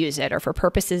expect to use it, or for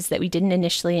purposes that we didn't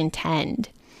initially intend?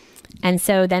 And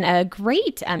so then a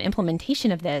great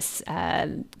implementation of this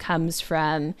comes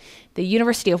from the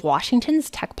University of Washington's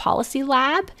Tech Policy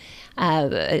Lab.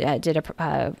 Did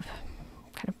a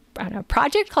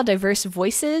project called Diverse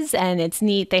Voices, and it's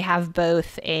neat. They have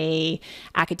both a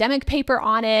academic paper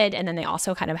on it, and then they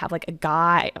also kind of have like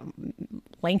a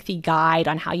lengthy guide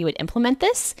on how you would implement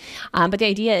this. But the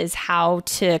idea is how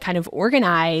to kind of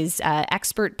organize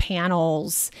expert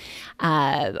panels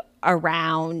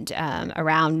around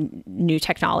new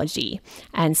technology.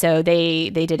 And so they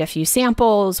did a few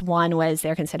samples. One was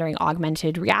they're considering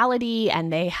augmented reality,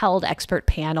 and they held expert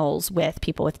panels with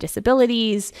people with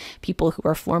disabilities, people who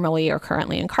are formerly or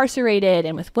currently incarcerated,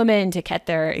 and with women to get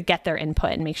their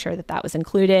input and make sure that that was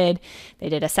included. They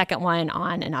did a second one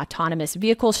on an autonomous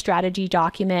vehicle strategy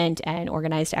document, and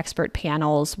organized expert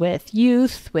panels with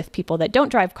youth, with people that don't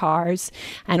drive cars,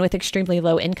 and with extremely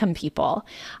low income people.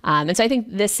 And so I think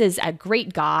this is a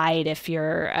great guide if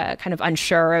you're kind of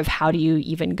unsure of how do you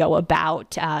even go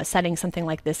about setting something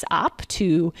like this up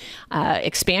to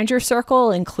expand your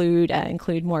circle, include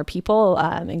more people,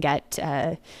 and get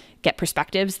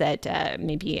perspectives that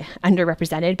may be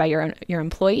underrepresented by your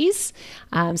employees.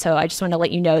 So I just want to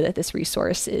let you know that this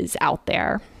resource is out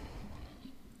there.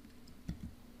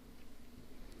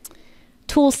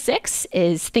 Tool 6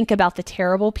 is think about the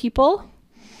terrible people.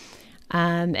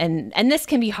 And this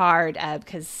can be hard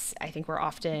because I think we're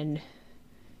often,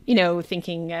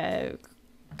 thinking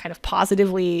kind of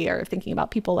positively, or thinking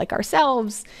about people like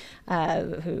ourselves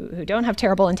who don't have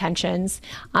terrible intentions.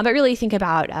 But really think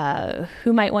about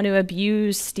who might want to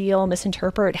abuse, steal,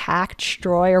 misinterpret, hack,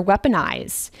 destroy, or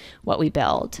weaponize what we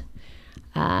build.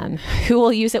 Who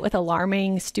will use it with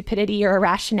alarming stupidity or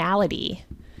irrationality?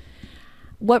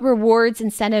 What rewards,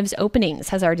 incentives, openings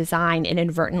has our design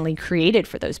inadvertently created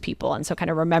for those people? And so kind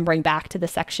of remembering back to the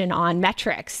section on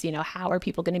metrics, how are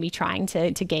people going to be trying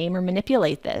to game or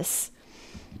manipulate this?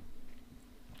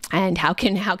 And how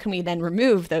can we then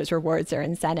remove those rewards or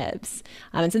incentives?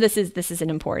 And so this is an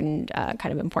important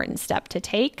kind of important step to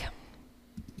take.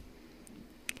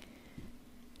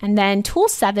 And then tool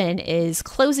 7 is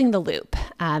closing the loop,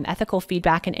 ethical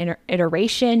feedback and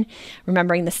iteration,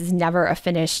 remembering this is never a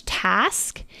finished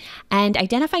task, and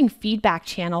identifying feedback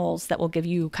channels that will give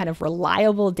you kind of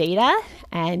reliable data,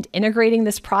 and integrating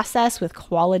this process with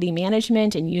quality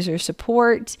management and user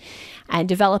support, and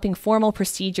developing formal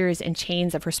procedures and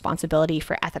chains of responsibility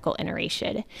for ethical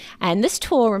iteration. And this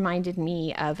tool reminded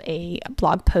me of a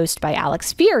blog post by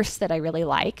Alex Fierce that I really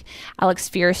like. Alex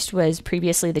Fierce was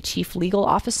previously the chief legal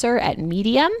officer at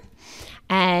Medium,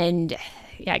 and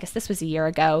I guess this was a year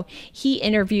ago. He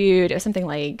interviewed, it was something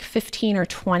like 15 or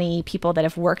 20 people that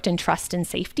have worked in trust and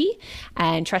safety,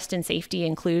 and trust and safety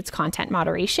includes content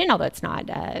moderation, although it's not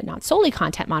solely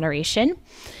content moderation.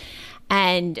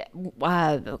 And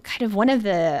kind of one of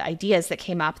the ideas that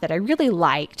came up that I really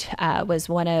liked was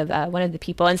one of the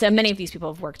people, and so many of these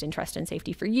people have worked in trust and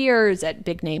safety for years at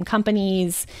big name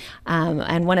companies.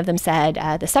 And one of them said,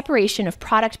 the separation of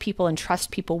product people and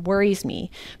trust people worries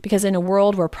me, because in a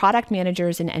world where product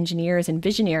managers and engineers and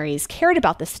visionaries cared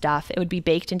about this stuff, it would be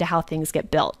baked into how things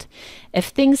get built. If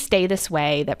things stay this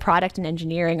way, that product and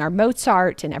engineering are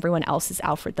Mozart and everyone else is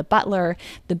Alfred the Butler,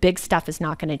 the big stuff is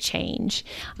not going to change.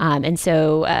 And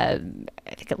so I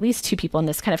think at least two people in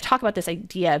this kind of talk about this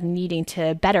idea of needing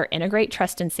to better integrate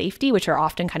trust and safety, which are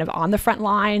often kind of on the front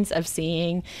lines of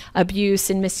seeing abuse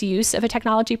and misuse of a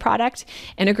technology product,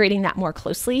 integrating that more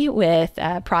closely with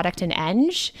product and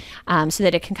eng, so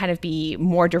that it can kind of be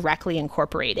more directly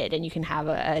incorporated, and you can have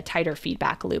a tighter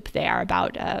feedback loop there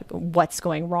about what's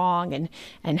going wrong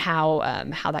and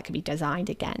how that could be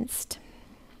designed against.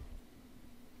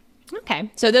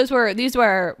 Okay, so these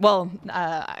were well,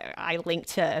 I linked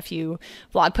to a few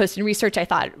blog posts and research I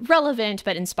thought relevant,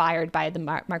 but inspired by the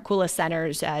Markkula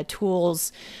Center's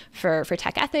tools for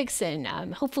tech ethics,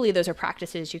 and hopefully those are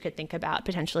practices you could think about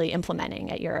potentially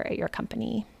implementing at your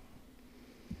company.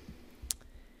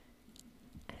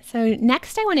 So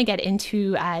next I want to get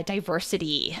into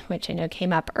diversity, which I know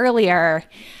came up earlier.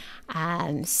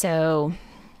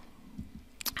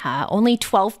 Only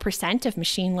 12% of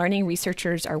machine learning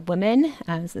researchers are women.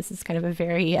 So this is kind of a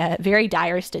very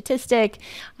dire statistic.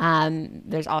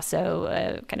 There's also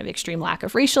a kind of extreme lack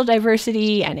of racial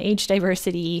diversity and age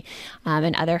diversity,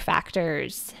 and other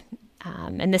factors.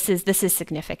 And this is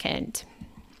significant.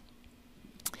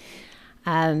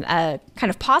 A kind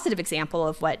of positive example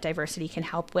of what diversity can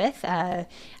help with,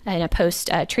 in a post,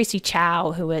 Tracy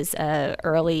Chow, who was an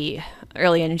early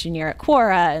engineer at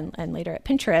Quora and later at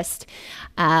Pinterest,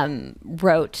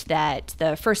 wrote that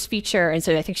the first feature, and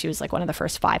so I think she was like one of the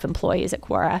first 5 employees at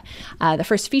Quora, the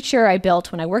first feature I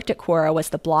built when I worked at Quora was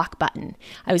the block button.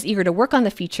 I was eager to work on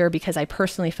the feature because I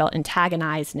personally felt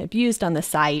antagonized and abused on the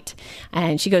site.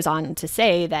 And she goes on to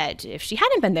say that if she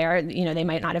hadn't been there, they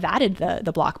might not have added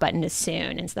the block button as soon.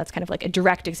 And so that's kind of like a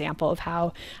direct example of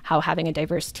how having a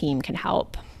diverse team can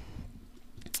help.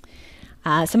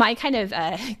 So my kind of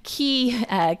key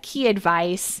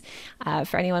advice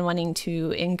for anyone wanting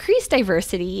to increase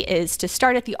diversity is to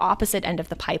start at the opposite end of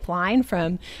the pipeline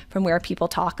from where people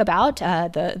talk about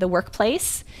the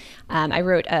workplace. I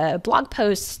wrote a blog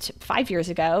post 5 years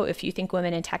ago, "If you think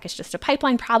women in tech is just a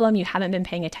pipeline problem, you haven't been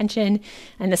paying attention."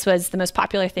 And this was the most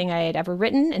popular thing I had ever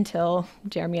written until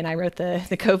Jeremy and I wrote the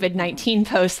COVID-19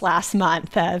 post last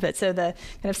month. But so the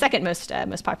kind of second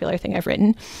most popular thing I've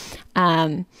written.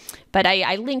 But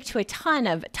I linked to a ton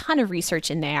of research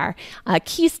in there. A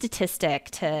key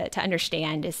statistic to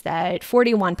understand is that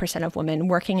 41% of women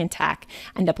working in tech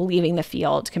end up leaving the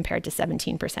field compared to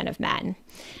 17% of men.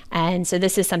 And so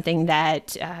this is something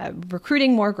that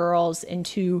recruiting more girls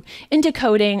into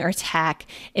coding or tech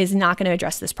is not going to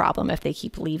address this problem if they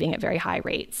keep leaving at very high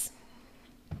rates.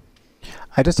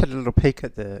 I just had a little peek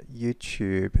at the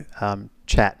YouTube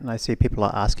chat, and I see people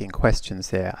are asking questions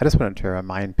there. I just wanted to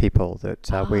remind people that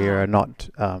we are not,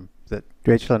 that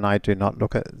Rachel and I do not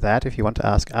look at that. If you want to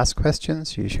ask us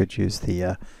questions, you should use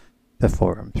the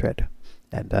forum thread.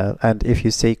 And if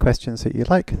you see questions that you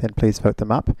like, then please vote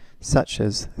them up, such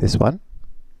as this one.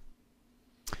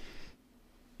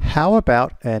 How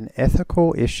about an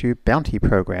ethical issue bounty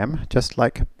program, just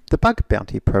like the bug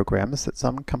bounty programs that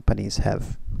some companies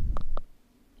have?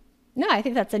 No, I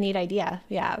think that's a neat idea.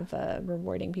 Yeah, of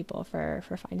rewarding people for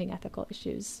finding ethical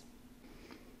issues.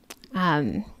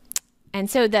 And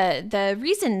so the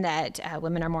reason that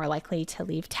women are more likely to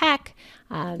leave tech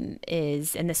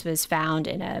is, and this was found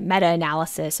in a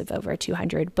meta-analysis of over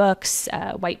 200 books,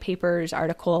 white papers,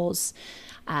 articles,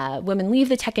 women leave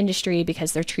the tech industry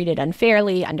because they're treated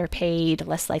unfairly, underpaid,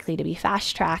 less likely to be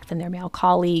fast-tracked than their male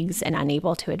colleagues, and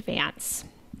unable to advance.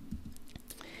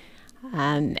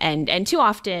 And too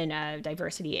often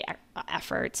diversity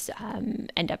efforts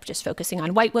end up just focusing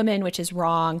on white women, which is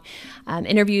wrong.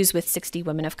 Interviews with 60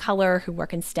 women of color who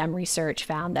work in STEM research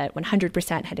found that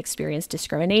 100% had experienced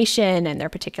discrimination, and their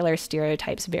particular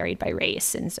stereotypes varied by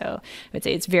race. And so I would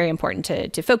say it's very important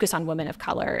to focus on women of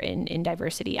color in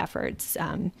diversity efforts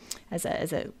as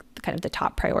a kind of the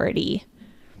top priority.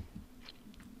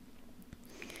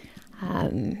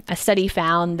 A study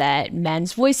found that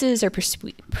men's voices are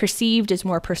perceived as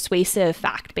more persuasive,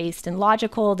 fact-based, and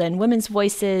logical than women's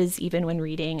voices, even when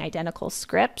reading identical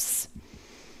scripts.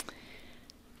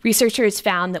 Researchers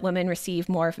found that women receive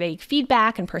more vague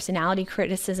feedback and personality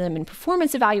criticism and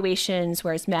performance evaluations,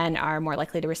 whereas men are more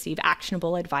likely to receive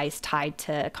actionable advice tied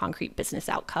to concrete business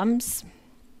outcomes.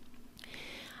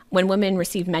 When women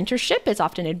receive mentorship, it's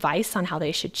often advice on how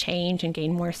they should change and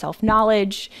gain more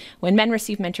self-knowledge. When men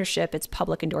receive mentorship, it's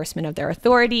public endorsement of their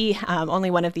authority. Only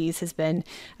one of these has been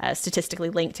statistically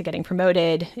linked to getting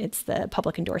promoted. It's the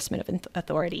public endorsement of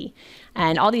authority.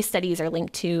 And all these studies are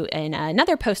linked to in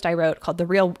another post I wrote called The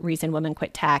Real Reason Women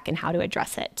Quit Tech and How to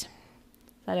Address It.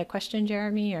 Is that a question,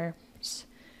 Jeremy? Or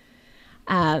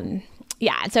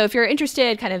yeah, so if you're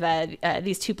interested, kind of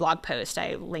these two blog posts,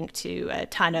 I linked to a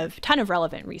ton of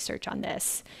relevant research on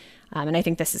this. And I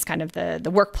think this is kind of the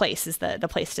workplace is the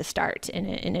place to start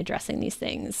in addressing these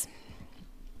things.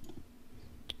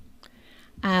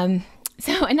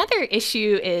 So another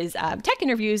issue is tech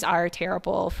interviews are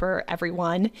terrible for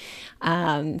everyone.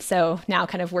 So now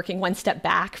kind of working one step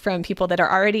back from people that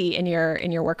are already in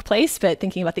your workplace, but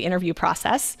thinking about the interview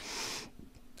process.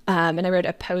 And I wrote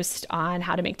a post on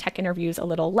how to make tech interviews a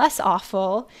little less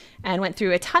awful and went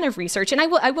through a ton of research. And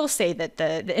I will say that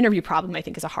the interview problem, I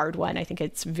think, is a hard one. I think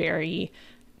it's very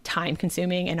time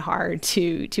consuming and hard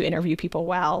to interview people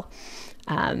well.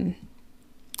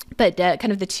 But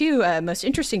kind of the two most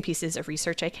interesting pieces of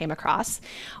research I came across,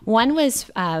 one was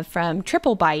from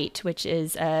TripleByte, which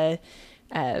is a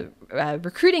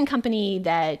recruiting company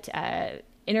that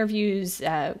interviews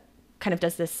kind of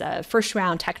does this first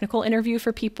round technical interview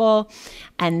for people.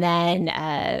 And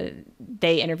then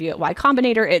they interview at Y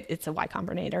Combinator. It's a Y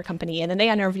Combinator company. And then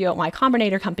they interview at Y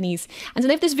Combinator companies. And so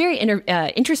they have this very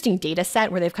interesting data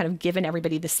set where they've kind of given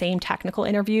everybody the same technical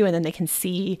interview. And then they can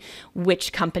see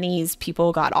which companies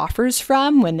people got offers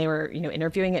from when they were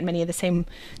interviewing at many of the same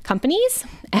companies.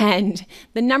 And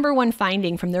the number one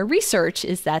finding from their research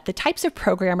is that the types of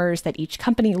programmers that each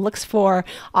company looks for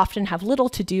often have little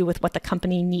to do with what the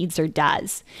company needs or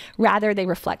does. Rather, they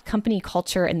reflect company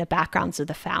culture and the backgrounds of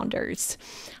the founders.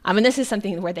 And this is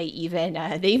something where they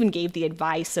even gave the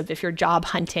advice of, if you're job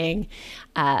hunting,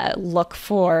 try to look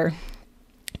for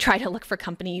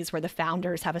companies where the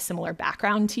founders have a similar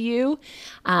background to you.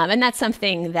 And that's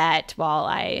something that, while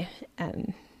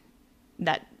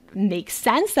that makes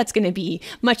sense, that's going to be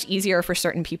much easier for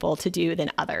certain people to do than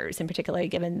others, and particularly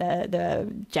given the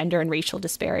gender and racial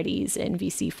disparities in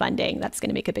VC funding, that's going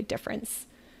to make a big difference.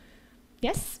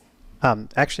 Yes?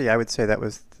 Actually, I would say that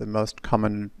was the most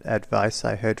common advice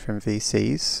I heard from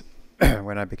VCs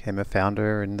when I became a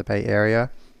founder in the Bay Area,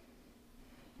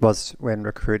 was when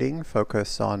recruiting,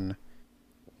 focus on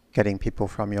getting people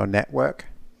from your network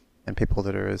and people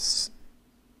that are as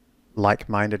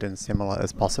like-minded and similar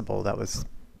as possible. That was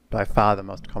by far the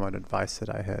most common advice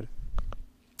that I heard.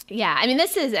 Yeah, I mean,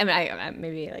 this is,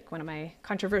 maybe like one of my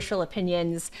controversial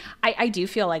opinions. I do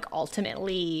feel like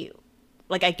ultimately,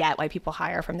 like, I get why people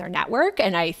hire from their network.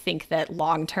 And I think that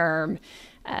long term,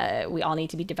 we all need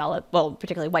to be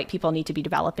particularly white people need to be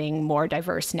developing more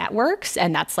diverse networks.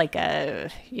 And that's like a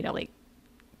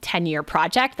 10-year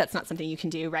project. That's not something you can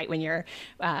do right when you're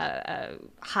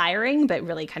hiring, but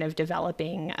really kind of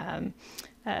developing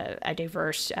a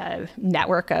diverse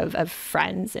network of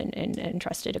friends and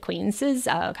trusted acquaintances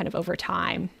kind of over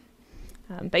time.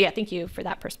 But yeah, thank you for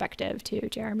that perspective too,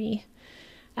 Jeremy.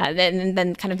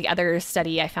 Then kind of the other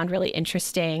study I found really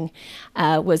interesting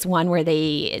was one where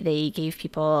they gave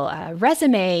people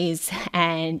resumes,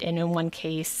 and in one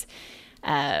case,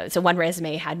 so one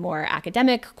resume had more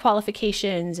academic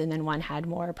qualifications, and then one had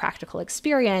more practical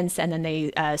experience, and then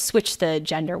they switched the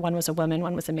gender. One was a woman,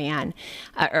 one was a man,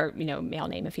 or male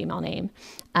name, a female name.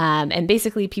 And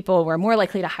basically people were more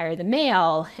likely to hire the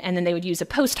male, and then they would use a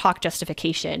post hoc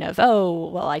justification of, oh,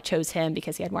 well, I chose him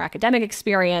because he had more academic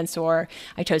experience, or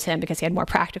I chose him because he had more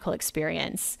practical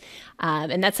experience.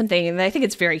 And that's something that I think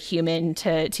it's very human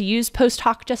to use post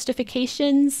hoc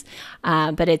justifications,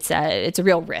 but it's a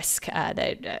real risk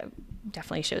that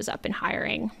definitely shows up in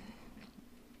hiring.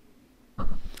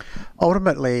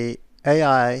 Ultimately,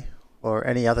 AI or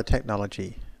any other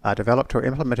technology are developed or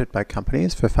implemented by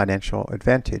companies for financial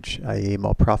advantage, i.e.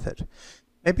 more profit.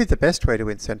 Maybe the best way to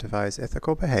incentivize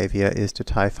ethical behavior is to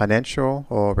tie financial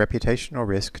or reputational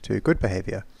risk to good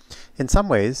behavior. In some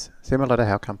ways, similar to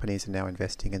how companies are now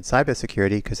investing in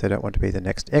cybersecurity because they don't want to be the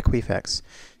next Equifax.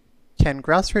 Can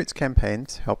grassroots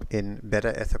campaigns help in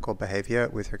better ethical behavior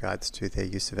with regards to their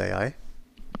use of AI?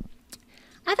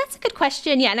 That's a good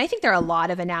question. Yeah, and I think there are a lot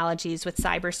of analogies with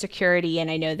cybersecurity, and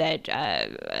I know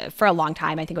that for a long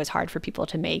time, I think it was hard for people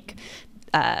to make,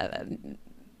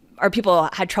 or people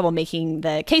had trouble making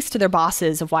the case to their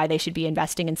bosses of why they should be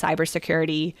investing in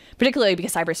cybersecurity, particularly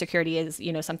because cybersecurity is,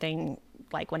 something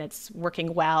like when it's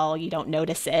working well, you don't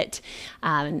notice it.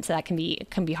 So that can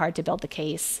be hard to build the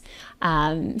case. So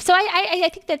I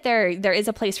think that there is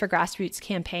a place for grassroots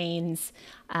campaigns.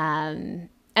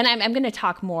 and I'm going to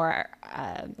talk more.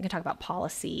 I'm going to talk about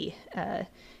policy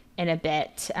in a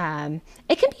bit.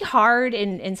 It can be hard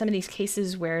in some of these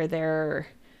cases where there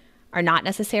are not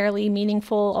necessarily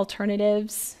meaningful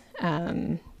alternatives.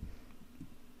 So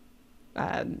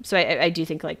I do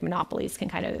think like monopolies can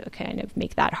kind of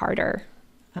make that harder.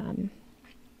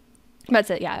 That's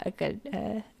it. Yeah,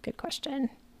 a good question.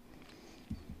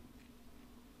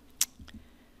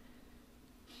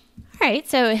 All right.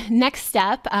 So next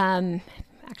step,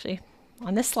 actually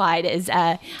on this slide, is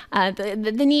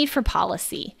the need for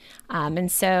policy. And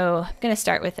so I'm going to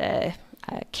start with a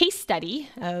case study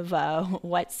of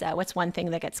what's one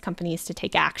thing that gets companies to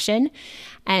take action.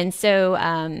 And so,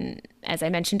 as I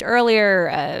mentioned earlier,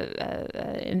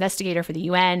 an investigator for the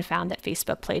UN found that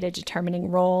Facebook played a determining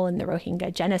role in the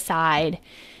Rohingya genocide.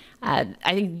 I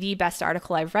think the best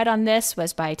article I've read on this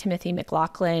was by Timothy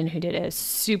McLaughlin, who did a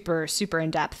super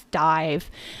in-depth dive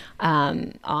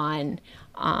on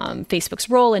Facebook's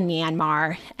role in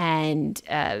Myanmar. And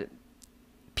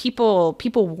people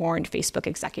warned Facebook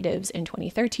executives in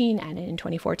 2013 and in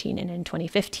 2014 and in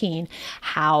 2015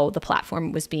 how the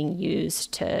platform was being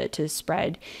used to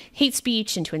spread hate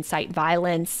speech and to incite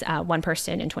violence. One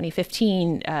person in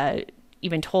 2015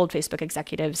 even told Facebook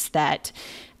executives that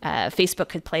Facebook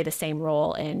could play the same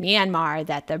role in Myanmar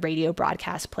that the radio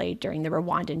broadcast played during the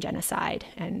Rwandan genocide.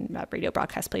 And radio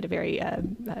broadcast played a very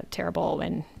terrible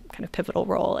and kind of pivotal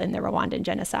role in the Rwandan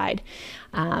genocide.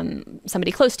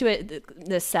 Somebody close to it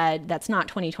this said, that's not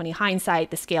 2020 hindsight.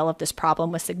 The scale of this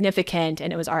problem was significant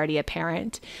and it was already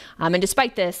apparent. And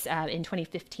despite this, in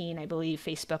 2015, I believe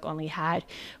Facebook only had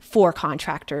 4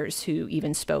 contractors who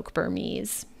even spoke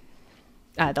Burmese,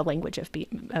 the language of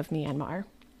Myanmar.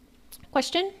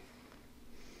 Question?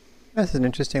 That's an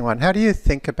interesting one. How do you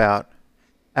think about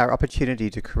our opportunity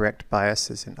to correct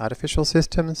biases in artificial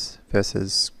systems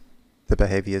versus the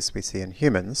behaviors we see in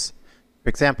humans? For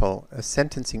example, a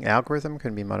sentencing algorithm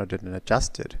can be monitored and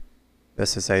adjusted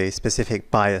versus a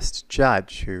specific biased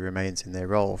judge who remains in their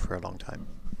role for a long time.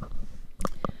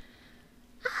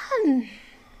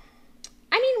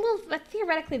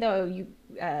 Theoretically, though,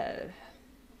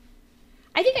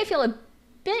 I think I feel a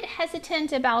bit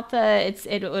hesitant about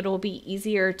it'll be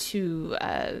easier to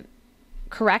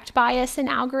correct bias in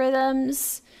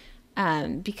algorithms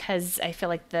because I feel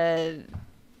like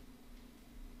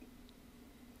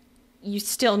you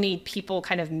still need people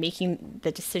kind of making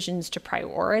the decisions to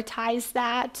prioritize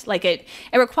that. Like it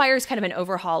requires kind of an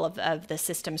overhaul of the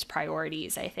system's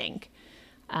priorities, I think.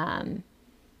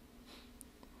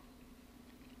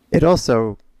 It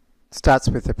also starts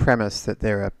with the premise that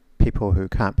there are people who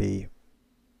can't be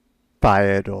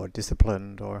fired or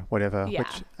disciplined or whatever, Yeah.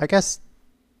 which I guess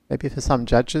maybe for some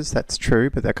judges that's true,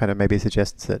 but that kind of maybe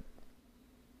suggests that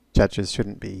judges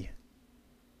shouldn't be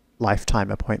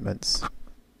lifetime appointments.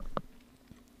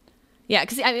 Yeah,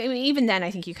 because I mean, even then,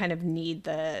 I think you kind of need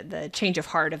the change of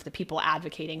heart of the people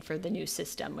advocating for the new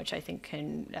system, which I think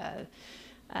can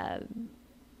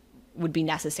would be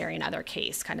necessary in other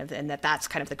case, kind of, and that's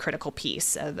kind of the critical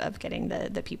piece of getting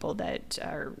the people that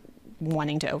are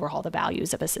wanting to overhaul the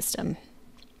values of a system.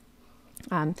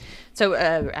 So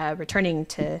returning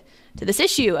to this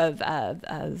issue of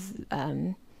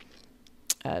the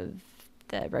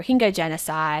Rohingya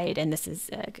genocide, and this is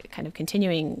a kind of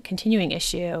continuing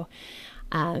issue.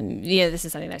 This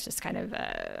is something that's just kind of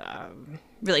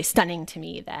really stunning to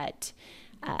me that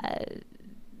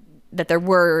there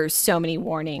were so many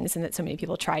warnings and that so many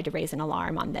people tried to raise an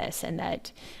alarm on this, and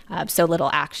that so little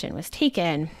action was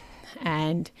taken.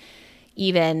 And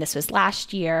even this was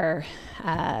last year,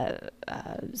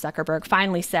 Zuckerberg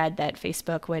finally said that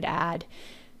Facebook would add,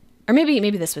 or maybe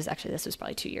this was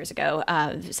probably 2 years ago,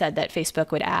 said that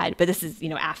Facebook would add, but this is,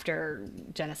 after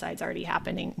genocide's already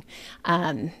happening,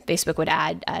 Facebook would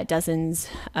add dozens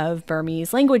of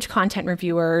Burmese language content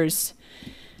reviewers.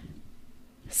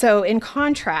 So in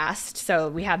contrast, so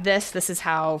we have this is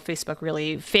how Facebook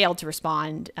really failed to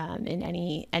respond in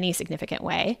any significant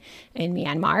way in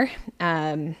Myanmar.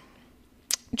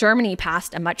 Germany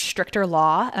passed a much stricter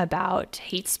law about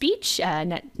hate speech,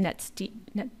 NetzDG,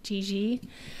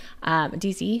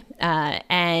 DZ,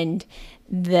 and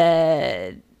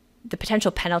the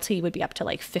potential penalty would be up to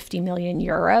like 50 million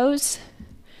euros.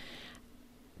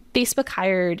 Facebook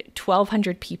hired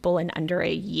 1,200 people in under a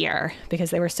year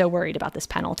because they were so worried about this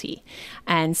penalty.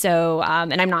 And so,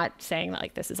 and I'm not saying that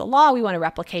like this is a law we want to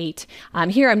replicate.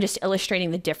 Here I'm just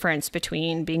illustrating the difference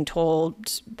between being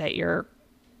told that you're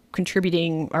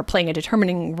contributing or playing a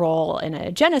determining role in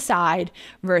a genocide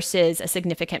versus a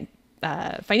significant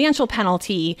financial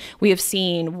penalty. We have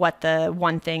seen what the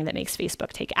one thing that makes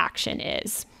Facebook take action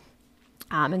is.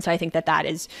 And so I think that that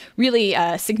is really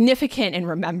significant in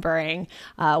remembering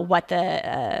what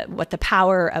the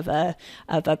power of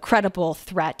a credible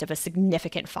threat of a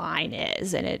significant fine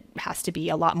is, and it has to be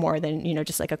a lot more than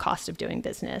just like a cost of doing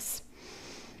business.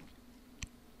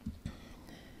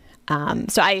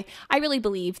 So I really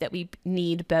believe that we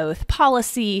need both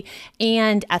policy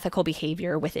and ethical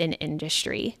behavior within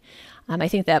industry. I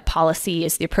think that policy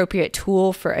is the appropriate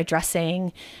tool for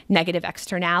addressing negative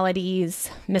externalities,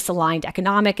 misaligned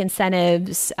economic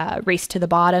incentives, race to the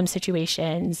bottom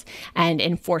situations, and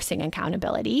enforcing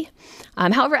accountability.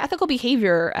 However, ethical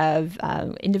behavior of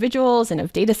individuals and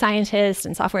of data scientists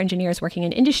and software engineers working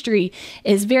in industry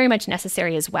is very much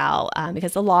necessary as well,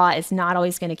 because the law is not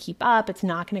always going to keep up. It's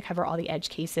not going to cover all the edge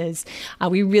cases.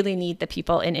 We really need the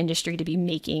people in industry to be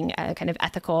making kind of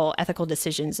ethical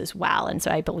decisions as well. And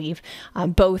so I believe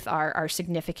both are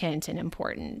significant and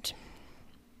important.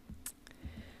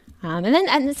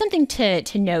 And something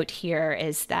to note here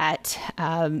is that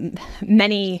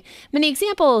many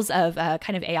examples of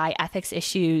kind of AI ethics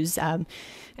issues, and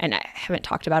I haven't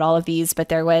talked about all of these, but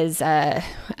there was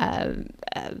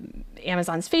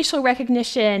Amazon's facial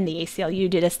recognition. The ACLU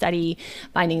did a study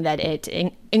finding that it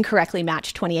incorrectly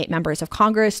matched 28 members of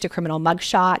Congress to criminal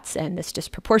mugshots, and this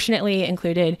disproportionately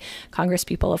included Congress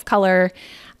people of color.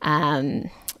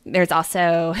 There's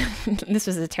also, this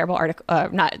was a terrible article,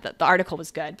 the article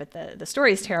was good, but the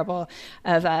story is terrible,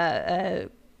 of a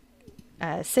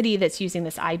city that's using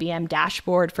this IBM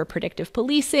dashboard for predictive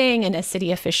policing, and a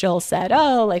city official said,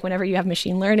 oh, like whenever you have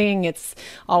machine learning, it's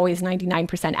always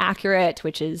 99% accurate,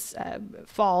 which is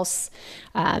false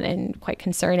and quite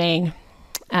concerning.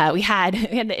 We had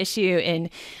the issue in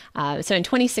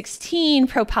 2016,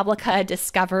 ProPublica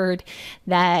discovered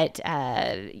that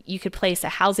you could place a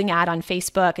housing ad on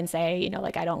Facebook and say,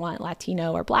 like, I don't want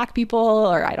Latino or Black people,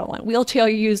 or I don't want wheelchair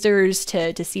users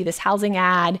to see this housing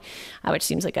ad, which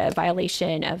seems like a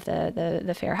violation of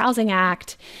the Fair Housing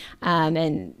Act.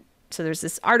 And so there's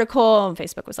this article, and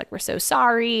Facebook was like, we're so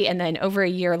sorry. And then over a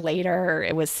year later,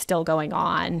 it was still going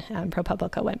on.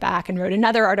 ProPublica went back and wrote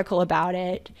another article about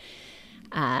it.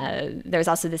 There's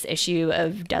also this issue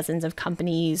of dozens of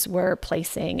companies were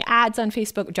placing ads on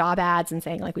Facebook, job ads, and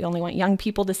saying, like, we only want young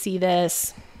people to see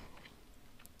this.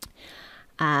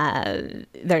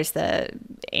 There's the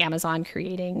Amazon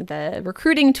creating the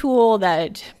recruiting tool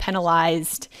that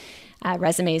penalized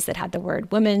resumes that had the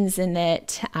word women's in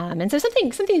it. And so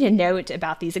something to note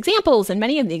about these examples, and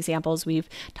many of the examples we've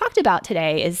talked about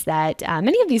today, is that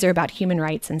many of these are about human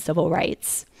rights and civil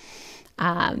rights.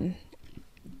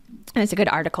 And it's a good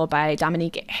article by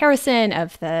Dominique Harrison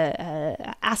of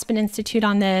the Aspen Institute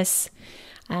on this.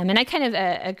 And I kind of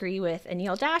agree with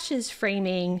Anil Dash's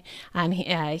framing.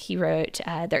 He wrote,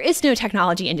 there is no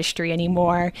technology industry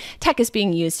anymore. Tech is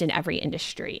being used in every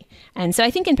industry. And so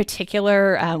I think in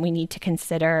particular, we need to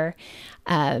consider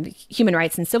human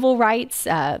rights and civil rights,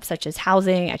 such as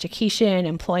housing, education,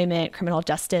 employment, criminal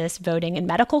justice, voting, and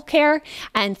medical care,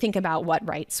 and think about what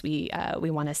rights we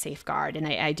want to safeguard. And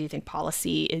I do think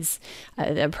policy is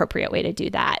the appropriate way to do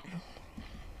that.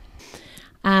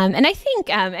 And I think,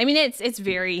 it's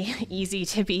very easy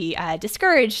to be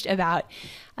discouraged about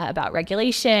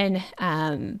regulation,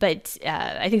 but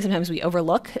I think sometimes we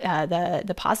overlook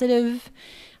the positive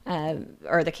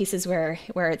or the cases where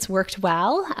it's worked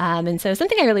well. And so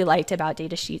something I really liked about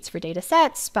Data Sheets for Data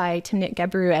Sets by Timnit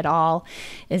Gebru et al.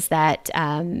 Is that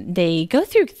they go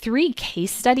through 3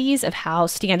 case studies of how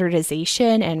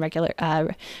standardization and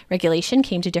regulation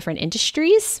came to different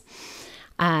industries.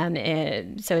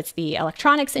 So it's the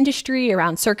electronics industry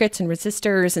around circuits and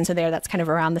resistors. And so that's kind of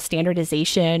around the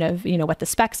standardization of, what the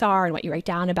specs are and what you write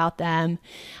down about them.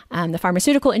 The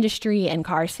pharmaceutical industry and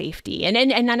car safety.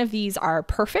 And none of these are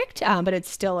perfect, but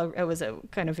it was a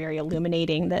kind of very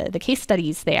illuminating, the case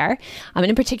studies there. And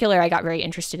in particular, I got very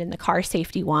interested in the car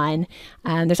safety one.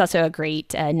 There's also a great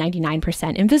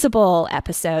 99% Invisible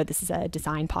episode. This is a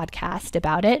design podcast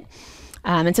about it.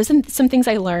 And so some things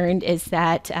I learned is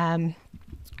that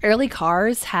early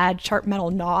cars had sharp metal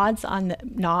knobs on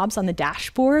the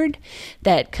dashboard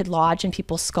that could lodge in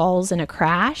people's skulls in a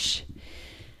crash.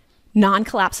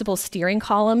 Non-collapsible steering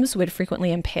columns would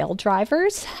frequently impale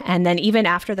drivers. And then even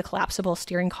after the collapsible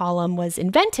steering column was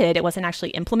invented, it wasn't actually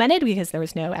implemented because there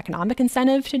was no economic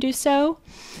incentive to do so.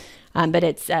 But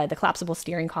it's the collapsible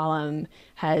steering column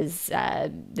has,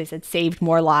 they said, saved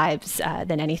more lives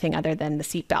than anything other than the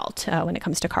seatbelt when it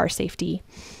comes to car safety.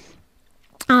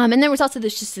 And there was also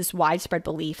this widespread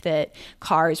belief that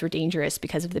cars were dangerous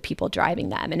because of the people driving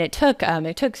them, and it took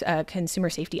consumer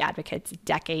safety advocates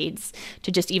decades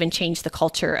to just even change the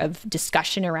culture of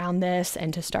discussion around this,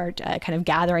 and to start kind of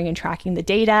gathering and tracking the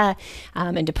data,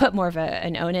 and to put more of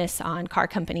an onus on car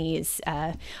companies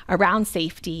around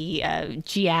safety.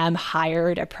 GM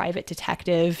hired a private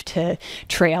detective to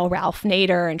trail Ralph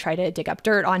Nader and try to dig up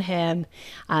dirt on him,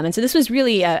 and so this was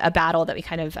really a battle that we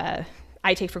kind of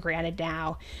I take for granted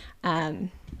now, and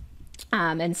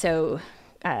so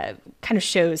kind of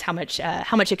shows how much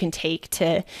it can take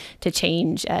to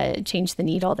change the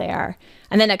needle there.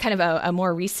 And then a kind of a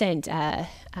more recent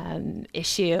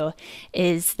issue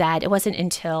is that it wasn't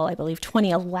until, I believe,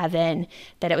 2011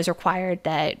 that it was required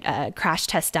that crash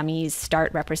test dummies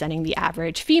start representing the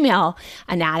average female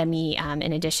anatomy,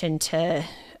 in addition to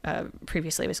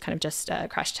previously it was kind of just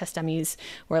crash test dummies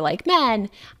were like men,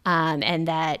 and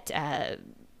that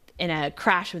in a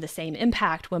crash with the same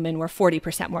impact, women were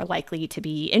 40% more likely to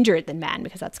be injured than men,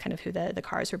 because that's kind of who the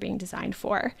cars were being designed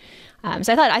for.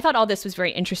 So I thought all this was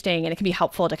very interesting, and it can be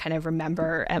helpful to kind of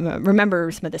remember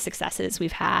some of the successes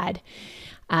we've had.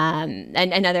 And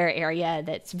another area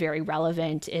that's very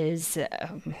relevant is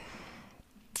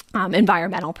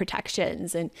environmental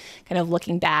protections, and kind of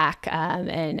looking back,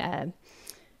 and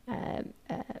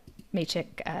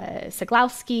Maciek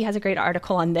Siglowski has a great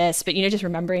article on this, but, just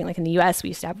remembering, like in the US, we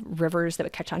used to have rivers that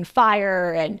would catch on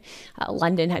fire, and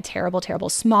London had terrible, terrible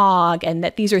smog, and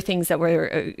that these are things that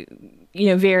were,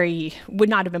 would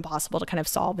not have been possible to kind of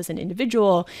solve as an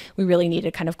individual. We really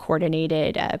needed kind of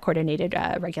coordinated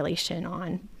regulation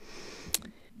on.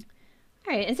 All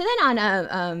right, and so then on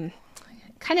a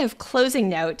kind of closing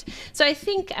note, so I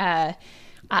think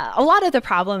a lot of the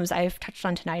problems I've touched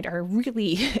on tonight are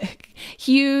really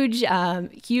huge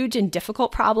and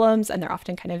difficult problems, and they're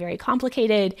often kind of very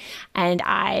complicated. And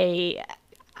I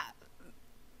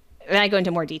go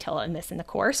into more detail in this in the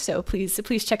course, so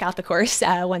please check out the course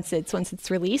once it's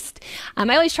released.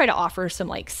 I always try to offer some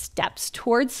like steps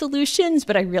towards solutions,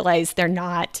 but I realize they're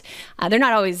not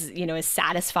always as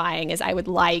satisfying as I would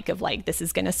like, of like, this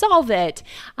is going to solve it,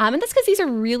 and that's because these are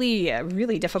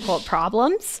really difficult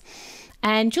problems.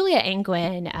 And Julia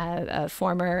Angwin, a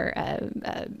former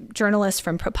journalist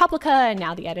from ProPublica and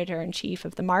now the editor-in-chief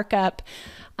of The Markup,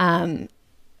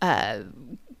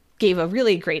 gave a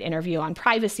really great interview on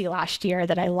privacy last year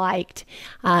that I liked,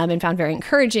 and found very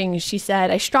encouraging. She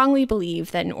said, "I strongly believe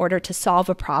that in order to solve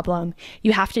a problem,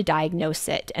 you have to diagnose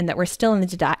it, and that we're still in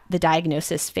the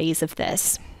diagnosis phase of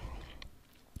this.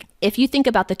 If you think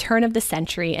about the turn of the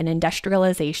century and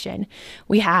industrialization,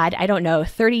 we had,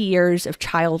 30 years of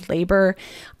child labor,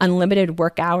 unlimited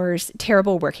work hours,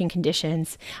 terrible working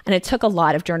conditions, and it took a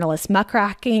lot of journalists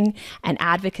muckraking and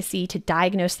advocacy to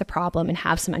diagnose the problem and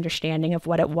have some understanding of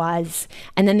what it was,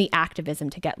 and then the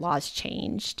activism to get laws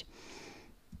changed.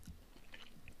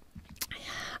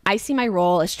 I see my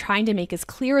role as trying to make as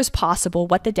clear as possible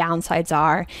what the downsides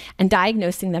are and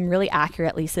diagnosing them really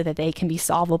accurately so that they can be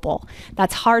solvable.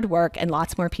 That's hard work, and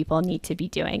lots more people need to be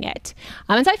doing it."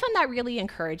 And so I found that really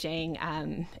encouraging,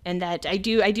 and that I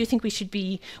do think we should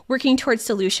be working towards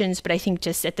solutions, but I think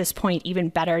just at this point, even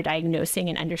better diagnosing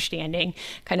and understanding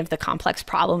kind of the complex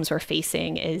problems we're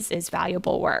facing is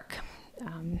valuable work.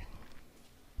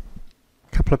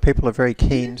 A couple of people are very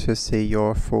keen to see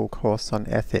your full course on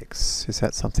ethics. Is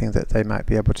that something that they might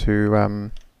be able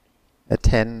to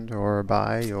attend or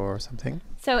buy or something?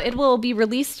 So it will be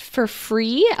released for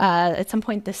free at some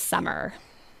point this summer.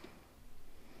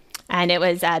 And it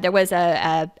was there was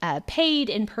a paid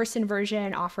in-person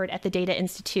version offered at the Data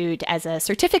Institute as a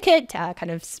certificate, kind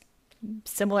of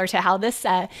similar to how this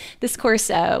course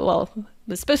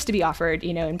was supposed to be offered,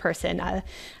 in person.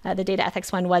 The data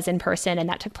ethics one was in person, and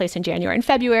that took place in January and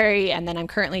February. And then I'm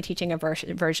currently teaching a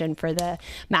version for the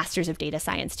Masters of Data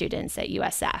Science students at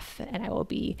USF, and I will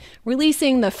be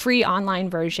releasing the free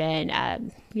online version,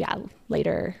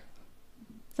 later,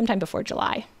 sometime before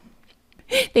July.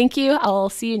 Thank you. I'll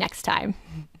see you next time.